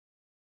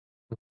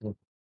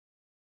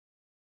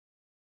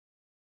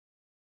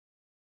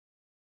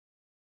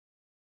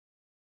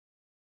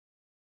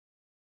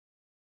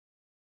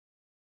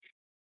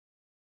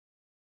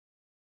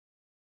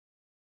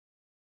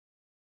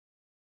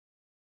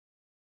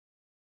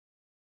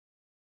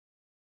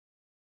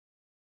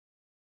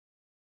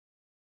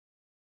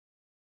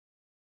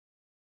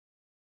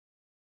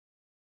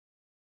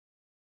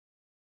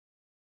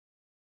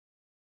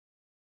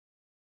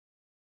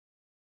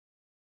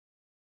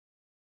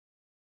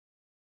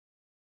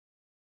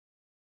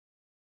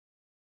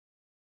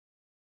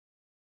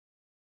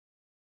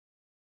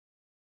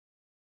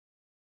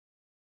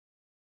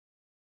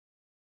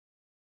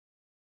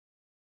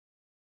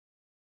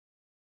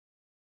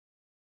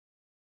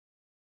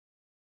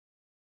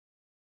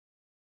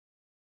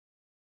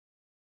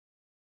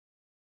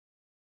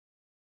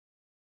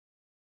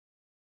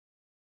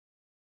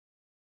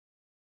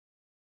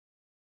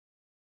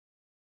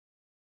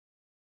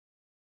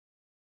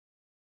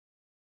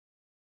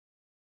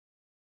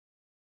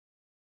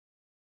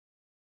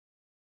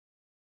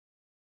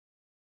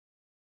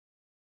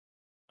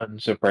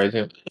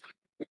 Unsurprisingly,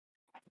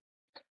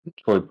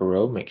 Troy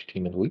Perot makes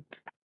team of the week.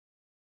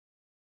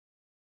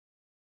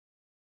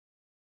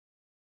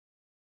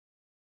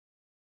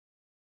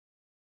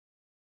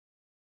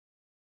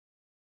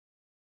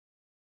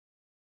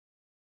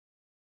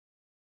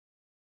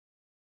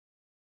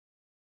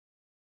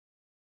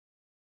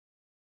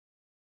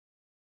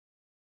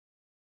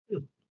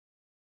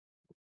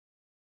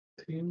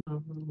 Team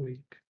of the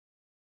week.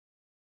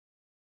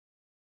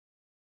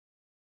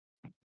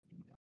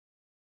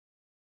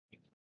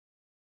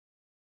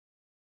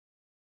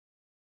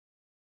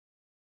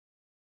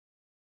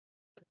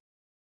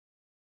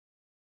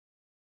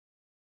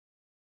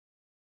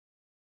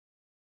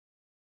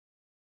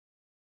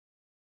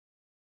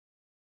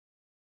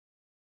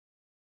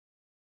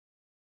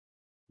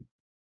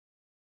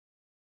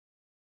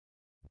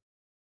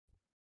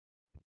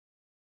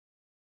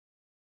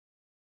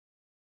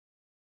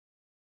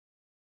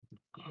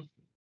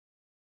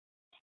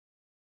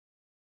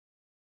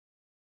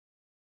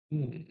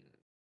 Hmm.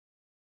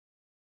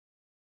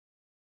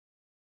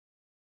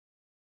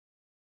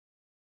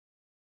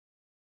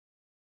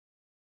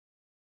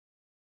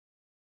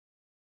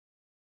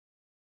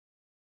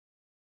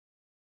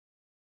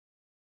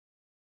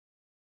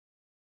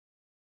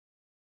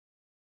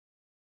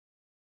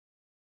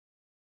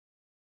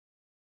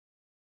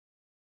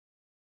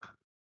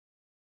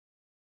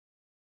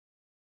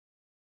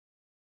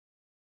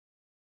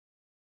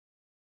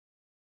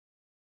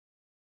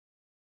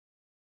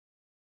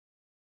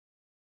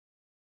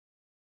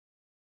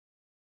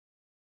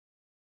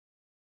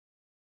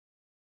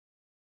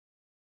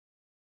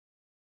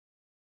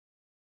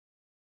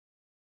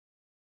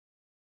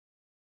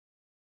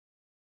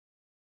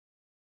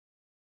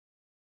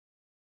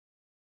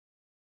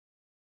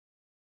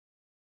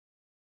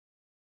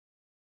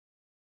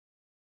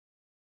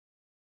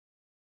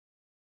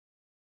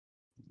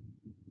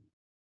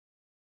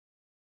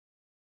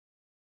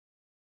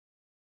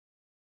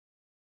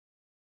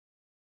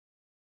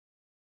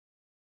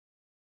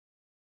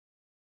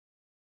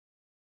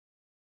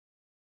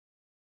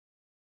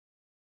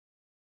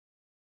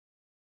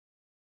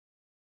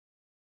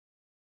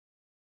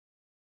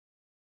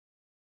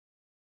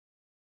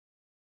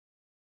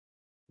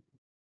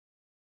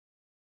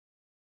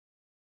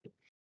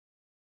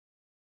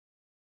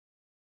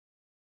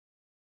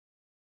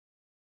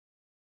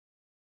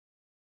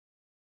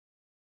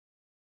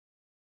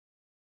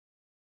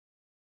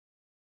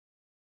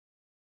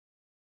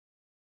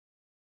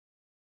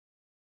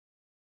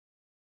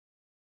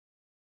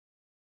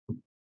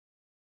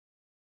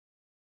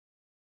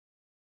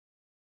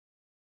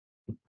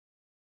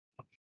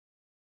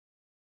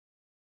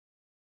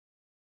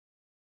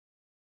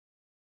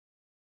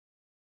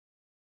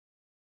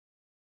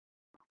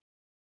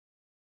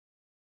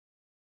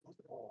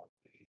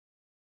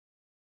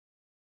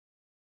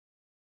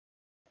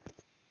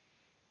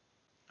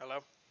 Hello?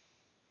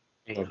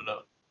 Hello.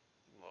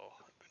 Well,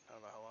 I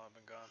don't know how long I've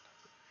been gone.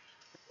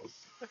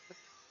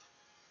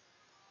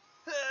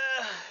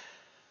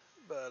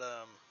 But,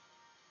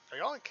 are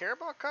y'all in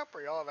Carabao Cup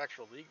or y'all have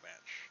actual league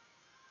match?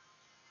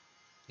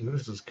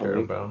 This is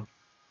Carabao.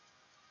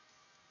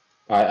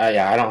 I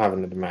don't have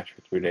another match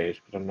for 2 days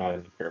because I'm not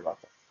in the Carabao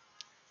Cup.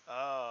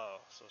 Oh,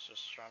 so it's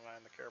just Sean and I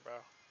in the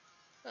Carabao?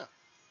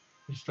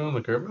 You still in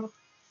the Carabao?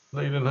 No,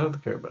 you didn't have the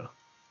Carabao.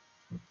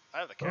 I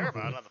have the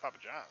Carabao, not the Papa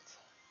John's.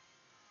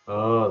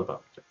 Oh, the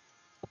Papa John's.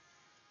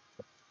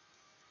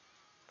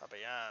 Papa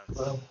John's.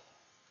 Well,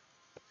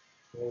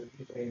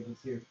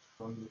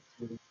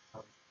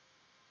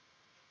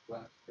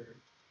 Let's see.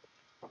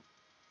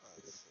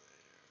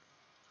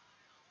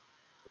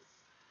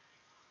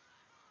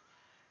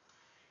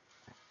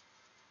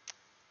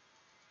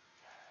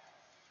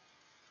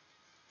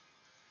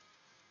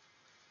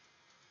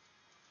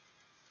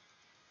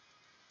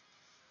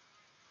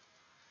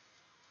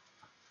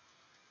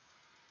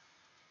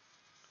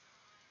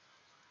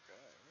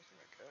 Okay, where's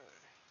my guy?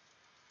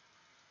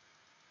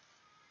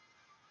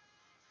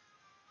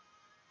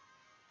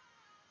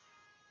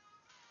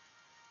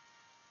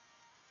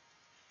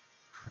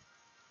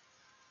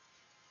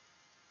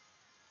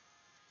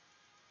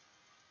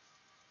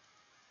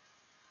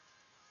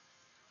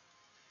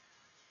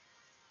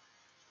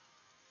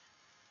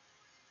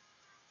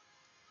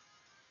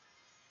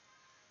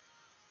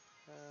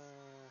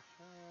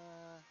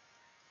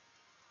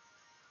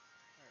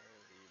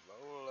 There's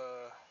Ebola.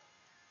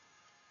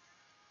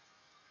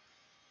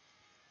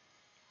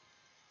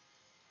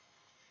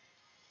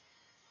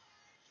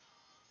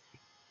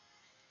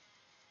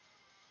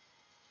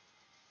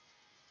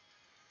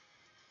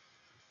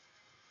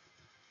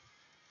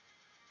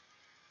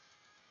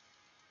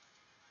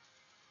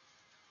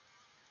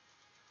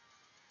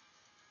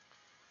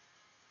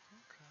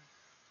 Okay,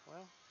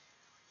 well.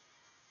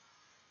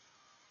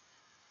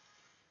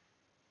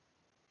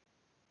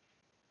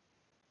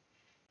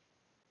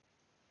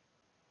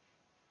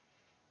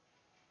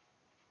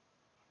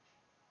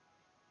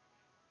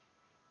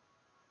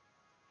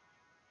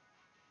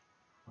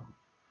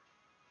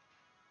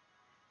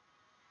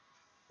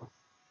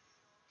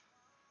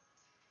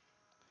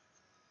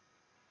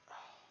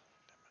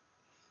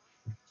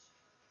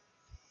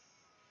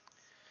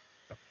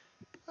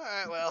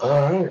 Alright, well.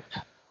 alright.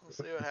 We'll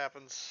see what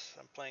happens.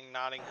 I'm playing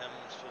Nottingham.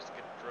 I'm supposed to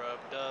get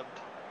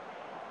dubbed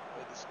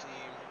with this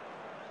team.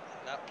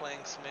 I'm not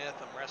playing Smith.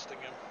 I'm resting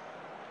him.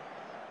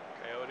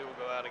 Coyote will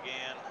go out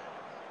again.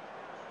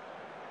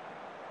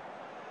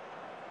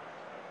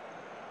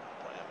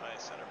 Playing my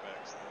center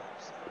backs though.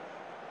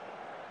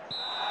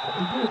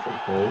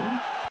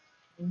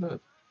 So.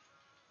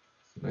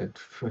 My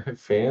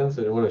fans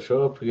that want to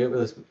show up to get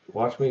this,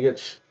 watch me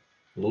get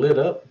lit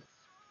up.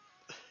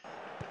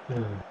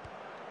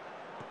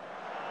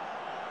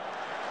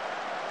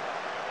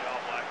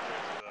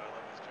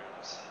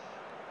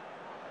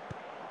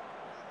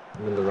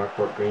 I'm in the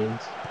Rockport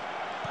Greens.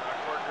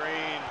 Rockport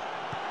Green.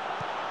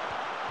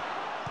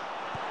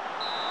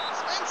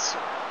 Spencer.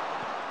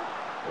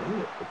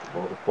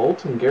 Oh,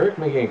 Bolton Garrick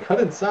making a cut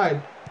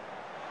inside.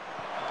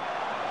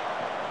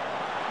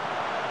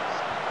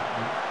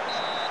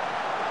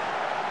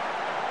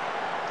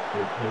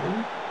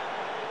 Ready?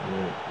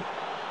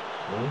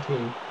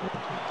 19.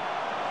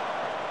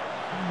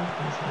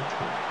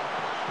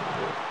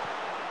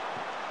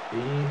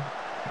 B.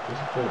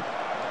 Disappoint.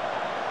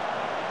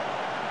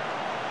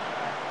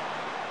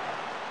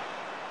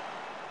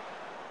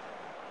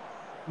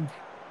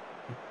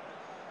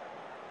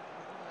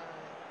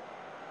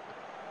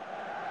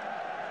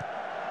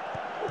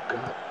 Oh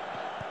God.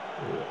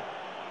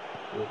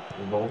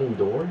 Revolving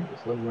door?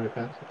 Just let him right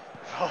past it.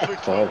 Revolving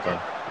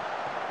door.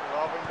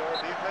 Revolving door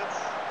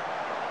defense.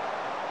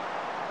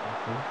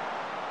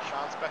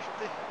 Sean's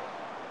specialty.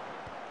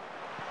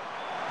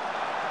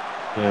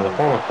 Yeah, the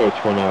former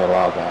coach will not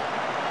allow that.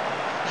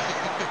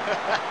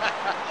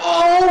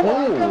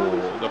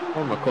 Oh, the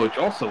former coach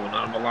also will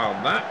not allow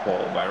that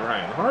goal by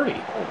Ryan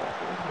Hardy.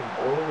 Second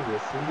goal of the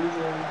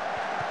season.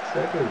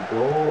 Second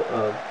goal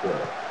of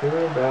the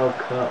Carabao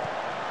Cup.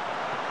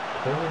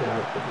 Coming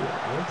out to the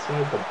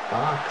outside the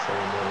box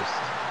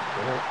almost.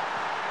 That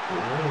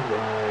line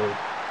drive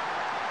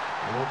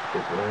off the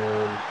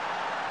ground.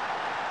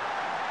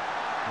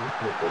 Look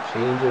at the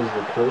changes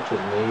the coach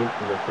has made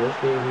from the first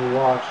game he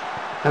watched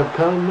have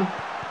come.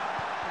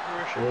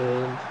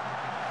 And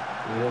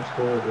we have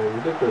scored a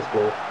ridiculous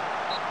goal.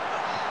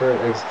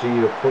 Current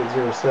XG of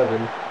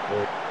 0.07.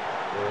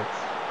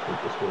 That's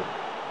Cooper's goal.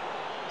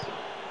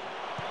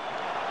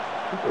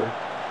 Cooper,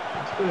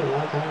 spending a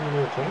lot of time in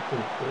the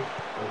attacking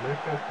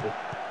back after the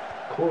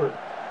court.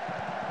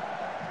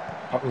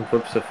 Houghton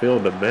flips the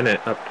field to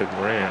Bennett up to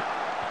Grant.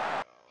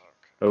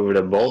 Over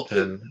to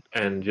Bolton,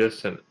 and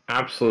just an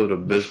absolute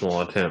abysmal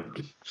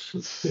attempt.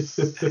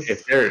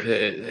 If they're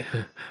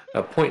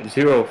a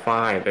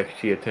 .05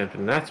 XG attempt,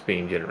 and that's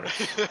being generous.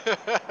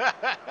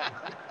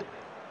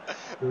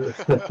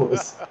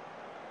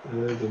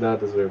 That did not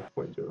deserve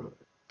 .05.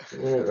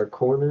 Our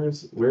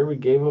corners, where we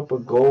gave up a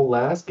goal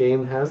last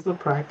game, has the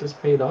practice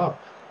paid off?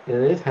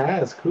 And it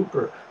has.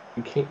 Cooper,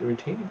 you can't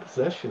retain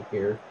possession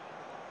here.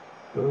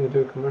 Going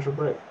into a commercial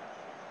break.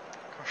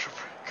 Commercial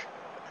break.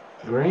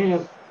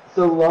 Grant,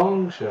 the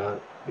long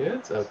shot,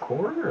 gets a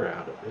corner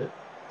out of it.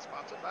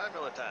 Sponsored by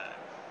Miller Time.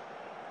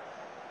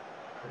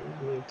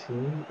 My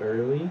team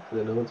early, because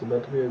I know it's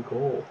about to be a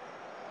goal.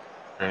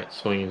 Grant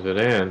swings it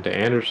in to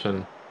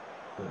Anderson.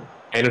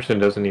 Anderson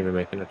doesn't even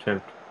make an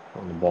attempt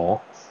on the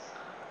ball.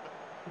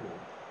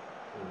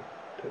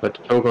 But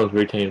the Pilgrims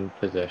retain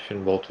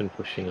possession. Bolton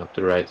pushing up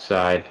the right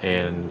side,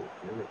 and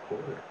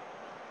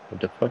a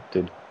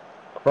deflected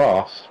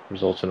cross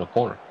results in a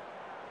corner.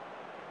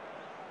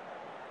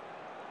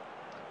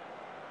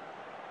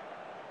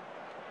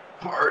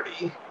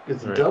 Hardy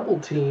gets double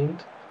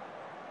teamed.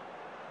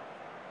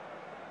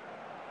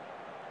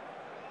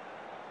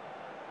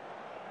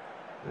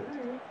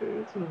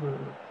 It's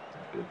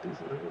good,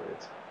 decent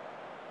highlights.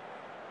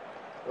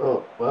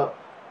 Oh, well,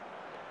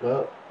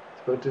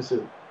 spoke too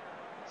soon.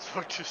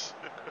 Spoke too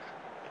soon.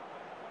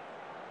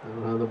 I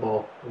don't have the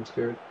ball. I'm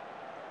scared.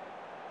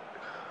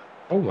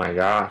 Oh my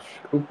gosh.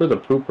 Cooper the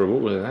Pooper,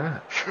 what was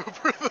that?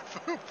 Cooper the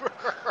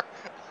Pooper.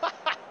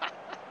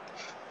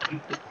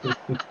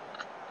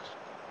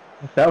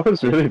 That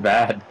was really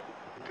bad.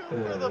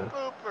 Cooper the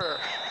Pooper.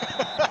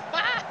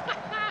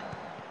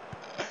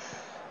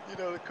 You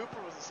know, the Cooper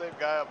was the same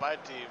guy on my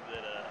team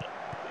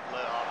that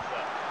let off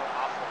that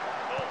awful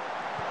goal.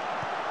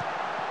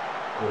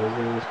 What his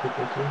name was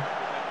Cooper too?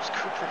 His name was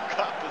Cooper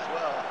Cup as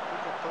well.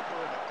 Cooper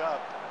Pooper in the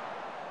cup.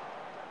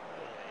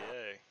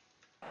 Yay.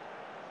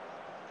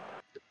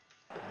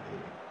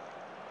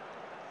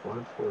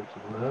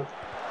 Unfortunate.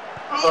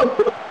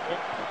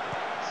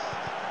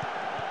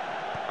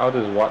 How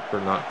does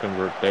Watford not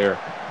convert there?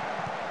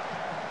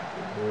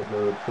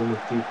 The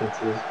Plymouth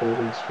defense is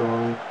holding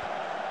strong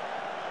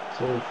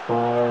so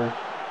far.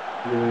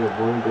 We only have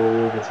one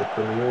goal against a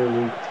Premier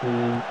League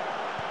team.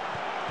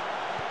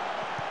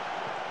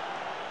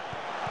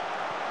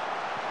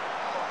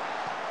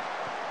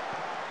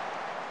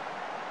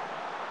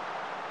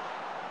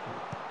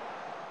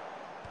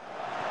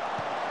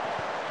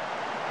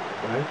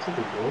 Back to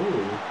the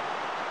goalie.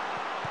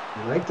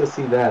 I'd like to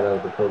see that out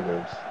of the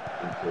Pilgrims.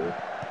 The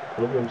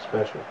Pilgrim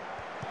special.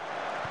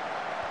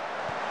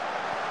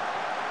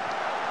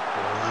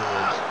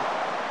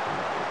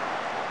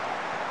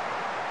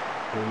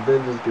 And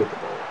then just get the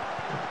ball.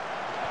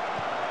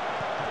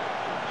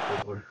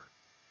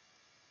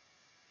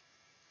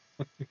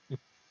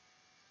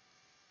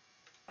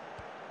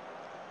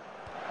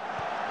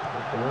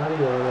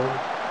 Body on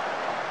him.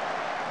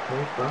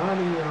 Take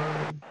body on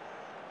him.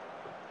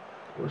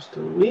 We're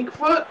still weak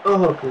foot.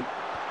 Oh, good.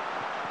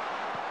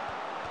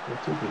 There are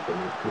two people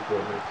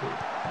on their team.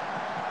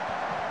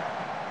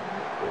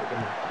 We're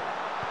going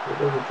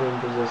to return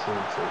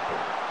possession so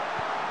far.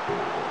 Here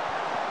we go.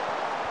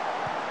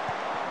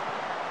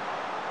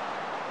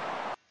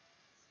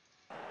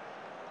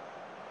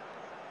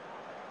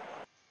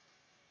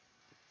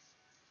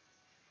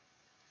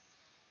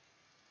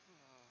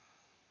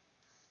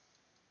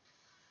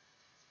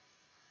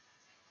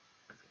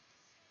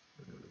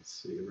 Let's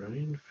see,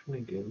 Ryan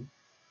Finnegan.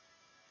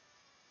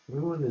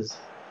 Everyone is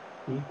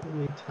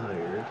equally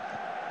tired.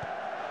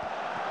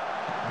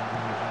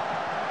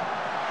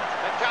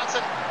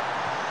 Johnson.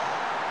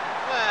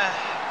 I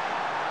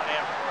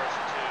am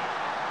forced to.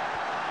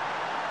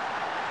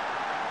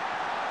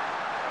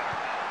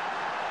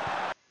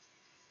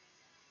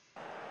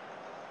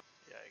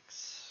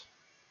 Yikes.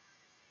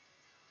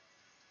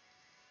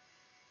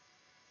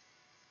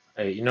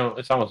 Hey, you know,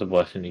 it's almost a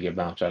blessing to get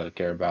bounced out of the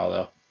Carabao,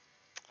 though.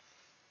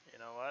 You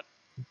know what?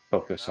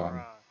 Focus You're not on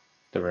wrong.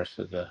 the rest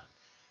of the.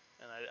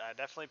 And I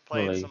definitely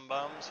played Really? some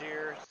bums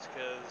here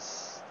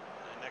because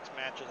the next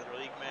match is a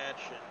league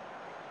match, and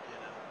you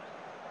know,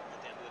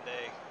 at the end of the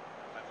day,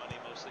 my money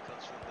mostly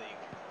comes from the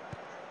league.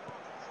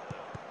 So,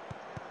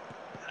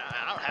 and I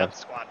don't have the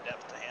squad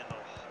depth to handle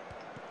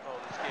all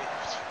these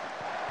games.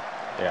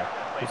 Yeah.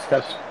 Play Just for-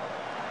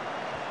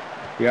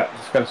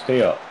 gotta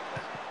stay up.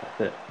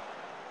 That's it.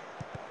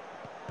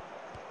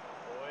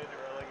 Avoid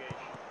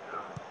relegation.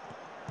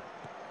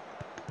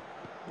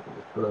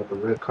 Just put up a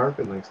red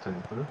carpet next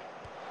time, huh?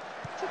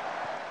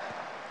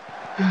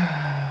 I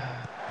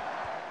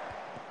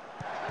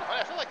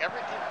feel like every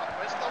team,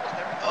 basically almost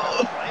every team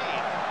I've played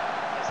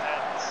has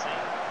had the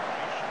same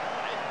formation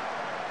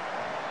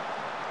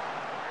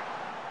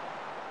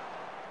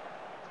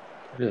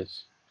I It is.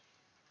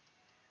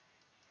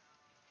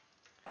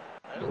 have.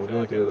 I We're don't feel gonna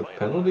like do I've the played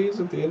penalties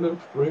at the end of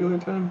regular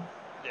time?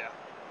 Yeah.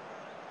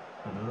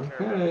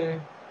 Okay.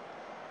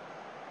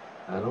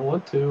 I don't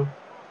want to.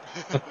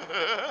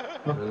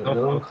 They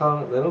don't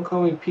call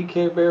me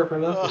PK Bear for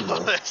nothing,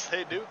 Oh, bro.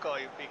 they do call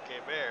you PK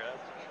Bear,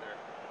 that's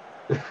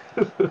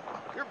for sure.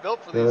 You're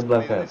built for these Good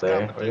luck out these there.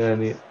 We're gonna competitions.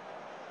 need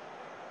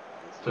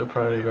still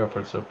probably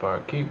reference so far.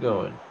 Keep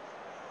going.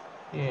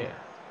 Yeah.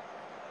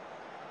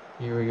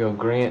 Here we go,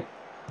 Grant.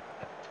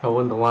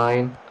 Towing the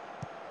line.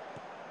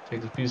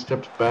 Takes a few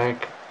steps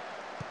back.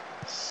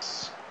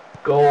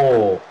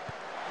 Goal.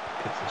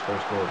 Gets his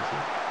first goal.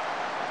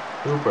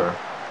 Cooper.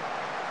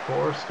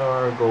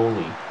 4-star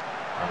goalie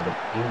out of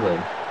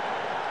England.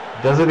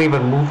 Doesn't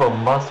even move a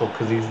muscle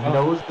because he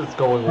knows it's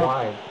going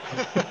wide.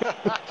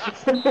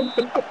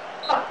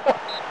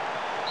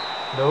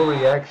 No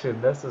reaction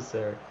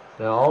necessary.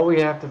 Now all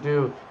we have to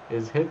do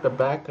is hit the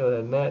back of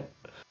the net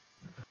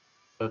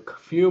a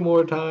few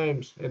more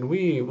times, and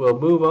we will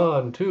move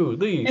on to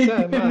the He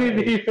didn't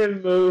semi.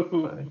 even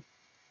move.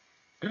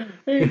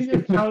 He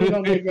just counted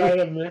on the guy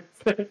to miss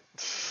it.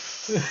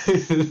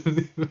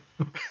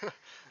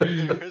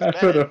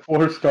 That's what a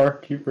 4-star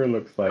keeper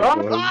looks like, Oh!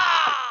 boys.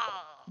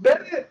 Ah!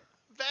 Bennett!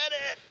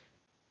 Bennett!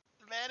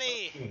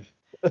 Benny!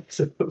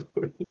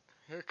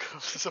 Here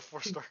comes a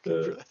 4-star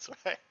keeper, that's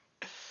right.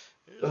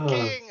 Here's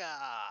King!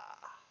 Ah!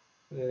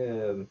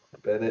 Man,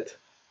 Bennett.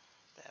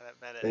 Damn it,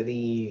 Bennett.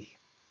 Benny.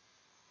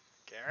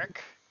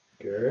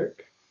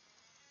 Garrick.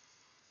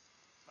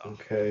 Oh.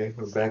 Okay,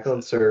 we're back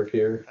on serve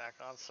here. Back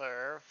on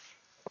serve.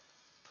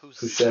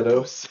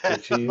 Pusetto. The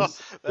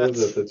cheese. What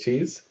is it, the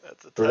cheese?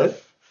 That's a bread?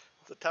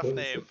 tough What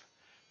name is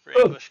for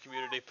English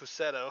community.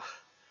 Pusetto.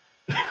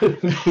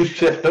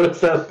 Pusetto?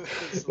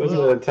 Was it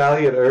an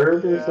Italian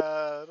herb or something? Yeah,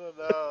 I don't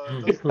know.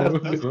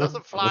 It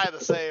doesn't fly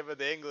the same in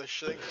the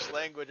English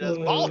language as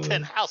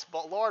Bolton.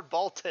 Lord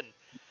Bolton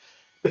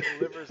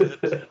delivers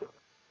it. We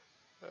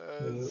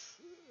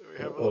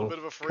have a little bit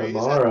of a freeze.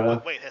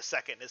 Kamara. Wait a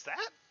second. Is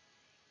that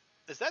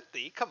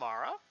the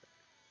Kamara?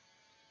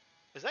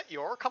 Is that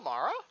your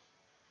Kamara?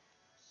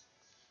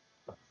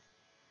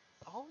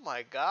 Oh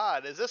my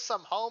God! Is this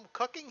some home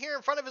cooking here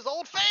in front of his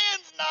old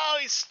fans? No,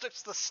 he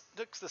sticks the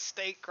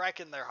steak right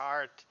in their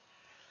heart.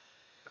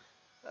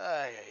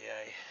 Ay.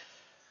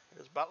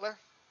 There's Butler.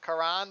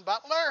 Karan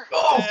Butler.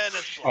 Oh, And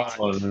it's blocked.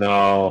 Oh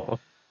no.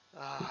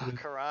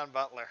 Karan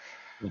Butler.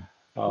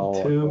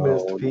 Oh, Two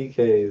missed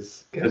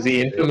PKs. Does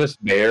the infamous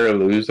bear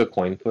lose a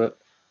coin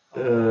flip?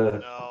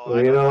 No.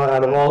 Well, you know,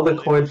 out of all the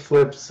coin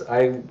flips,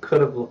 I could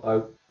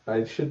have.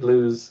 I should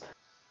lose.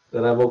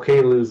 That I'm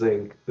okay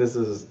losing. This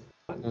is.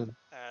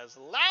 As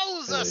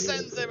Louza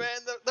sends him in,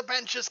 the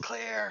bench is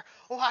clear.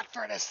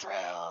 Watford is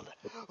thrilled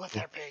with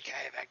their PK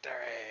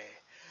victory.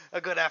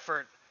 A good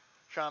effort.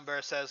 Sean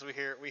Bear says we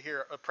hear.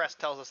 Press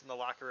tells us in the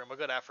locker room. A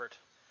good effort.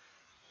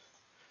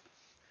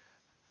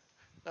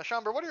 Now,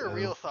 Sean Bear, what are your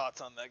real thoughts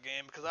on that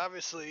game? Because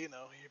obviously, you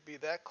know, you'd be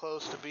that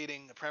close to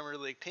beating the Premier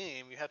League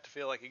team, you have to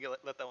feel like you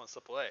let that one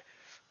slip away.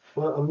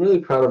 Well, I'm really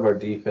proud of our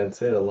defense.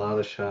 They had a lot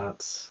of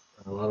shots,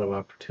 a lot of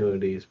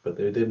opportunities, but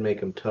they did make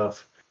them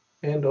tough.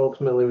 And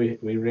ultimately,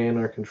 we ran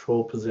our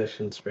control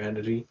possession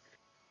strategy,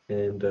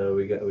 and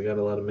we got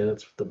a lot of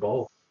minutes with the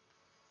ball.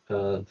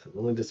 The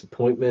only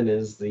disappointment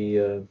is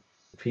the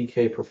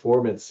PK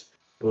performance.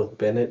 Both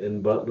Bennett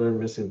and Butler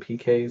missing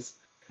PKs.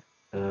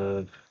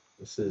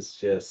 This is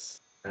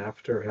just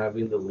after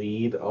having the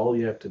lead, all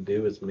you have to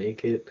do is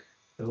make it.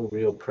 No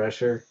real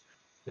pressure,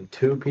 and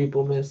two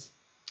people miss.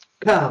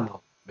 Come on,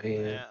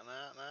 man. Yeah,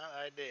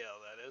 not ideal.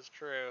 That is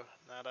true.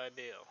 Not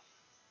ideal.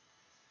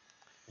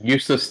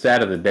 Useless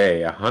stat of the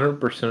day: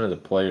 100% of the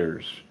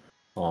players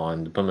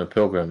on the Plymouth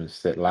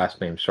Pilgrims that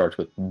last name starts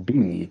with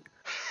B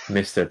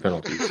miss their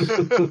penalties.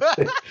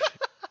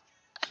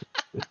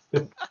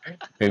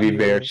 Maybe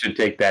Bear should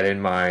take that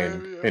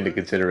into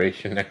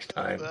consideration next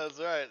time. That's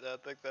right. I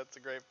think that's a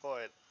great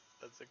point.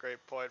 a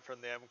great point from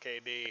the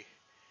MKD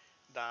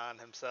Don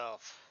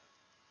himself.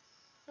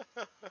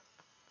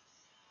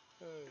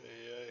 Ay,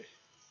 ay.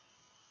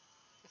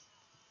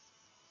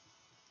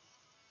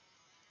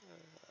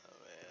 Oh,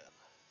 man.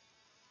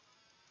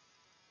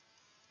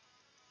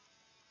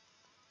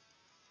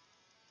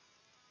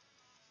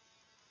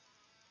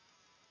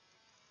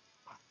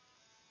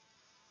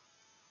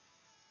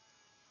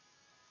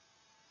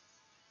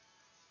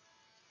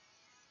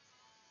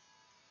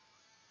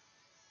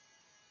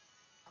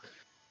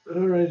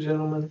 All right,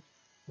 gentlemen.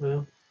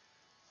 Well,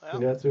 we Well,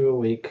 got through a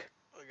week.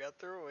 we got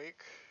through a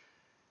week.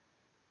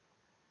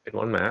 In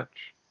one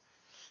match.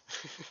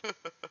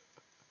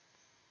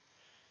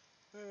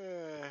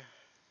 Yeah,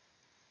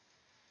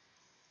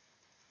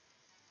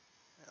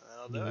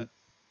 that'll do it.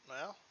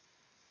 Well,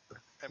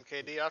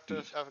 MKD off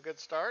to have a good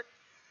start.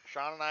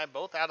 Sean and I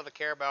both out of the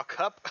Carabao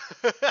Cup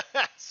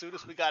as soon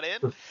as we got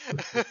in.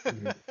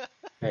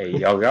 Hey,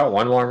 y'all got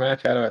one more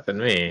match out of it than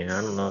me.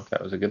 I don't know if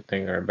that was a good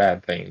thing or a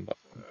bad thing, but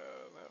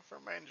Not for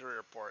my injury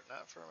report.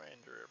 Not for my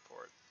injury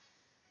report.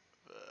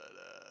 But,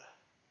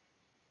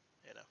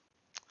 you know,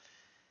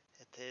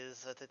 it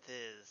is what it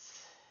is.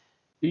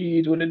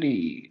 these what it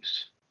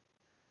is.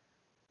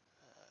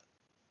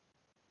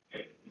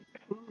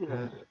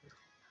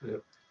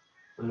 Yep.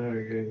 All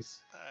right, guys.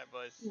 All right,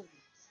 boys.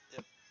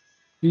 Yep.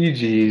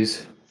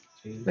 GG's.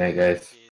 Jeez. Night, guys.